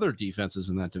are the other defenses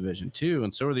in that division too,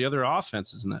 and so are the other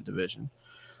offenses in that division.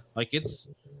 Like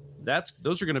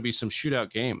those are going to be some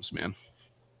shootout games, man.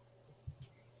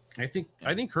 I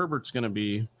think Herbert's going to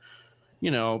be,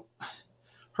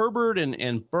 Herbert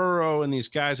and Burrow and these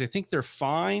guys, I think they're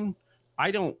fine.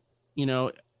 I don't,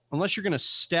 unless you're going to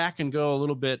stack and go a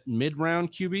little bit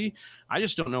mid-round QB, I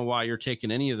just don't know why you're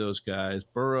taking any of those guys,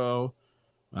 Burrow,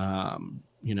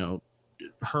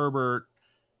 Herbert,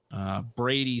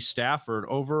 Brady, Stafford,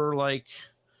 over like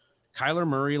Kyler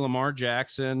Murray, Lamar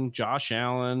Jackson, Josh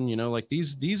Allen. Like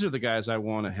these are the guys I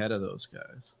want ahead of those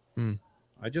guys.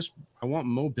 I want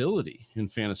mobility in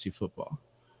fantasy football.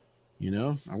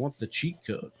 I want the cheat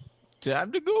code.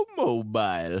 Time to go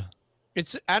mobile.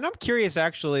 And I'm curious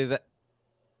actually that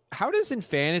how does in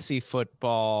fantasy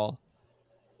football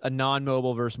a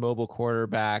non-mobile versus mobile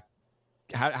quarterback,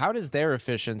 how does their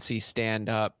efficiency stand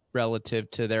up relative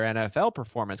to their NFL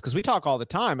performance? Because we talk all the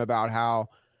time about how,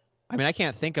 I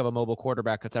can't think of a mobile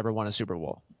quarterback that's ever won a Super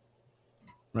Bowl.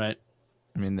 Right.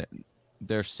 I mean,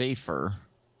 they're safer.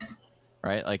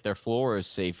 Right, like their floor is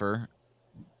safer,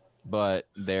 but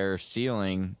their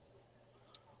ceiling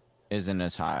isn't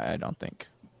as high. I don't think,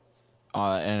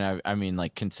 and I mean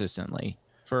like consistently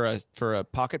for a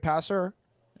pocket passer.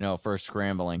 No, for a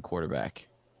scrambling quarterback.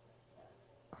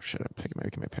 Oh shit! I'm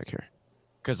making my pick here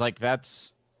because like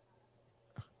that's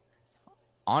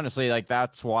honestly like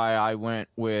that's why I went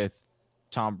with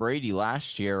Tom Brady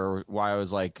last year, or why I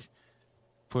was like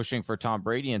pushing for Tom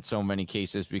Brady in so many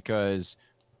cases because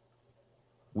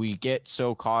we get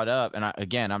so caught up. And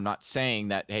I'm not saying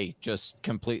that, hey, just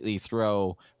completely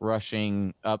throw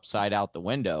rushing upside out the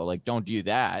window. Like, don't do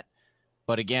that.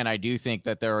 But again, I do think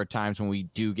that there are times when we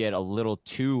do get a little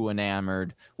too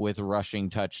enamored with rushing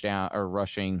touchdown or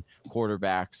rushing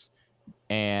quarterbacks,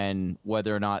 and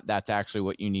whether or not that's actually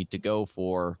what you need to go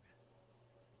for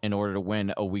in order to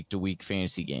win a week-to-week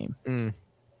fantasy game.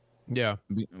 Yeah.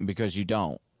 Because you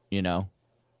don't,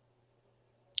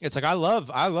 It's like I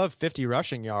love 50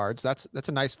 rushing yards. That's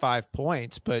a nice 5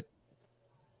 points, but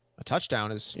a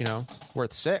touchdown is,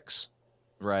 worth 6.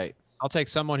 Right. I'll take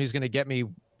someone who's going to get me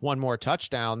one more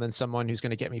touchdown than someone who's going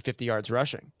to get me 50 yards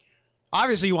rushing.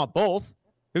 Obviously, you want both.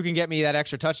 Who can get me that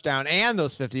extra touchdown and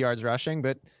those 50 yards rushing,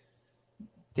 but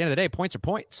the end of the day, points are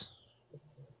points.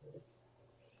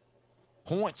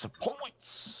 Points of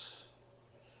points.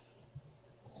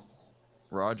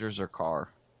 Rodgers or Carr?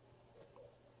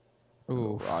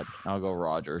 Ooh, I'll go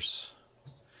Rodgers.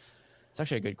 it's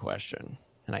actually a good question,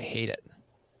 and I hate it.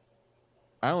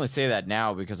 I only say that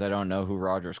now because I don't know who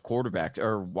Rodgers' quarterback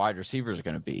or wide receiver is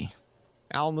going to be.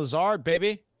 Alan Lazard,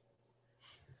 baby.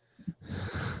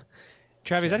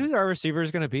 Travis, is that who our receiver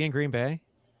is going to be in Green Bay?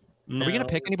 Are we going to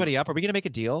pick anybody up? Are we going to make a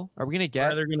deal? Are we going to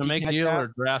get? Either going to make a DK deal Metcalf?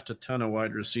 or draft a ton of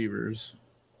wide receivers.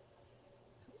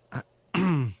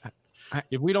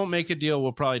 If we don't make a deal,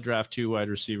 we'll probably draft 2 wide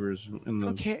receivers in the.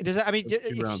 Okay. Does that? I mean, Those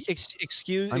 2 rounds.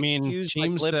 excuse. I mean, excuse my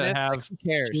teams that glibness, have like, who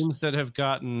cares? teams that have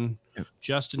gotten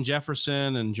Justin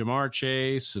Jefferson and Jamar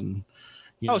Chase and.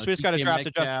 So we just got to DK draft a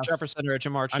Justin Metcalf. Jefferson or a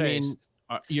Jamar Chase.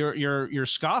 I mean, you're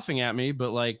scoffing at me,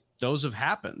 but like those have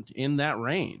happened in that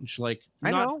range. Like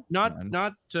I know.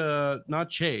 not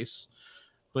Chase,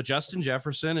 but Justin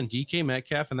Jefferson and DK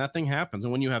Metcalf, and that thing happens.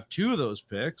 And when you have 2 of those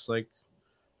picks, like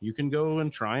you can go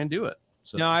and try and do it.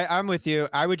 So no, I'm with you.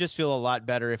 I would just feel a lot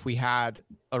better if we had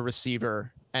a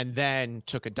receiver and then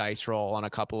took a dice roll on a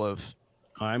couple of.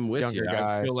 I'm with younger you. I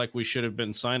guys. feel like we should have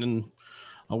been signing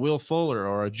a Will Fuller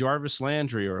or a Jarvis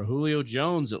Landry or a Julio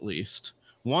Jones, at least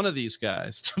one of these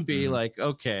guys, to be like,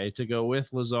 okay, to go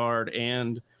with Lazard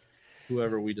and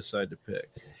whoever we decide to pick.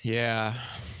 Yeah.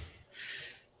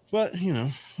 But, what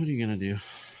are you going to do?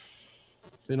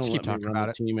 They don't Just keep let me talking run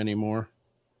about the it. team anymore.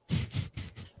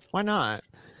 Why not?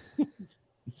 I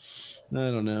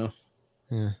don't know.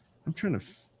 Yeah. I'm trying to...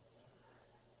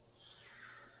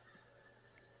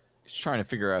 He's trying to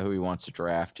figure out who he wants to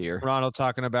draft here. Ronald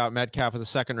talking about Metcalf was a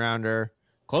 2nd rounder,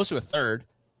 close to a 3rd.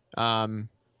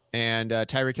 And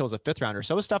Tyreek Hill was a 5th rounder.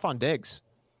 So was Stephon Diggs.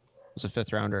 Was a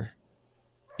 5th rounder.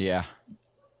 Yeah.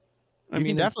 You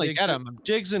can definitely get him.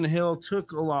 Diggs and Hill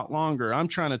took a lot longer. I'm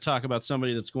trying to talk about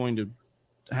somebody that's going to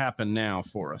happen now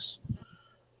for us.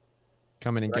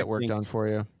 Come in and I get work think- done for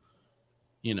you.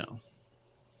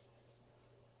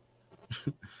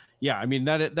 Yeah, I mean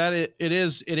it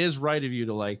is right of you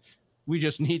to like. We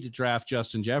just need to draft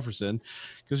Justin Jefferson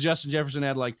because Justin Jefferson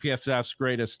had like PFF's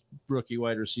greatest rookie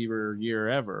wide receiver year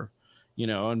ever,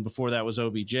 and before that was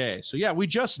OBJ. So yeah, we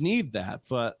just need that,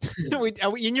 but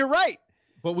And you're right.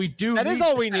 but we do. That need is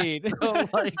all we need. So,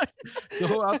 like,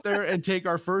 go out there and take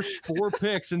our first 4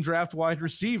 picks and draft wide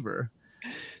receiver.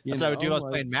 That's what I would do if I was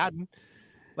like- playing Madden.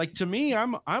 Like, to me,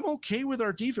 I'm okay with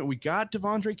our defense. We got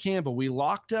Devondre Campbell. We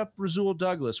locked up Rasul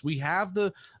Douglas. We have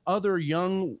the other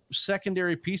young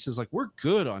secondary pieces. Like, we're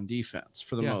good on defense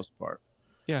for the Yeah. most part.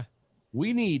 Yeah.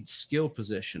 We need skill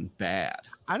position bad.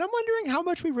 And I'm wondering how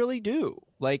much we really do.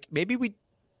 Like maybe we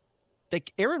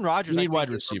like Aaron Rodgers. We I need think, wide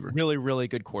is a receiver. really, really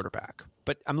good quarterback.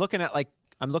 But I'm looking at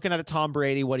a Tom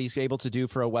Brady, what he's able to do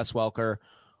for a Wes Welker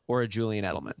or a Julian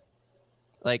Edelman.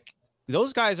 Like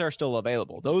those guys are still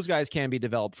available. Those guys can be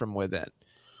developed from within.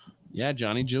 Yeah,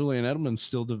 Johnny Julian Edelman's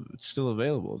still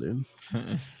available, dude.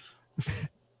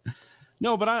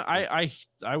 No, but I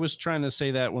was trying to say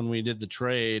that when we did the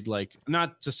trade, like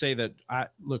not to say that I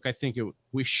think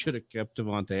we should have kept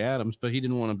Devontae Adams, but he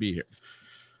didn't want to be here.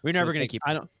 We're never So, going to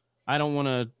like, keep. I don't want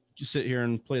to sit here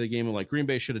and play the game of like Green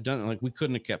Bay should have done it. Like we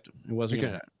couldn't have kept him. It wasn't We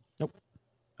going to couldn't.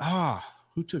 happen. Nope.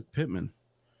 Who took Pittman?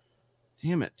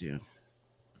 Damn it, dude.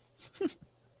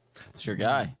 It's your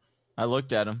guy. I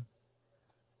looked at him,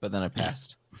 but then I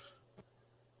passed.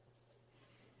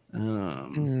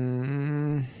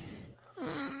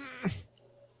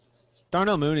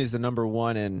 Darnell Mooney's the number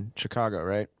 1 in Chicago,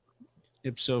 right?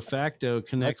 Ipso facto,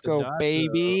 connect. Let's go,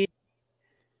 baby.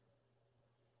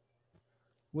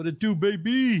 What it do,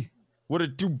 baby? What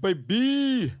it do,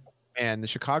 baby? Man, the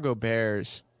Chicago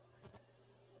Bears.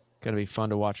 Gonna be fun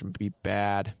to watch them be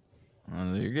bad.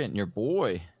 You're getting your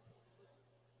boy.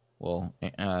 Well,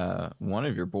 one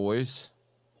of your boys.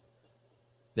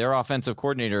 Their offensive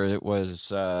coordinator it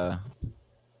was your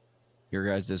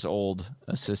guys' old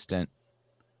assistant.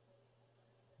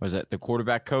 Was it the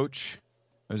quarterback coach?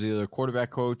 It was either a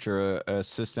quarterback coach or a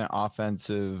assistant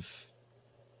offensive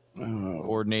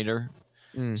coordinator.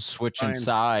 Switching Fine.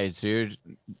 sides, dude.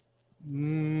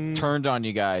 Turned on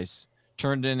you guys.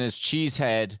 Turned in his cheese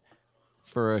head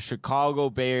for a Chicago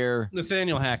Bear.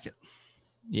 Nathaniel Hackett.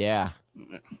 Yeah.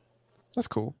 That's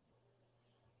cool.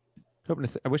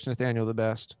 I wish Nathaniel the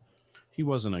best. He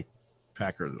wasn't a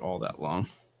Packer all that long.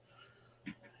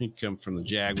 He come from the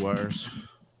Jaguars.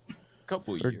 A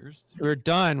couple years. We're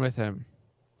done with him.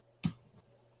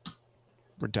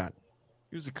 We're done.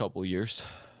 He was a couple years.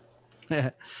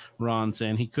 Ron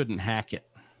saying he couldn't hack it.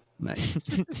 Nice.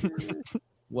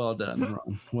 Well done,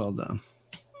 Ron. Well done.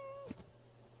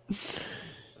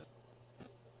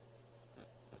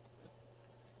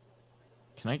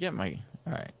 Can I get my?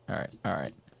 All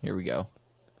right. Here we go.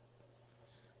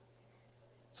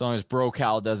 As long as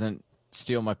BroCal doesn't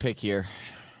steal my pick here.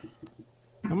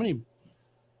 How many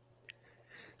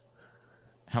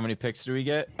picks do we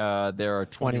get? There are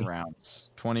 20 20. rounds.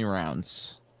 20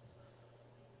 rounds.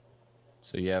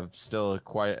 So you have still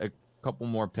quite a couple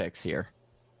more picks here.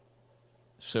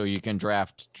 So you can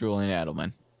draft Julian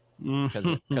Edelman.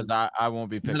 Because I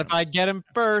won't be picking And if I get him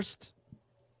first,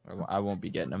 I won't be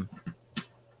getting him.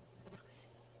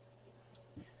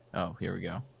 Oh, here we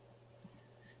go.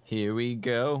 Here we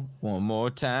go. One more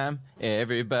time.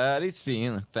 Everybody's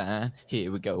feeling fine. Here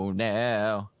we go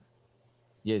now.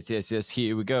 Yes.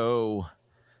 Here we go.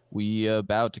 We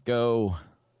about to go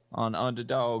on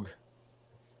underdog.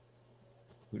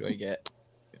 Who do I get?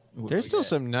 there's still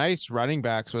some nice running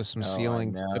backs with some Oh, I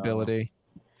ceiling know. ability.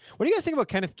 What do you guys think about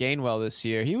Kenneth Gainwell this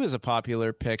year? He was a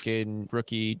popular pick in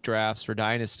rookie drafts for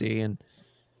Dynasty, and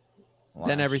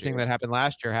then everything that happened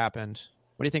last year happened.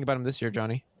 What do you think about him this year,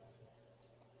 Johnny?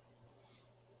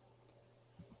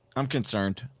 I'm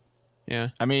concerned. Yeah.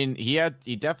 I mean, he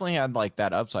definitely had like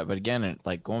that upside, but again,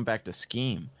 like going back to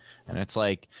scheme, and it's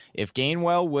like if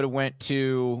Gainwell would have went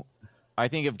to, I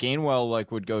think if Gainwell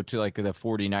like would go to like the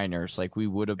 49ers, like we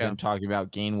would have been talking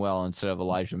about Gainwell instead of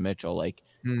Elijah Mitchell. Like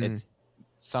it's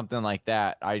something like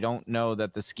that. I don't know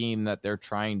that the scheme that they're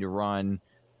trying to run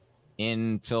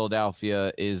in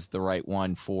Philadelphia is the right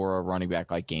one for a running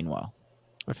back like Gainwell.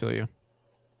 I feel you.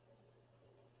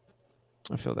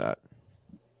 I feel that.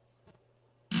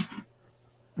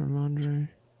 Ramondre.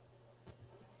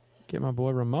 Get my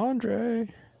boy Ramondre.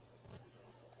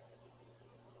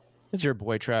 It's your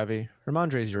boy, Travi.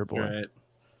 Ramondre's your boy.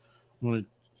 Right.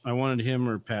 I wanted him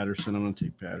or Patterson. I'm going to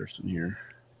take Patterson here.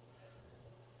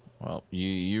 Well,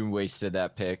 you wasted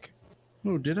that pick.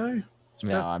 Oh, did I?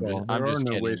 No, I'm just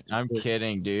kidding. I'm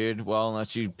kidding, dude. Well,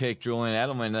 unless you pick Julian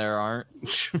Edelman, there aren't.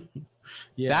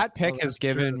 That pick has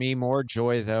given me more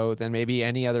joy, though, than maybe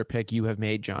any other pick you have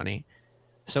made, Johnny.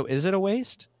 So is it a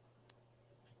waste?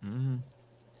 Mm-hmm.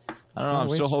 I don't know. I'm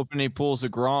still hoping he pulls a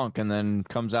Gronk and then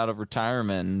comes out of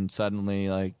retirement and suddenly,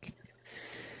 like,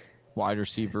 wide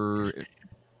receiver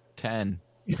 10.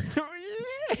 You'll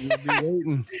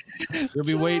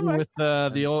be waiting with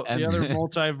the other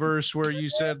multiverse where you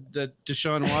said that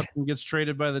Deshaun Watson gets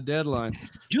traded by the deadline.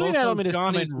 Julian Edelman is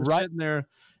coming right sitting there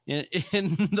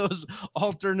in those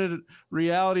alternate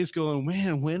realities going,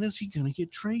 man, when is he going to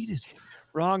get traded?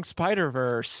 Wrong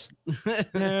Spider-Verse.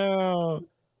 No.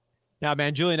 Now,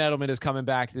 man, Julian Edelman is coming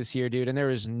back this year, dude, and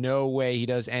there is no way he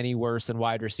does any worse than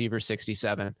wide receiver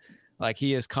 67. Like,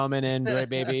 he is coming in, right,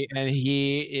 baby, and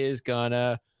he is going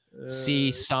to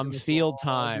see some field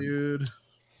time. Dude.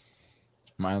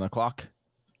 Am I on the clock?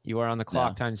 You are on the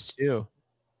clock times 2.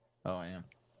 Oh, I am.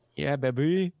 Yeah,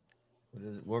 baby.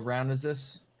 What round is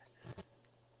this?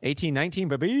 18-19,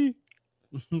 baby.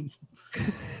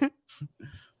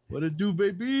 What it do,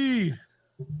 baby?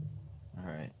 All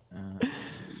right.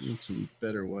 Need some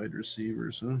better wide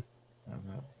receivers, huh? I've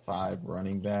got 5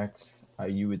 running backs.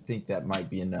 You would think that might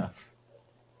be enough.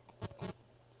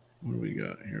 What do we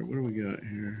got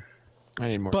here? I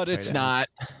need more. But it's not.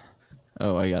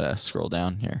 Oh, I gotta scroll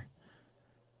down here.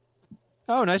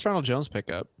 Oh, nice Ronald Jones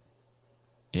pickup.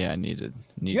 Yeah, I needed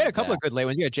you had a couple of good late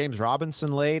ones. You got James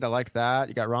Robinson late. I like that.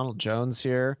 You got Ronald Jones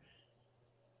here.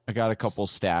 I got a couple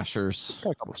stashers.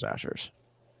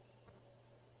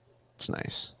 It's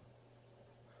nice.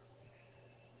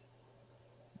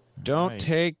 Don't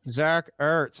take Zach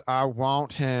Ertz. I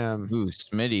want him. Ooh,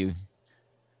 Smitty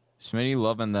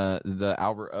loving the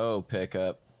Albert O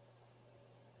pickup.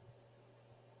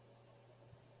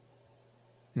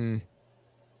 Which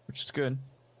is good.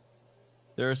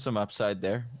 There is some upside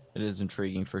there. It is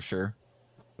intriguing for sure.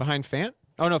 Behind Fant?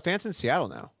 Oh, no, Fant's in Seattle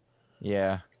now.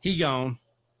 Yeah. He gone.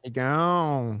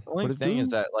 The only thing is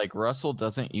that, like, Russell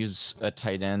doesn't use a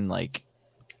tight end, like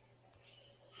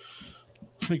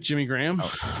Jimmy Graham?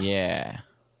 Oh, yeah.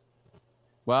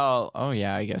 Well,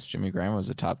 yeah, I guess Jimmy Graham was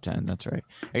a top 10. That's right.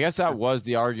 I guess that was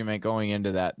the argument going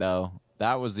into that, though.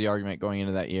 That was the argument going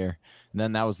into that year. And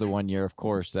then that was the one year, of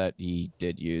course, that he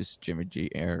did use Jimmy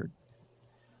G.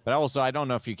 But also, I don't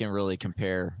know if you can really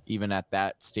compare, even at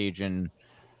that stage in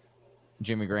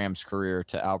Jimmy Graham's career,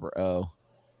 to Albert O.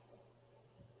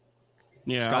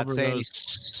 Yeah, Scott Albert saying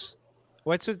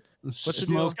what's the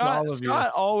deal?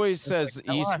 Scott always says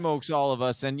he smokes all of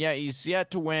us, and yet he's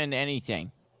yet to win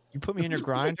anything. You put me in your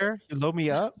grinder? You load me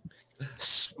up?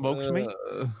 Smoked me?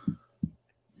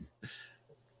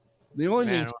 The only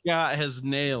thing Scott has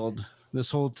nailed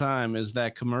this whole time is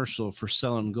that commercial for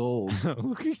selling gold.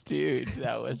 Dude,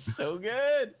 that was so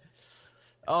good.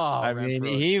 Oh, I mean,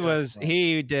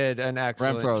 he did an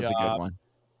excellent Renfro's job a good one.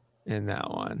 in that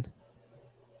one.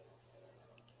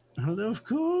 I love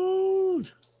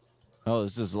cold. Oh,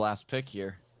 this is the last pick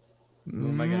here.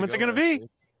 What's it gonna be?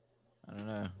 I don't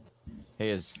know.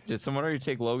 Hey, did someone already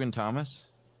take Logan Thomas?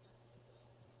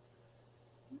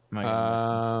 Am I gonna miss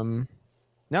him?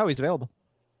 No, he's available.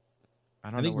 I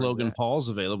don't I know think where he's Logan at. Paul's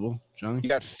available, Johnny. You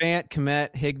got Fant,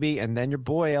 Komet, Higbee, and then your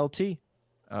boy LT.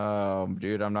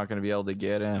 Dude, I'm not gonna be able to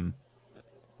get him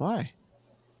Why?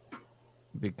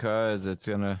 because it's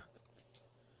gonna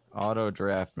auto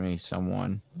draft me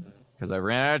someone because I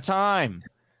ran out of time.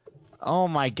 Oh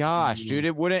my gosh, dude!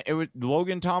 It wouldn't. It would.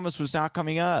 Logan Thomas was not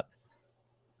coming up.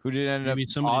 Who did end Maybe up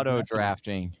somebody auto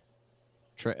drafted him.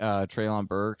 drafting? Treylon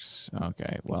Burks.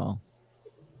 Okay, well,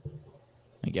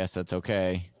 I guess that's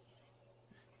okay.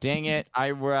 Dang it!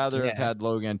 I'd rather have had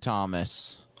Logan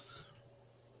Thomas.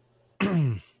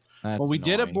 Well, we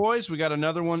did it, boys. We got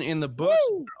another one in the books.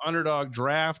 Underdog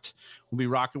draft. We'll be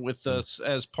rocking with us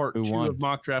as part Who 2 won? of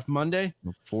Mock Draft Monday.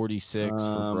 46 for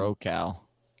Brocal.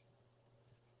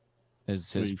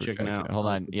 Is Who are his you checking projection. out? Hold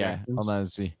on, yeah, Projections? hold on.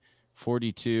 Let's see.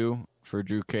 42 for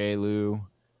Drew Kalu.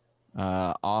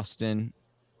 Austin,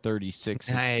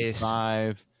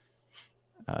 36.65.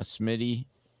 Smitty,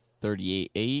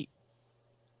 38.8.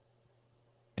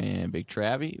 And Big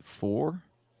Travie, 4.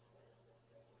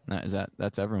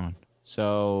 That's everyone.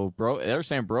 So they're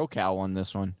saying Brocal won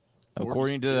this one.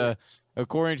 According to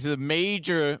the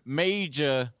major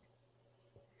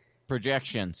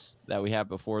projections that we have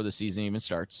before the season even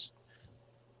starts.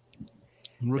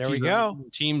 Rookies we aren't go. on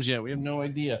teams yet. We have no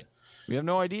idea. We have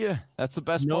no idea. That's the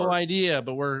best No part. idea,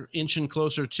 but we're inching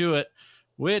closer to it,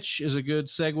 which is a good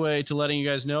segue to letting you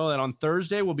guys know that on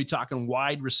Thursday we'll be talking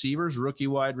wide receivers, rookie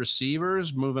wide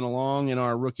receivers, moving along in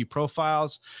our rookie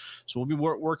profiles. So we'll be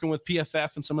working with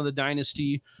PFF and some of the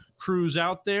dynasty crews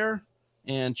out there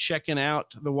and checking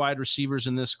out the wide receivers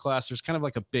in this class. There's kind of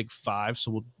like a big 5,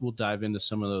 so we'll dive into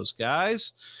some of those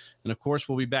guys. And of course,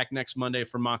 we'll be back next Monday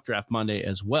for Mock Draft Monday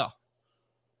as well.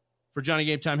 For Johnny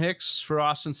Game Time Hicks, for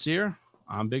Austin Sear,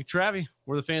 I'm Big Travie.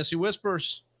 We're the Fantasy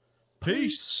Whispers.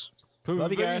 Peace.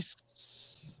 Love you guys.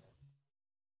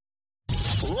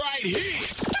 Right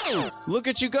here. Look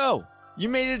at you go. You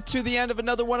made it to the end of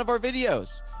another one of our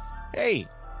videos. Hey,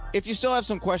 if you still have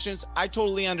some questions, I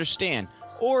totally understand.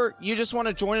 Or you just want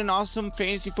to join an awesome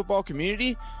fantasy football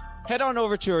community, head on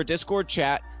over to our Discord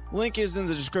chat. Link is in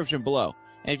the description below.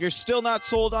 And if you're still not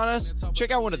sold on us,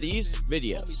 check out one of these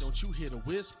videos. Don't you hear the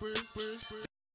whispers?